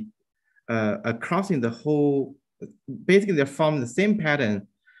uniformly crossing the whole. Basically, they're forming the same pattern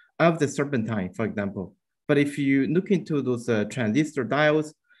of the serpentine, for example. But if you look into those transistor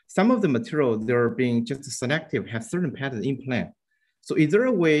diodes, some of the materials they're being just selective, have certain patterns implanted. So is there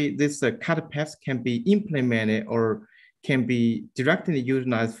a way this cut path can be implemented or can be directly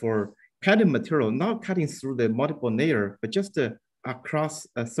utilized for cutting material, not cutting through the multiple layer, but just across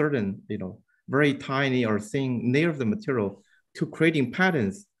a certain, very tiny or thin layer of the material to creating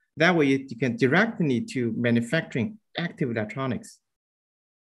patterns? That way you can directly to manufacturing active electronics.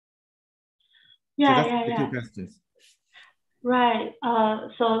 Yeah, so that's the two questions. Right.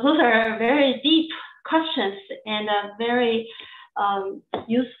 So those are very deep questions and very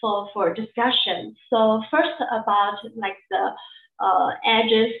useful for discussion. So first about like the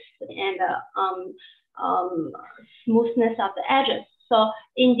edges and smoothness of the edges. So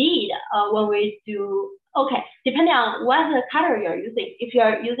indeed, when we do, depending on what the cutter you're using, if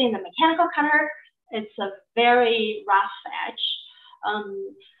you're using the mechanical cutter, it's a very rough edge.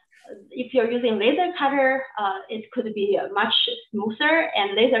 If you're using laser cutter, it could be much smoother,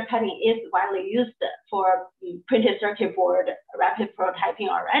 and laser cutting is widely used for printed circuit board rapid prototyping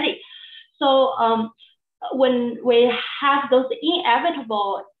already. So when we have those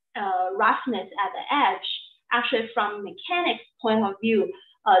inevitable roughness at the edge, actually from mechanics point of view,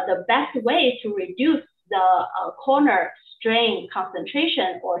 the best way to reduce the corner strain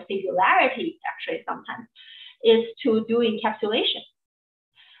concentration or singularity, actually sometimes, is to do encapsulation.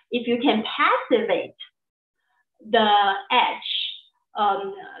 If you can passivate the edge,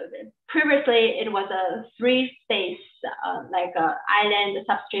 previously it was a free space, like an island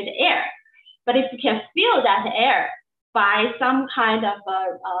substrate air. But if you can fill that air by some kind of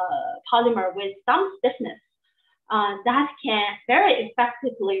polymer with some stiffness, that can very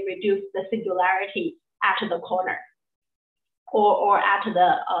effectively reduce the singularity at the corner or at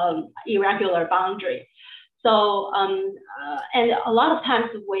the irregular boundary. So, and a lot of times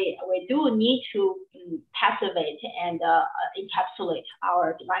we do need to passivate and encapsulate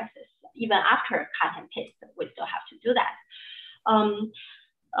our devices. Even after cut and paste, we still have to do that.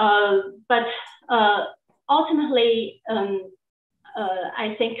 But ultimately,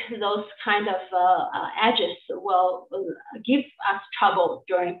 I think those kind of edges will give us trouble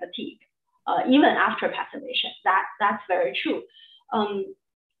during fatigue, even after passivation. That's very true.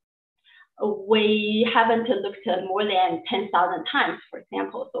 We haven't looked at more than 10,000 times, for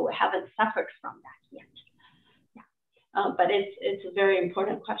example, so we haven't suffered from that yet. Yeah. But it's a very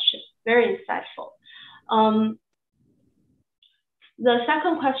important question, very insightful. The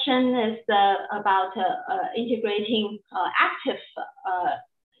second question is about integrating active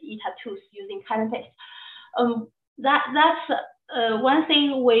ETA tools using cut and paste. That's one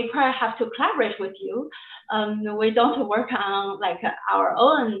thing we probably have to collaborate with you. We don't work on like our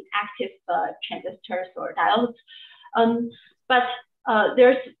own active transistors or diodes, but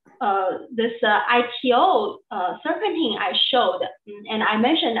there's this ITO serpentine I showed, and I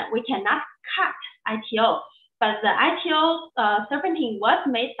mentioned that we cannot cut ITO, but the ITO serpentine was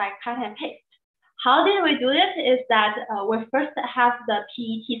made by cut and paste. How did we do it? Is that we first have the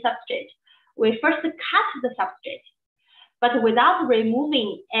PET substrate. We first cut the substrate, but without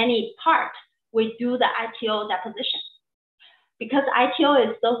removing any part, we do the ITO deposition. Because ITO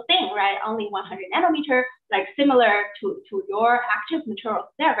is so thin, right? Only 100 nanometer, like similar to your active materials,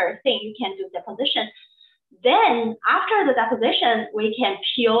 they're very thin, you can do deposition. Then after the deposition, we can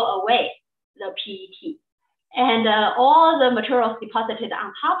peel away the PET. And all the materials deposited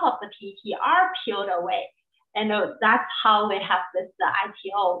on top of the PET are peeled away. And that's how we have this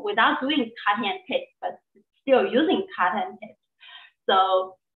ITO without doing cut and paste, but still using cut and paste.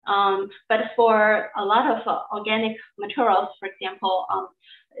 So, but for a lot of organic materials, for example,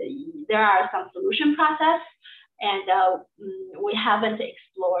 there are some solution process, and we haven't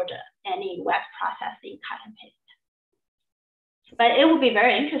explored any wet process in cut and paste. But it would be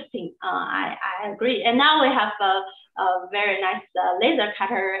very interesting. I agree. And now we have a very nice laser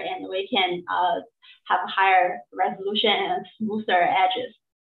cutter, and we can have higher resolution and smoother edges.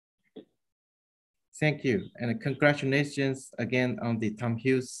 Thank you, and congratulations again on the Tom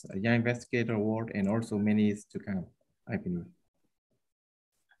Hughes Young Investigator Award, and also many years to come, I believe.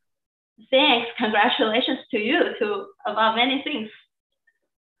 Thanks, congratulations to you too about many things.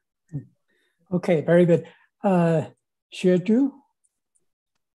 Okay, very good. Xuezhu?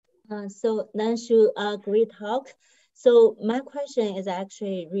 So Nanshu, great talk. So my question is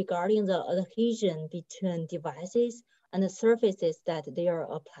actually regarding the adhesion between devices and the surfaces that they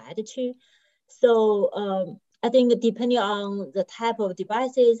are applied to. So I think depending on the type of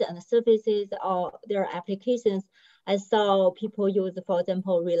devices and the surfaces or their applications, I saw people use, for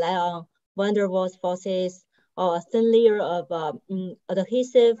example, rely on van der Waals forces or a thin layer of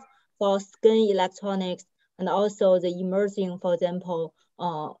adhesive for skin electronics, and also the emerging, for example,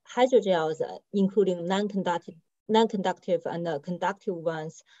 hydrogels, including non-conductive and conductive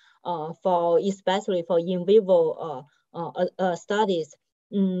ones, for especially for in vivo studies.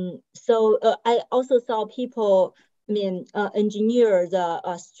 So I also saw people engineer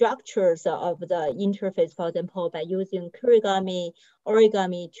the structures of the interface, for example, by using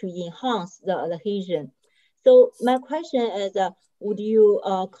origami to enhance the adhesion. So my question is, would you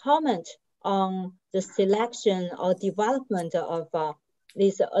comment on the selection or development of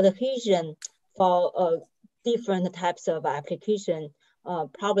this adhesion for different types of application?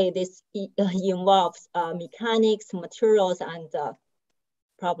 Probably this involves mechanics, materials, and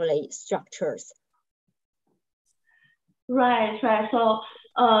probably structures. Right. So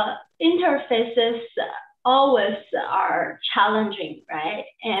interfaces always are challenging, right?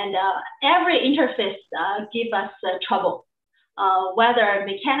 And every interface gives us trouble, whether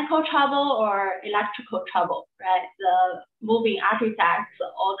mechanical trouble or electrical trouble, right? The moving artifacts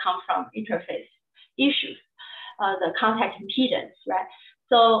all come from interface issues. the contact impedance, right?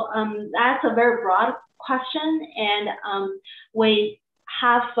 So that's a very broad question, and we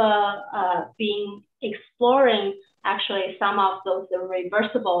have been exploring actually some of those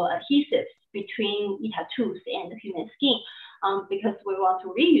reversible adhesives between ETA2s and human skin, because we want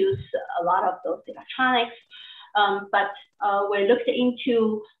to reuse a lot of those electronics. But we looked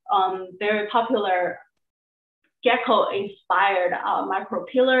into very popular gecko-inspired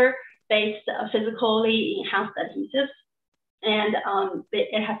micropillar-based physically enhanced adhesives. And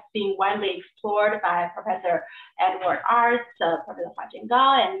it has been widely explored by Professor Edward Arts, Professor Hua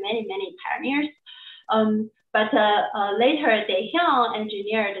Jiangao, and many, many pioneers. But later, Daehyun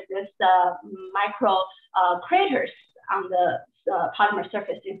engineered this micro craters on the polymer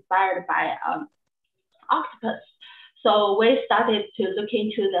surface inspired by octopus. So we started to look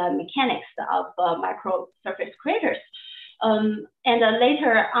into the mechanics of micro surface craters. And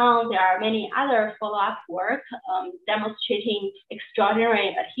later on, there are many other follow-up work demonstrating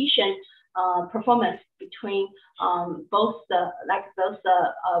extraordinary adhesion performance between both those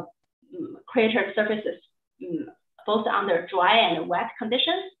crater surfaces, both under dry and wet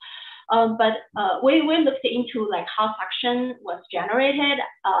conditions. But we looked into like how suction was generated,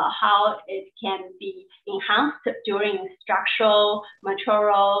 how it can be enhanced during structural,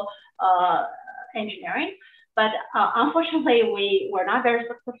 material engineering. But unfortunately, we were not very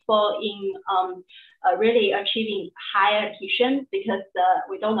successful in really achieving high adhesion, because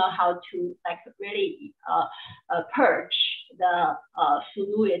we don't know how to like really purge the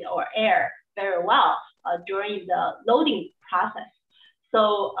fluid or air very well during the loading process.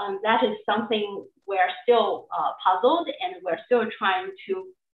 So that is something we're still puzzled, and we're still trying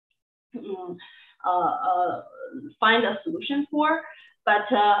to find a solution for. But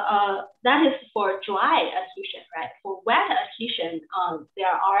that is for dry adhesion, right? For wet adhesion, there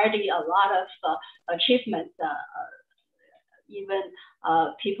are already a lot of achievements. Even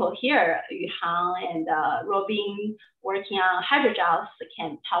people here, Yuhang and Robin, working on hydrogels,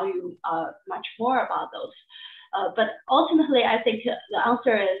 can tell you much more about those. But ultimately, I think the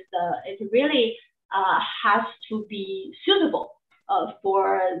answer is it really has to be suitable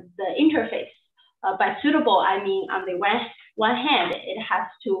for the interface. By suitable, I mean on the one hand, it has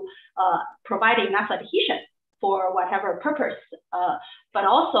to provide enough adhesion for whatever purpose, but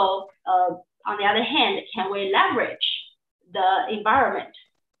also on the other hand, can we leverage the environment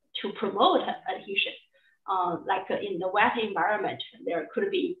to promote adhesion? Like in the wet environment, there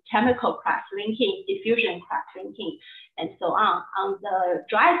could be chemical cross-linking, diffusion cross-linking, and so on. On the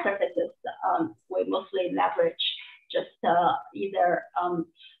dry surfaces, we mostly leverage just either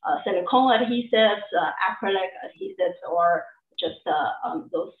silicone adhesives, acrylic adhesives, or just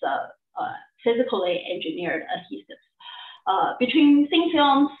those physically engineered adhesives. Between thin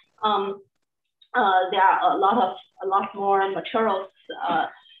films, there are a lot more materials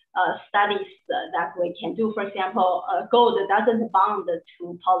studies that we can do. For example, gold doesn't bond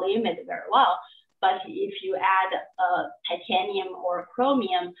to polyimide very well, but if you add titanium or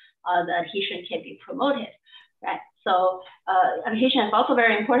chromium, the adhesion can be promoted, right? So adhesion is also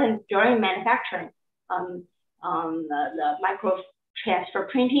very important during manufacturing. The micro transfer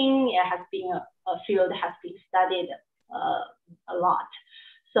printing, it has been a field that has been studied a lot.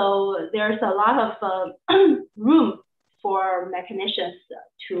 So there's a lot of room for mechanicians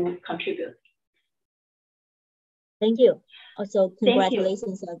to contribute. Thank you. Also,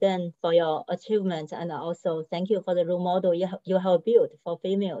 congratulations again for your achievements, and also thank you for the role model you have built for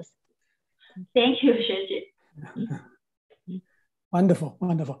females. Thank you, Xueji. Wonderful,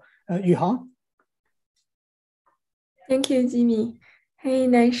 wonderful. Yuhang? Thank you, Jimmy. Hey,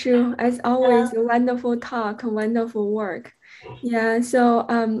 Nanshu, as always, a wonderful talk, wonderful work. Yeah, so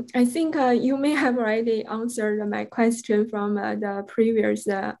I think you may have already answered my question from the previous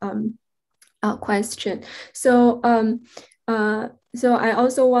question. So I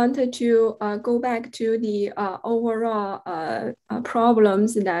also wanted to go back to the overall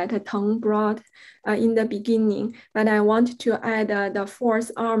problems that Teng brought in the beginning, but I want to add the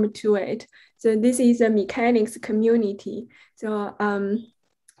fourth arm to it. So this is a mechanics community. So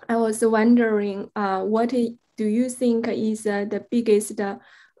I was wondering, what do you think is the biggest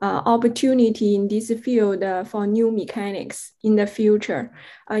opportunity in this field for new mechanics in the future?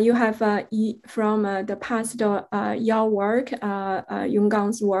 You have from the past your work,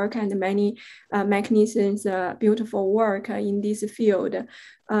 Yongang's work, and many mechanicians' beautiful work in this field.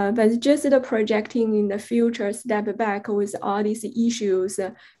 But just the projecting in the future, step back with all these issues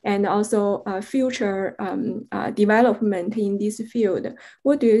and also future development in this field.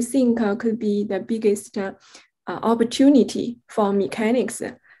 What do you think could be the biggest opportunity for mechanics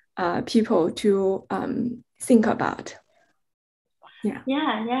people to think about.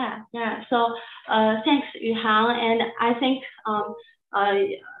 Yeah. So thanks, Yuhang. And I think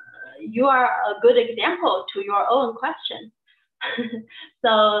you are a good example to your own question.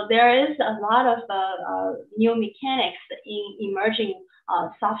 So there is a lot of new mechanics in emerging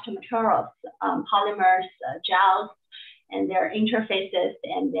soft materials, polymers, gels, and their interfaces,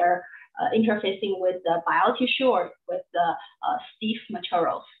 and their interfacing with the biotissue or with the stiff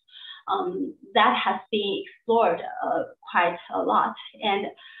materials. That has been explored quite a lot. And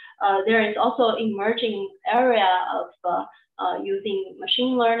there is also emerging area of using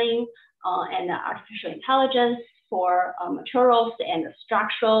machine learning and artificial intelligence for materials and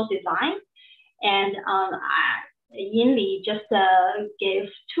structural design. And Yin Li just gave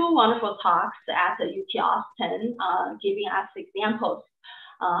two wonderful talks at UT Austin, giving us examples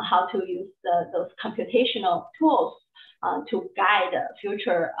how to use those computational tools to guide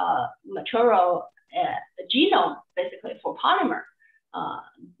future material genome, basically for polymer.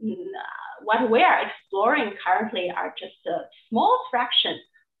 What we are exploring currently are just a small fraction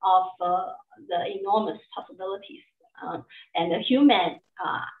of the enormous possibilities. And the human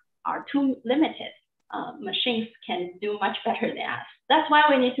are too limited. Machines can do much better than us. That's why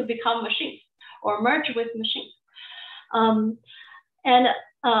we need to become machines or merge with machines. And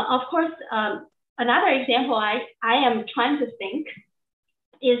of course, another example I am trying to think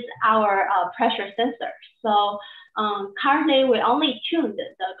is our pressure sensor. So currently we only tuned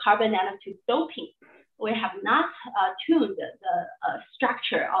the carbon nanotube doping. We have not tuned the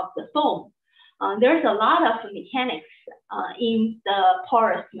structure of the foam. There's a lot of mechanics in the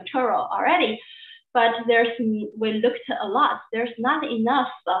porous material already, but we looked a lot. There's not enough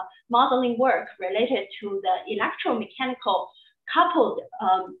modeling work related to the electromechanical coupled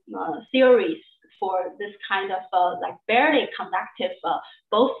theories for this kind of like barely conductive,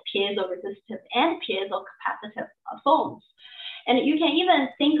 both piezo-resistive and piezo-capacitive foams. And you can even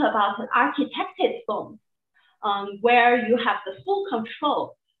think about architected foams, where you have the full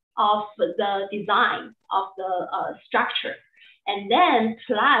control of the design of the structure, and then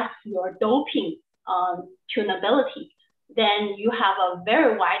plus your doping tunability, then you have a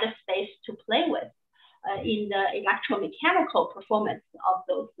very wide space to play with in the electromechanical performance of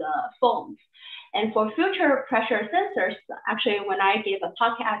those foams. And for future pressure sensors, actually, when I gave a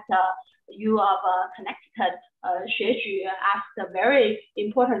talk at U of Connecticut, Xueju asked a very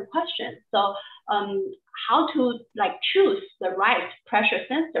important question. So how to like choose the right pressure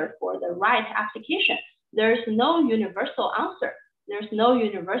sensor for the right application? There's no universal answer. There's no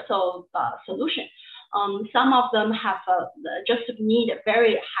universal solution. Some of them have just need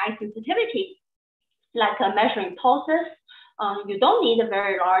very high sensitivity, like measuring pulses. You don't need a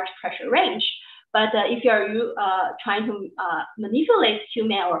very large pressure range. But if you're trying to manipulate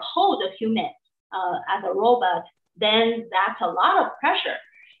human or hold a human as a robot, then that's a lot of pressure.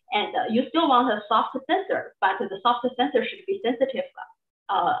 And you still want a soft sensor, but the soft sensor should be sensitive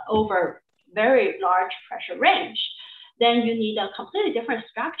over very large pressure range. Then you need a completely different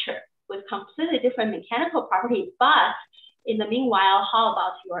structure with completely different mechanical properties. But in the meanwhile, how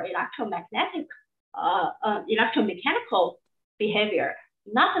about your electromechanical behavior?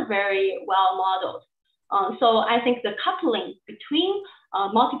 Not very well modeled. So I think the coupling between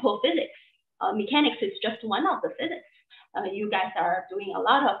multiple physics, mechanics is just one of the physics. You guys are doing a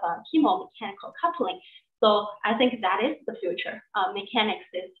lot of chemomechanical coupling. So I think that is the future. Mechanics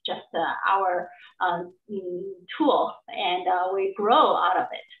is just our tool, and we grow out of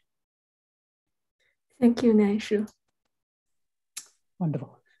it. Thank you, Nanshu.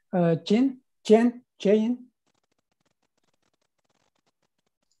 Wonderful. Jane.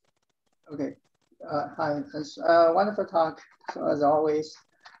 Okay. Hi. It's a wonderful talk. So as always,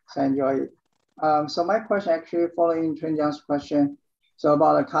 I enjoy it. So my question actually following Chunjiang's question. So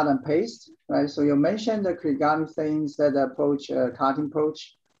about a cut and paste, right? So you mentioned the Kirigami things that approach, cutting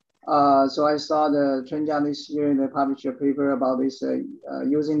approach. So I saw the Chunjiang this year, they published a paper about this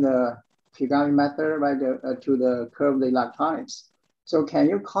using the Kirigami method, right, to the curved electronics. So can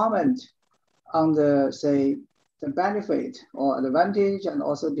you comment on the, say, the benefit or advantage and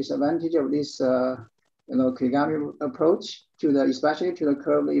also disadvantage of this, Kirigami approach to the, especially to the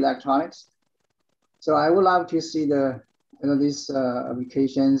curved electronics? So I would love to see the, these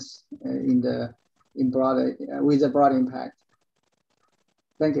applications with a broad impact.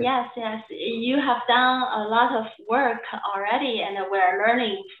 Thank you. Yes, you have done a lot of work already, and we're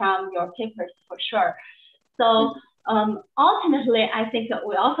learning from your papers for sure. So ultimately, I think that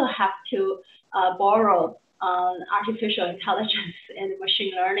we also have to borrow artificial intelligence and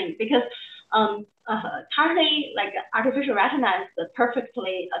machine learning, because currently, like artificial retina is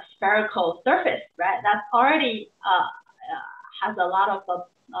perfectly a spherical surface, right? That's already has a lot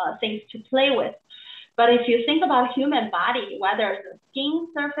of things to play with. But if you think about human body, whether it's the skin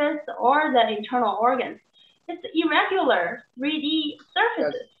surface or the internal organs, it's irregular 3D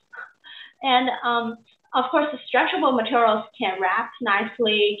surfaces. And of course, the stretchable materials can wrap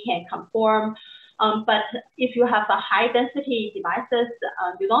nicely, can conform. But if you have a high density devices,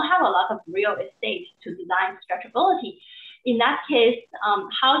 you don't have a lot of real estate to design stretchability. In that case,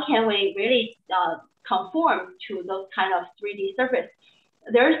 how can we really conform to those kind of 3D surface?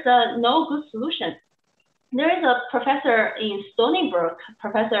 There's no good solution. There is a professor in Stony Brook,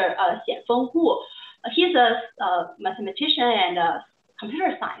 Professor Xianfeng Hu. He's a mathematician and a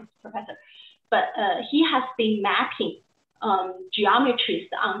computer science professor, but he has been mapping geometries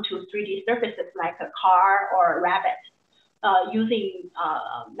onto 3D surfaces like a car or a rabbit using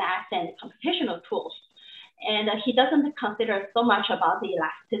math and computational tools. And he doesn't consider so much about the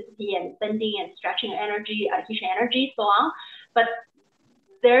elasticity and bending and stretching energy, adhesion energy, so on. But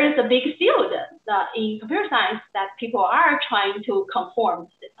there is a big field in computer science that people are trying to conform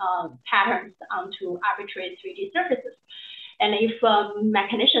patterns onto arbitrary 3D surfaces. And if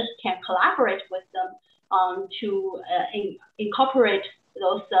mechanicians can collaborate with them to incorporate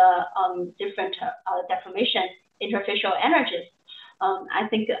those different deformation interfacial energies, I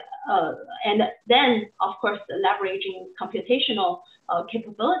think, and then of course leveraging computational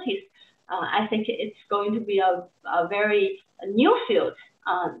capabilities, I think it's going to be a very new field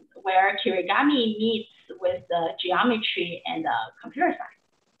where kirigami meets with geometry and computer science.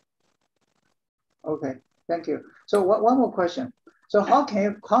 Okay, thank you. So one more question. So how can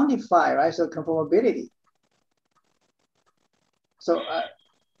you quantify, right? So conformability. So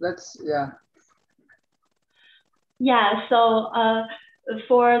Yeah, so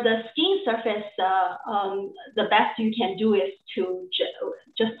for the skin surface, the best you can do is to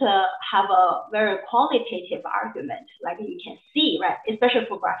just have a very qualitative argument, like you can see, right? Especially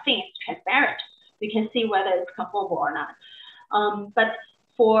for graphene, it's transparent. You can see whether it's conformable or not. But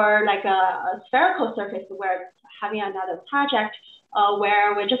for like a spherical surface, we're having another project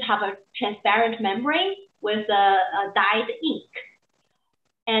where we just have a transparent membrane with a dyed ink.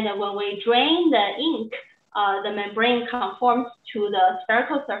 And when we drain the ink, the membrane conforms to the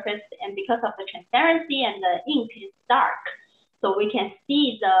spherical surface, and because of the transparency and the ink is dark, so we can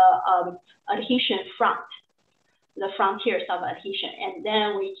see the adhesion front, the frontiers of adhesion, and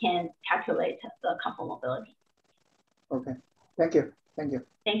then we can calculate the conformability. Okay, thank you, thank you.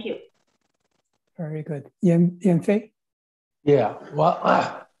 Thank you. Very good. Yan-Fei? Yeah,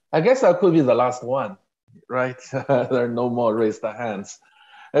 well, I guess I could be the last one, right? There are no more raised hands.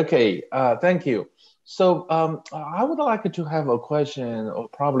 Okay, thank you. So I would like to have a question, or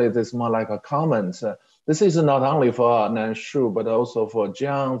probably this is more like a comment. This is not only for Nanshu, but also for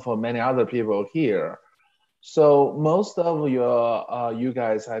Jiang, for many other people here. So most of you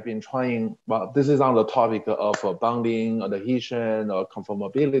guys have been trying, well, this is on the topic of bonding, adhesion, or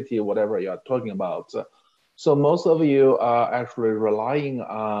conformability, whatever you're talking about. So most of you are actually relying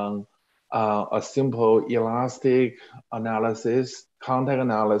on a simple elastic analysis, contact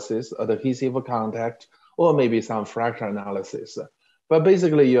analysis, adhesive contact, or maybe some fracture analysis. But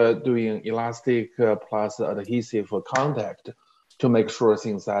basically you're doing elastic plus adhesive contact to make sure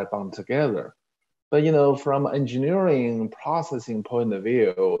things are bound together. But you know, from engineering processing point of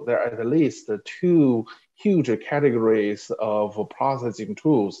view, there are at least two huge categories of processing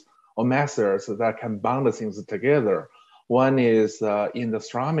tools or methods that can bond things together. One is in the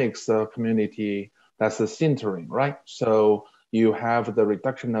ceramics community, that's the sintering, right? So you have the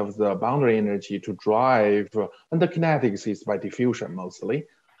reduction of the boundary energy to drive, and the kinetics is by diffusion mostly.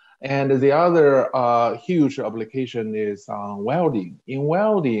 And the other huge application is welding. In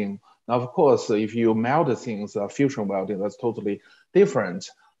welding, of course, if you melt things, fusion welding, that's totally different.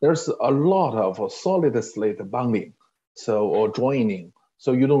 There's a lot of solid slate bonding, or joining.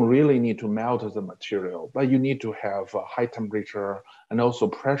 So you don't really need to melt the material, but you need to have a high temperature and also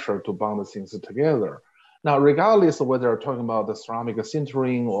pressure to bond things together. Now, regardless of whether you're talking about the ceramic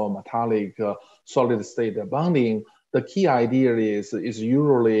sintering or metallic solid state bonding, the key idea is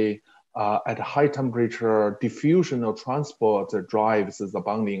usually at high temperature, diffusion or transport drives the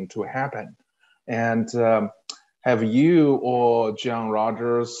bonding to happen. And have you or John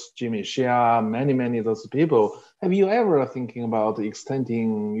Rogers, Jimmy Xia, many of those people, have you ever thinking about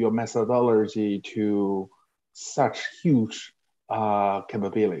extending your methodology to such huge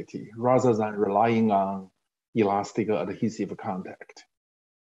capability rather than relying on elastic adhesive contact?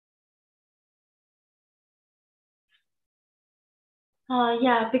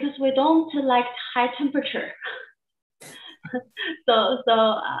 Yeah, because we don't like high temperature. so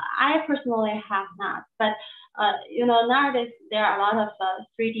I personally have not, but you know, nowadays there are a lot of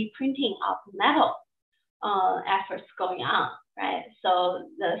 3D printing of metal efforts going on, right? So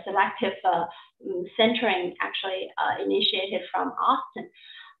the selective centering actually initiated from Austin.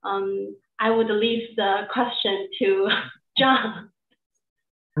 I would leave the question to John.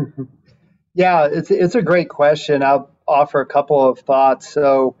 Yeah, it's a great question. I'll offer a couple of thoughts.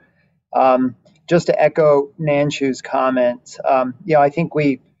 So just to echo Nanshu's comments, you know, I think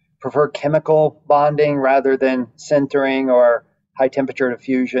we prefer chemical bonding rather than sintering or high temperature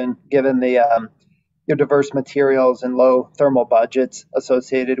diffusion, given the you know, diverse materials and low thermal budgets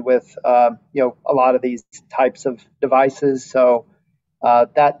associated with you know, a lot of these types of devices. So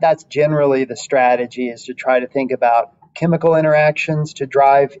that's generally the strategy, is to try to think about chemical interactions to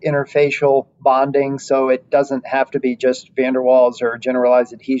drive interfacial bonding, so it doesn't have to be just van der Waals or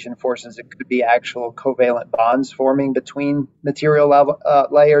generalized adhesion forces. It could be actual covalent bonds forming between material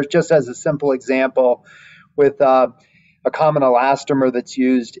layers. Just as a simple example, with a common elastomer that's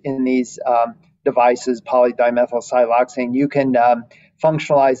used in these devices, polydimethylsiloxane, you can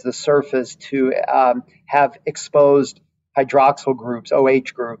functionalize the surface to have exposed hydroxyl groups,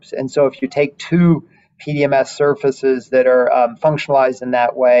 OH groups. And so if you take two PDMS surfaces that are functionalized in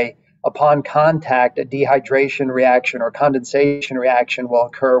that way, upon contact, a dehydration reaction or condensation reaction will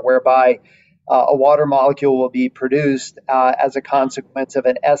occur, whereby a water molecule will be produced as a consequence of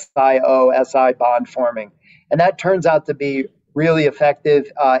an SiO-Si bond forming. And that turns out to be really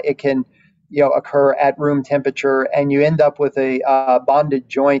effective. It can, you know, occur at room temperature, and you end up with a bonded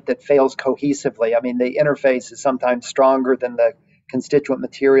joint that fails cohesively. I mean, the interface is sometimes stronger than the constituent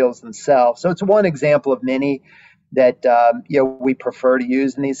materials themselves. So it's one example of many that you know, we prefer to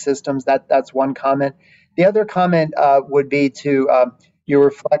use in these systems. That's one comment. The other comment would be to you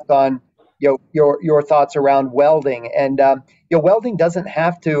reflect on, you know, your thoughts around welding, and you know, welding doesn't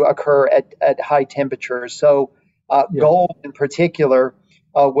have to occur at high temperatures. So gold in particular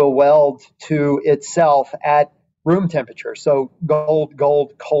will weld to itself at room temperature. So gold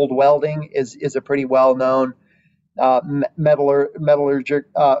cold welding is a pretty well known metallurgic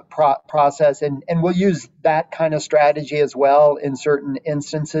process, and we'll use that kind of strategy as well in certain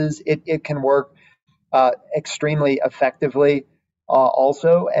instances. It can work extremely effectively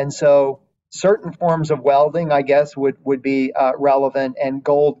also, and so certain forms of welding, I guess, would be relevant, and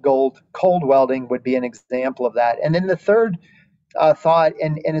gold cold welding would be an example of that. And then the third thought,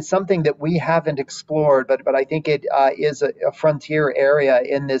 and it's something that we haven't explored, but I think it is a frontier area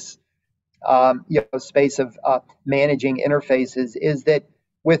in this you know, space of managing interfaces, is that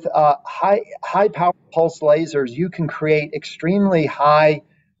with high power pulse lasers, you can create extremely high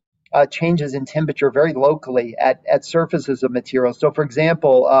changes in temperature very locally at surfaces of materials. So, for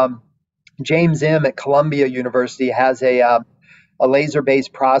example, James M. at Columbia University has a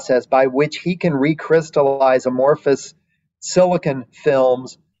laser-based process by which he can recrystallize amorphous silicon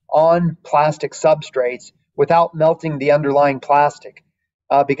films on plastic substrates without melting the underlying plastic.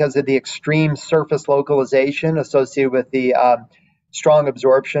 Because of the extreme surface localization associated with the strong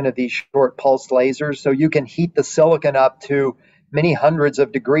absorption of these short pulse lasers. So you can heat the silicon up to many hundreds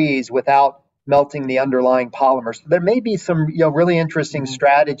of degrees without melting the underlying polymer. So there may be some, you know, really interesting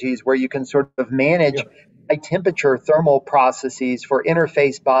strategies where you can sort of manage high temperature thermal processes for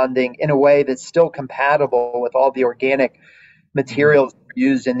interface bonding in a way that's still compatible with all the organic materials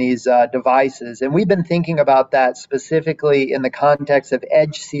used in these devices. And we've been thinking about that specifically in the context of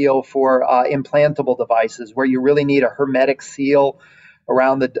edge seal for implantable devices, where you really need a hermetic seal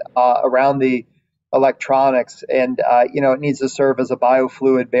around the electronics, and you know, it needs to serve as a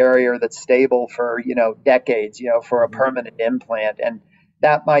biofluid barrier that's stable for, you know, decades, you know, for a permanent implant. And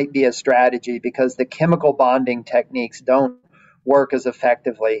that might be a strategy, because the chemical bonding techniques don't work as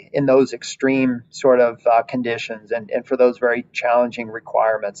effectively in those extreme sort of conditions, and for those very challenging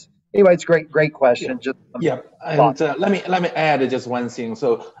requirements. Anyway, it's great question. And let me add just one thing.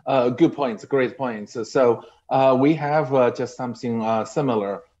 So good points, great points. So we have just something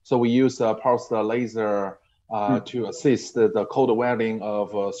similar. So we use pulsed laser to assist the cold welding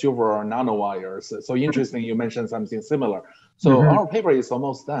of silver nanowires. So interesting, you mentioned something similar. So our paper is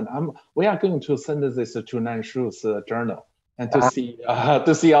almost done. We are going to send this to Nanshu's journal, and to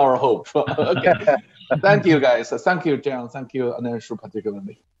see our hope. Okay. Thank you, guys. Thank you, John. Thank you, Nanshu,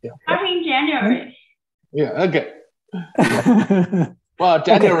 particularly. Yeah. Starting January. Yeah. Okay. Well,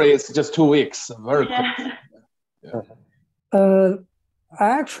 January is just 2 weeks. Very quick. I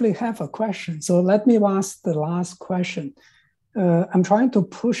actually have a question. So let me ask the last question. I'm trying to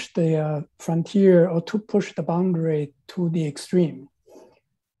push the frontier, or to push the boundary to the extreme.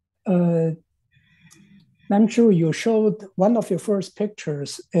 Nanshu, you showed one of your first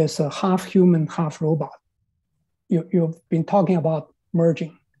pictures is a half human, half robot. You've been talking about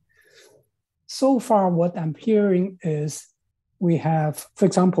merging. So far, what I'm hearing is we have, for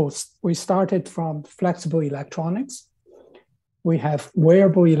example, we started from flexible electronics. We have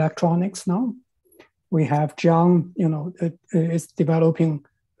wearable electronics now. We have John, is developing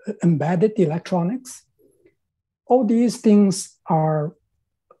embedded electronics. All these things are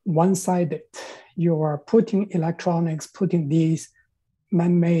one-sided. You are putting electronics, putting these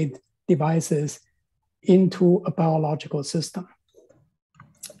man-made devices into a biological system.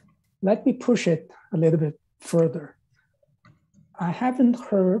 Let me push it a little bit further. I haven't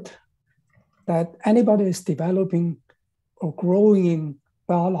heard that anybody is developing or growing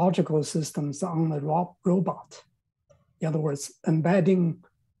biological systems on a robot. In other words, embedding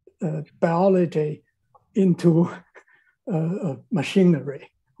biology into machinery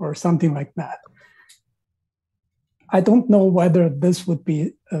or something like that. I don't know whether this would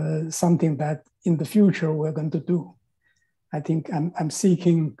be something that in the future we're going to do. I think I'm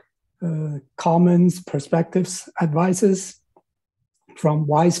seeking comments, perspectives, advices from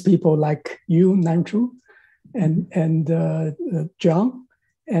wise people like you, Nanshu, and John,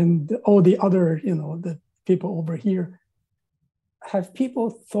 and all the other, the people over here. Have people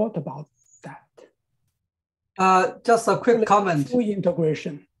thought about that? Just a quick comment. Full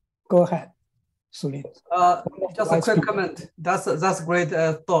integration. Go ahead, Sulin. Just a quick comment. That's a great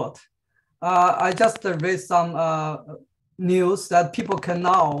thought. I just read some news that people can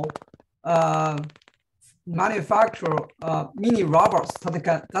now manufacture mini robots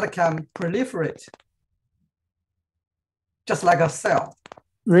that can proliferate, just like a cell.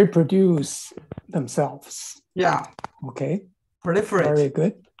 Reproduce themselves. Yeah. Okay. Proliferate. Very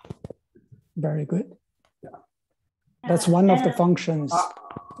good. Very good. Yeah. That's one of the functions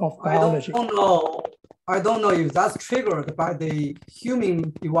of biology. I don't know if that's triggered by the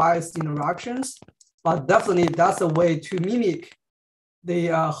human device interactions, but definitely that's a way to mimic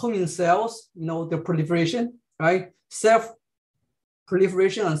the human cells, the proliferation, right?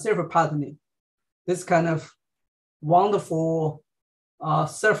 Self-proliferation and self-patterning. This kind of wonderful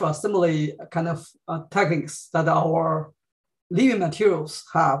self-assembly kind of techniques that our living materials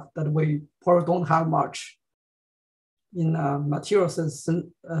have that we probably don't have much in material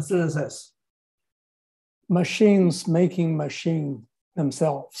synthesis. Machines making machine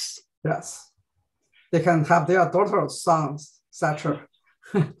themselves. Yes. They can have their daughters, sons, etc.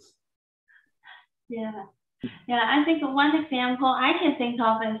 Yeah. I think one example I can think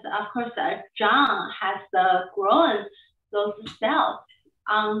of is, of course, John has grown those cells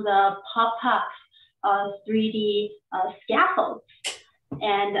on the pop-up 3D scaffolds.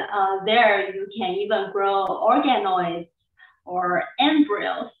 And there you can even grow organoids or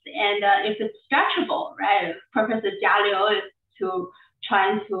embryos. And if it's stretchable, right? Professor Jia Liu is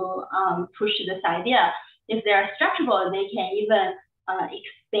trying to push this idea. If they're stretchable, they can even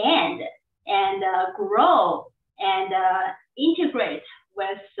expand and grow and integrate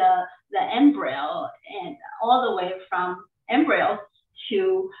with the embryo, and all the way from embryos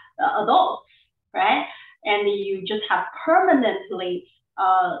to adults, right? And you just have permanently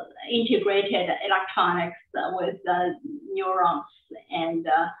integrated electronics with neurons and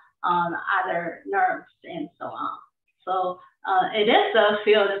other nerves and so on. So it is a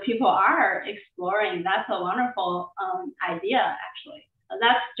field that people are exploring. That's a wonderful idea, actually.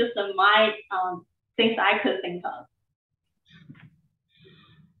 That's just my things I could think of.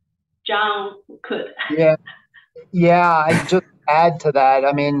 John could. Yeah, I just add to that.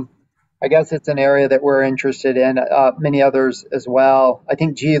 I mean, I guess it's an area that we're interested in, many others as well. I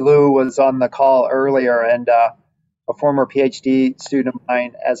think Ji Lu was on the call earlier, and a former PhD student of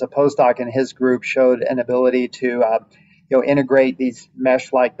mine as a postdoc in his group showed an ability to integrate these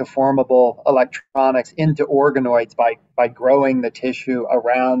mesh-like deformable electronics into organoids by growing the tissue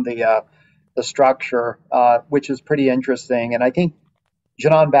around the structure, which is pretty interesting. And I think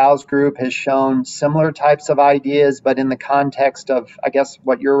Jinan Bao's group has shown similar types of ideas, but in the context of, I guess,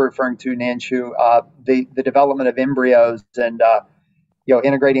 what you're referring to, Nanshu, the development of embryos and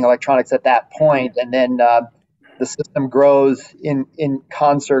integrating electronics at that point, and then the system grows in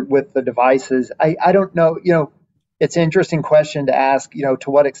concert with the devices. I don't know, it's an interesting question to ask,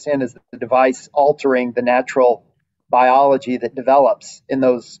 to what extent is the device altering the natural biology that develops in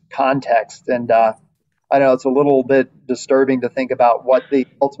those contexts? And I don't know, it's a little bit disturbing to think about what the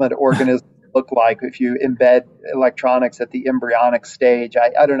ultimate organism look like if you embed electronics at the embryonic stage.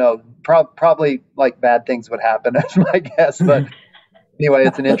 I don't know, probably like bad things would happen, is my guess. But anyway,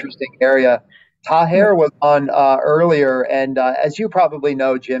 it's an interesting area. Taher was on earlier, and as you probably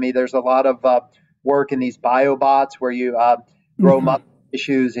know, Jimmy, there's a lot of work in these biobots where you grow muscle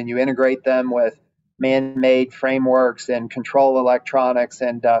tissues and you integrate them with man-made frameworks and control electronics.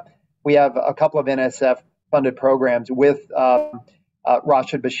 And we have a couple of NSF-funded programs with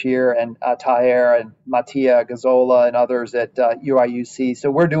Rashid Bashir and Taher and Mattia Gazzola and others at UIUC.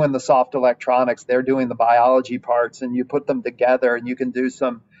 So we're doing the soft electronics, they're doing the biology parts, and you put them together and you can do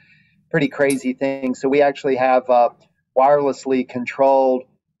some pretty crazy things. So we actually have wirelessly controlled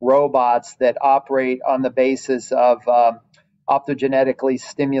robots that operate on the basis of optogenetically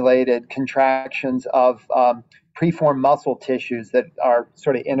stimulated contractions of preformed muscle tissues that are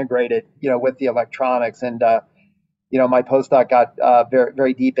sort of integrated, with the electronics. And my postdoc got very,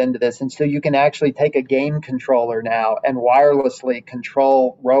 very deep into this. And so you can actually take a game controller now and wirelessly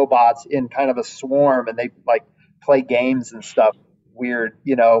control robots in kind of a swarm, and they like play games and stuff. Weird,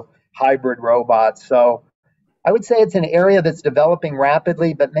 hybrid robots. So I would say it's an area that's developing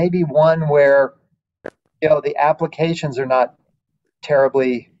rapidly, but maybe one where, the applications are not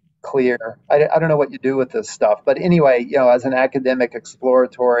terribly clear. I don't know what you do with this stuff, but anyway, as an academic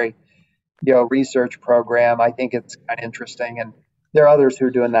exploratory, research program, I think it's kind of interesting. And there are others who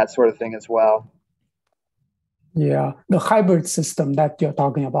are doing that sort of thing as well. Yeah, the hybrid system that you're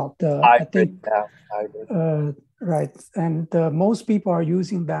talking about. Hybrid. Right. And most people are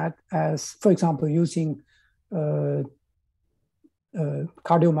using that as, for example, using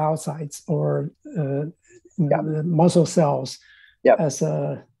cardiomyocytes or muscle cells as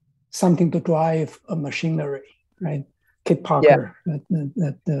something to drive a machinery, right? Kit Parker.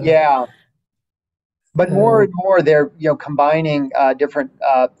 But more and more, they're combining different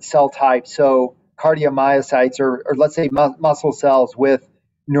cell types. So cardiomyocytes, or let's say muscle cells with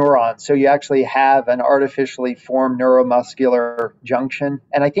neurons. So you actually have an artificially formed neuromuscular junction.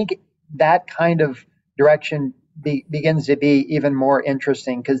 And I think that kind of direction begins to be even more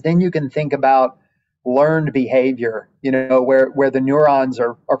interesting, because then you can think about learned behavior, where the neurons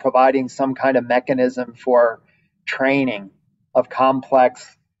are providing some kind of mechanism for training of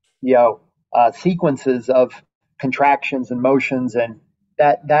complex, sequences of contractions and motions. And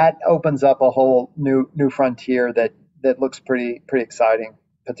that opens up a whole new frontier that looks pretty exciting.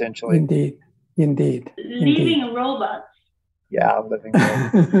 Potentially. Indeed. Living robots. Yeah, living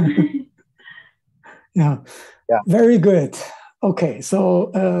robots. Yeah. Very good. Okay,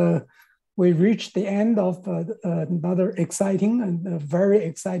 so we reached the end of another exciting and very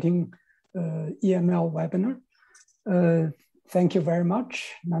exciting EML webinar. Thank you very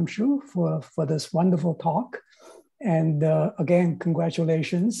much, Nanshu, for this wonderful talk. And again,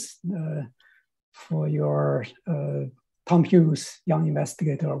 congratulations for your Tom Hughes Young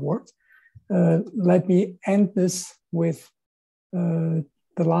Investigator Award. Let me end this with the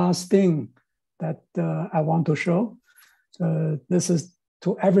last thing that I want to show. This is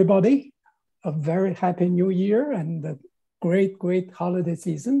to everybody, a very happy new year and a great holiday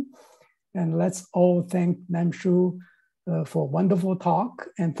season. And let's all thank Nanshu for a wonderful talk,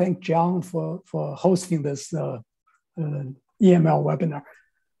 and thank John for hosting this EML webinar.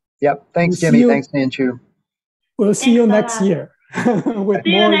 Yep, thanks Jimmy, thanks Nanshu. We'll see you next year with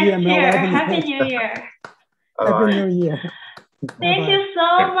more EML webinars. Happy New Year. Happy New Year. Thank you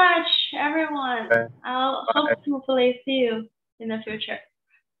so much, everyone. I'll hope to hopefully see you in the future.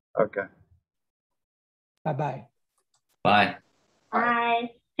 Okay. Bye-bye. Bye.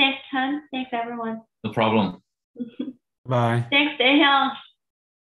 Bye. Thanks, Chen. Thanks, everyone. No problem. Bye. Thanks, Daniel.